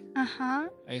around me. Uh-huh.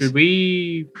 Should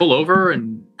we pull over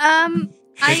and...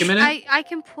 Take a minute? I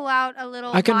can pull out a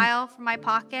little I can- vial from my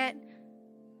pocket.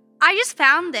 I just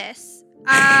found this.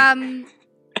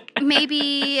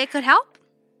 Maybe it could help?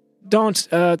 Don't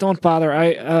bother.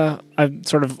 I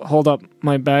sort of hold up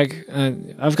my bag.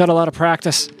 I've got a lot of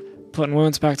practice putting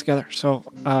wounds back together, so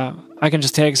I can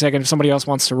just take a second. If somebody else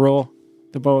wants to row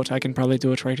the boat, I can probably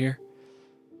do it right here.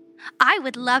 I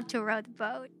would love to row the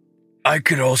boat. I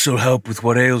could also help with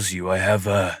what ails you. I have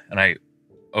And I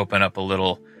open up a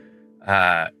little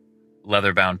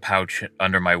leather-bound pouch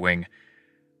under my wing.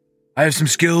 I have some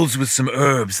skills with some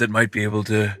herbs that might be able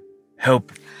to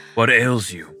help what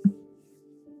ails you.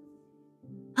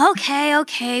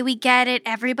 Okay, we get it.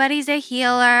 Everybody's a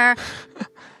healer.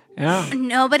 Yeah.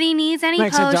 Nobody needs any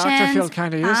Makes a potions. doctor feel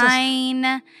kinda useless. Fine.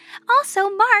 Also,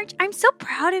 March, I'm so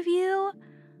proud of you.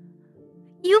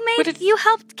 You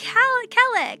helped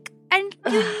Kellic, and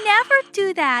you never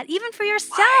do that, even for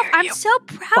yourself. I'm so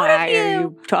proud of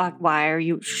you.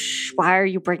 Why are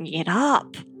you bringing it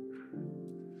up?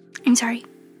 I'm sorry.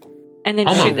 And then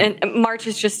Alma. and March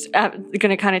is just going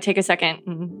to kind of take a second.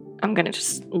 And I'm going to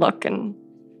just look and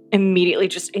immediately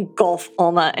just engulf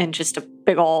Alma in just a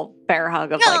big old bear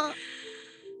hug of like,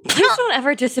 please don't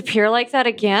ever disappear like that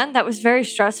again. That was very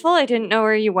stressful. I didn't know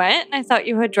where you went, and I thought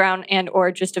you had drowned and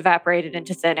or just evaporated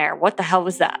into thin air. What the hell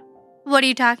was that? What are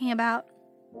you talking about?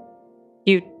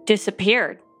 You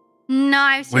disappeared. No,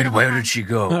 I was here Wait, the whole where time. did she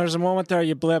go? There's a moment there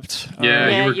you blipped.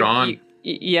 Yeah, you were gone.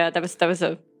 Yeah, that was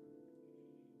a.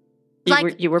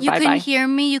 Like, you were you couldn't bye-bye. hear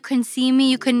me, you couldn't see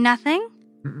me, you could nothing?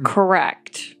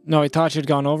 Correct. No, I thought you'd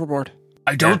gone overboard.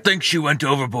 I don't think she went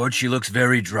overboard. She looks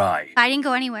very dry. I didn't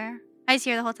go anywhere. I was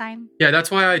here the whole time. Yeah, that's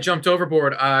why I jumped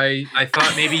overboard. I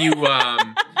thought maybe you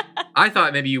I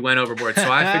thought maybe you went overboard,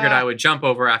 so I figured I would jump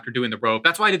over after doing the rope.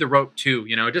 That's why I did the rope too,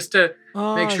 just to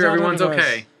make is sure that what everyone's it was?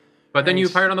 okay. But then you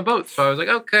Nice. fired on the boat, so I was like,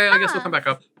 okay, I guess we'll come back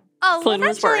up. Oh, Flynn well,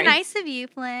 was that's really worried. nice of you,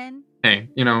 Flynn. Hey,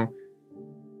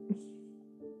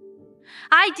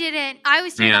 I didn't. I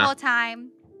was here Yeah. the whole time.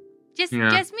 Just Yeah.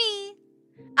 me.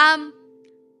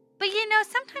 But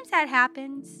sometimes that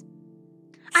happens.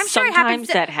 I'm sure it happens.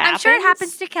 Sometimes that I'm sure it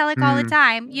happens happens? to Kellic all the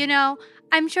time.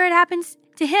 I'm sure it happens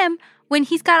to him when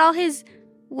he's got all his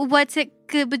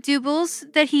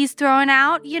goobadoobles that he's throwing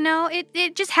out.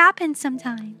 It just happens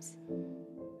sometimes.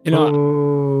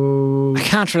 I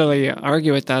can't really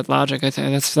argue with that logic. I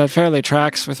think that fairly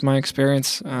tracks with my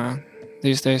experience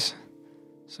these days.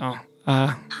 So,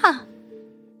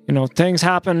 things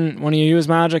happen when you use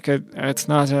magic. It's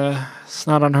not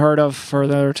unheard of for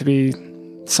there to be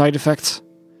side effects.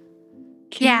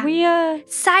 Can we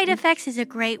Side effects is a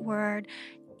great word.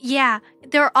 Yeah,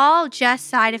 they're all just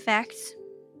side effects.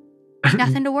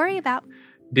 Nothing to worry about.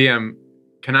 DM,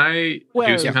 can I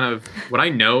do some kind of would I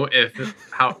know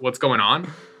what's going on?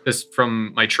 Just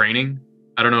from my training.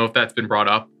 I don't know if that's been brought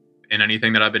up in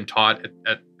anything that I've been taught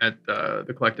at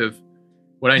the collective?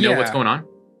 Would I know what's going on?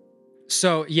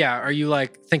 So, yeah, are you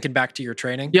like thinking back to your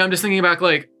training? Yeah, I'm just thinking back,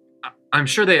 like, I'm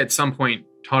sure they at some point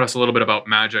taught us a little bit about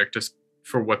magic just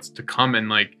for what's to come. And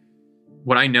like,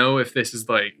 would I know if this is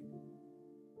like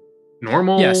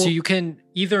normal? Yeah, so you can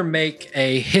either make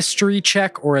a history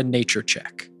check or a nature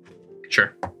check.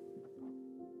 Sure.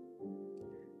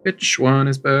 Which one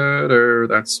is better?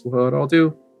 That's what I'll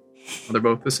do. Well, they're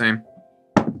both the same.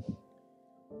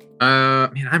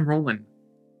 Man, I'm rolling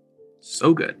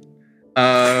so good.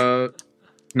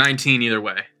 19 either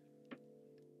way.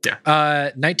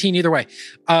 Yeah. 19 either way.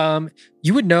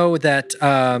 You would know that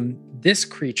this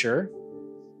creature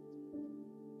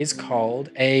is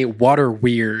called a water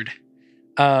weird.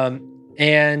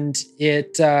 And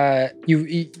it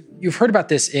you've heard about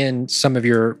this in some of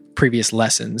your previous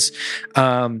lessons.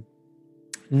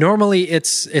 Normally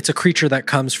it's a creature that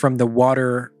comes from the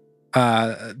water,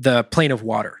 the plane of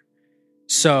water.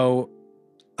 So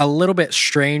a little bit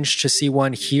strange to see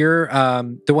one here.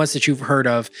 The ones that you've heard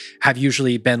of have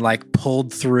usually been like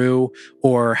pulled through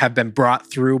or have been brought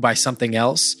through by something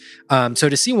else. So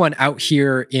to see one out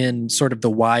here in sort of the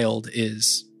wild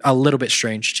is a little bit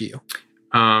strange to you.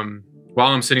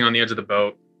 While I'm sitting on the edge of the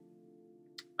boat,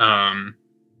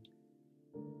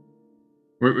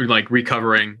 we're like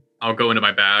recovering. I'll go into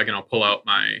my bag and I'll pull out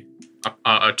my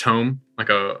a tome, like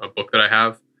a book that I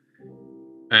have.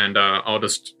 And I'll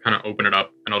just kind of open it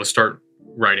up and I'll just start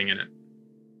writing in it.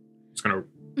 Just going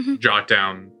to jot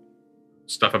down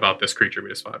stuff about this creature we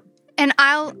just fought. And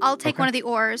I'll take one of the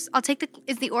oars.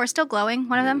 Is the oar still glowing,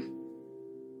 one of them?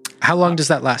 How long does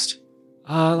that last?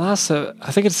 I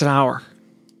think it's an hour.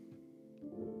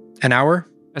 An hour?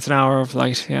 It's an hour of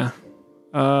light, yeah.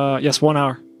 Yes, 1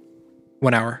 hour.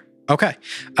 1 hour. Okay.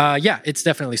 Yeah, it's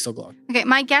definitely still glowing. Okay,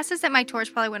 my guess is that my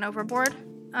torch probably went overboard.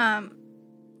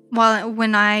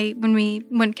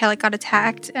 When Kelly got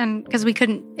attacked, and because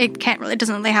it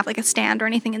doesn't really have like a stand or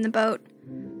anything in the boat.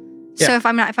 Yeah. So if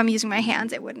I'm using my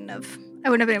hands, I wouldn't have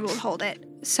been able to hold it.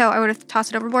 So I would have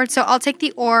tossed it overboard. So I'll take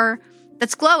the oar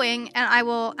that's glowing, and I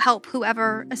will help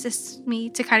whoever assists me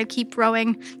to kind of keep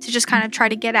rowing to just kind of try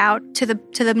to get out to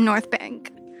the north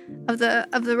bank of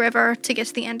the river to get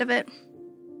to the end of it.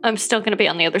 I'm still going to be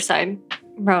on the other side,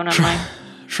 rowing on mine.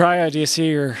 Shreya, do you see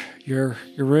your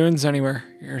runes anywhere?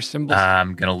 Your symbols?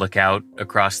 I'm going to look out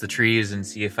across the trees and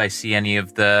see if I see any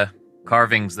of the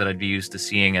carvings that I'd be used to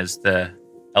seeing as the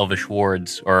elvish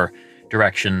wards or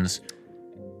directions.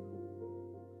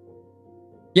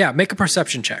 Yeah, make a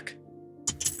perception check.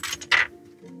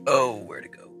 Oh, where to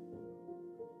go?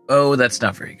 Oh, that's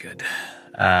not very good.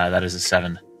 That is a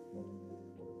 7.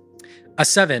 A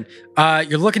 7.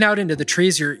 You're looking out into the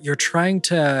trees. You're trying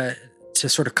to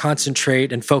sort of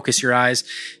concentrate and focus your eyes.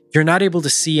 You're not able to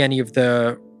see any of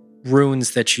the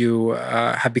runes that you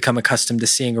have become accustomed to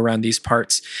seeing around these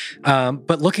parts.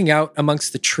 But looking out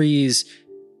amongst the trees,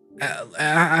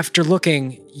 after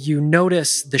looking, you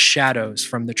notice the shadows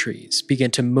from the trees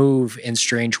begin to move in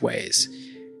strange ways.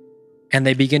 And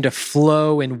they begin to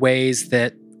flow in ways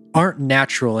that aren't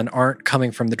natural and aren't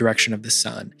coming from the direction of the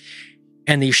sun.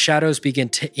 And these shadows begin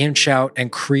to inch out and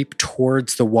creep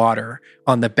towards the water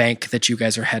on the bank that you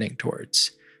guys are heading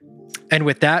towards. And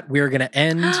with that, we are going to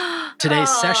end today's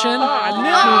session.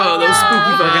 Oh, those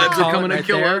spooky vibes are coming to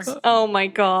kill us. Oh my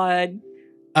God.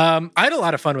 I had a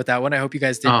lot of fun with that one. I hope you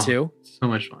guys did too. So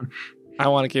much fun. I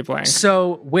want to keep playing.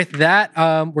 So with that,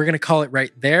 we're going to call it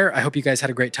right there. I hope you guys had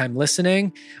a great time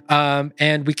listening.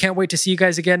 And we can't wait to see you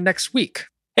guys again next week.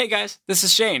 Hey guys, this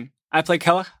is Shane. I play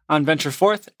Kellich on Venture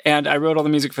Forth, and I wrote all the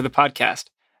music for the podcast.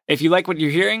 If you like what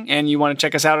you're hearing and you want to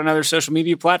check us out on other social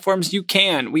media platforms, you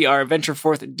can. We are Venture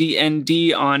Forth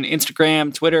DND on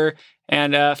Instagram, Twitter,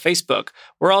 and Facebook.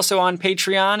 We're also on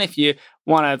Patreon if you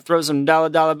want to throw some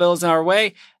dollar bills in our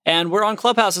way. And we're on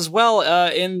Clubhouse as well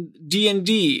in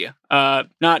D&D.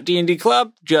 Not D&D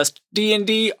Club, just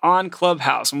D&D on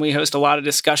Clubhouse. And we host a lot of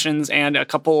discussions and a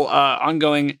couple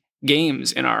ongoing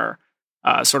games in our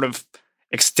sort of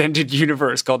extended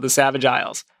universe called the Savage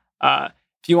Isles.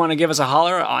 If you want to give us a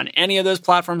holler on any of those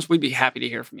platforms, we'd be happy to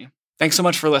hear from you. Thanks so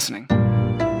much for listening.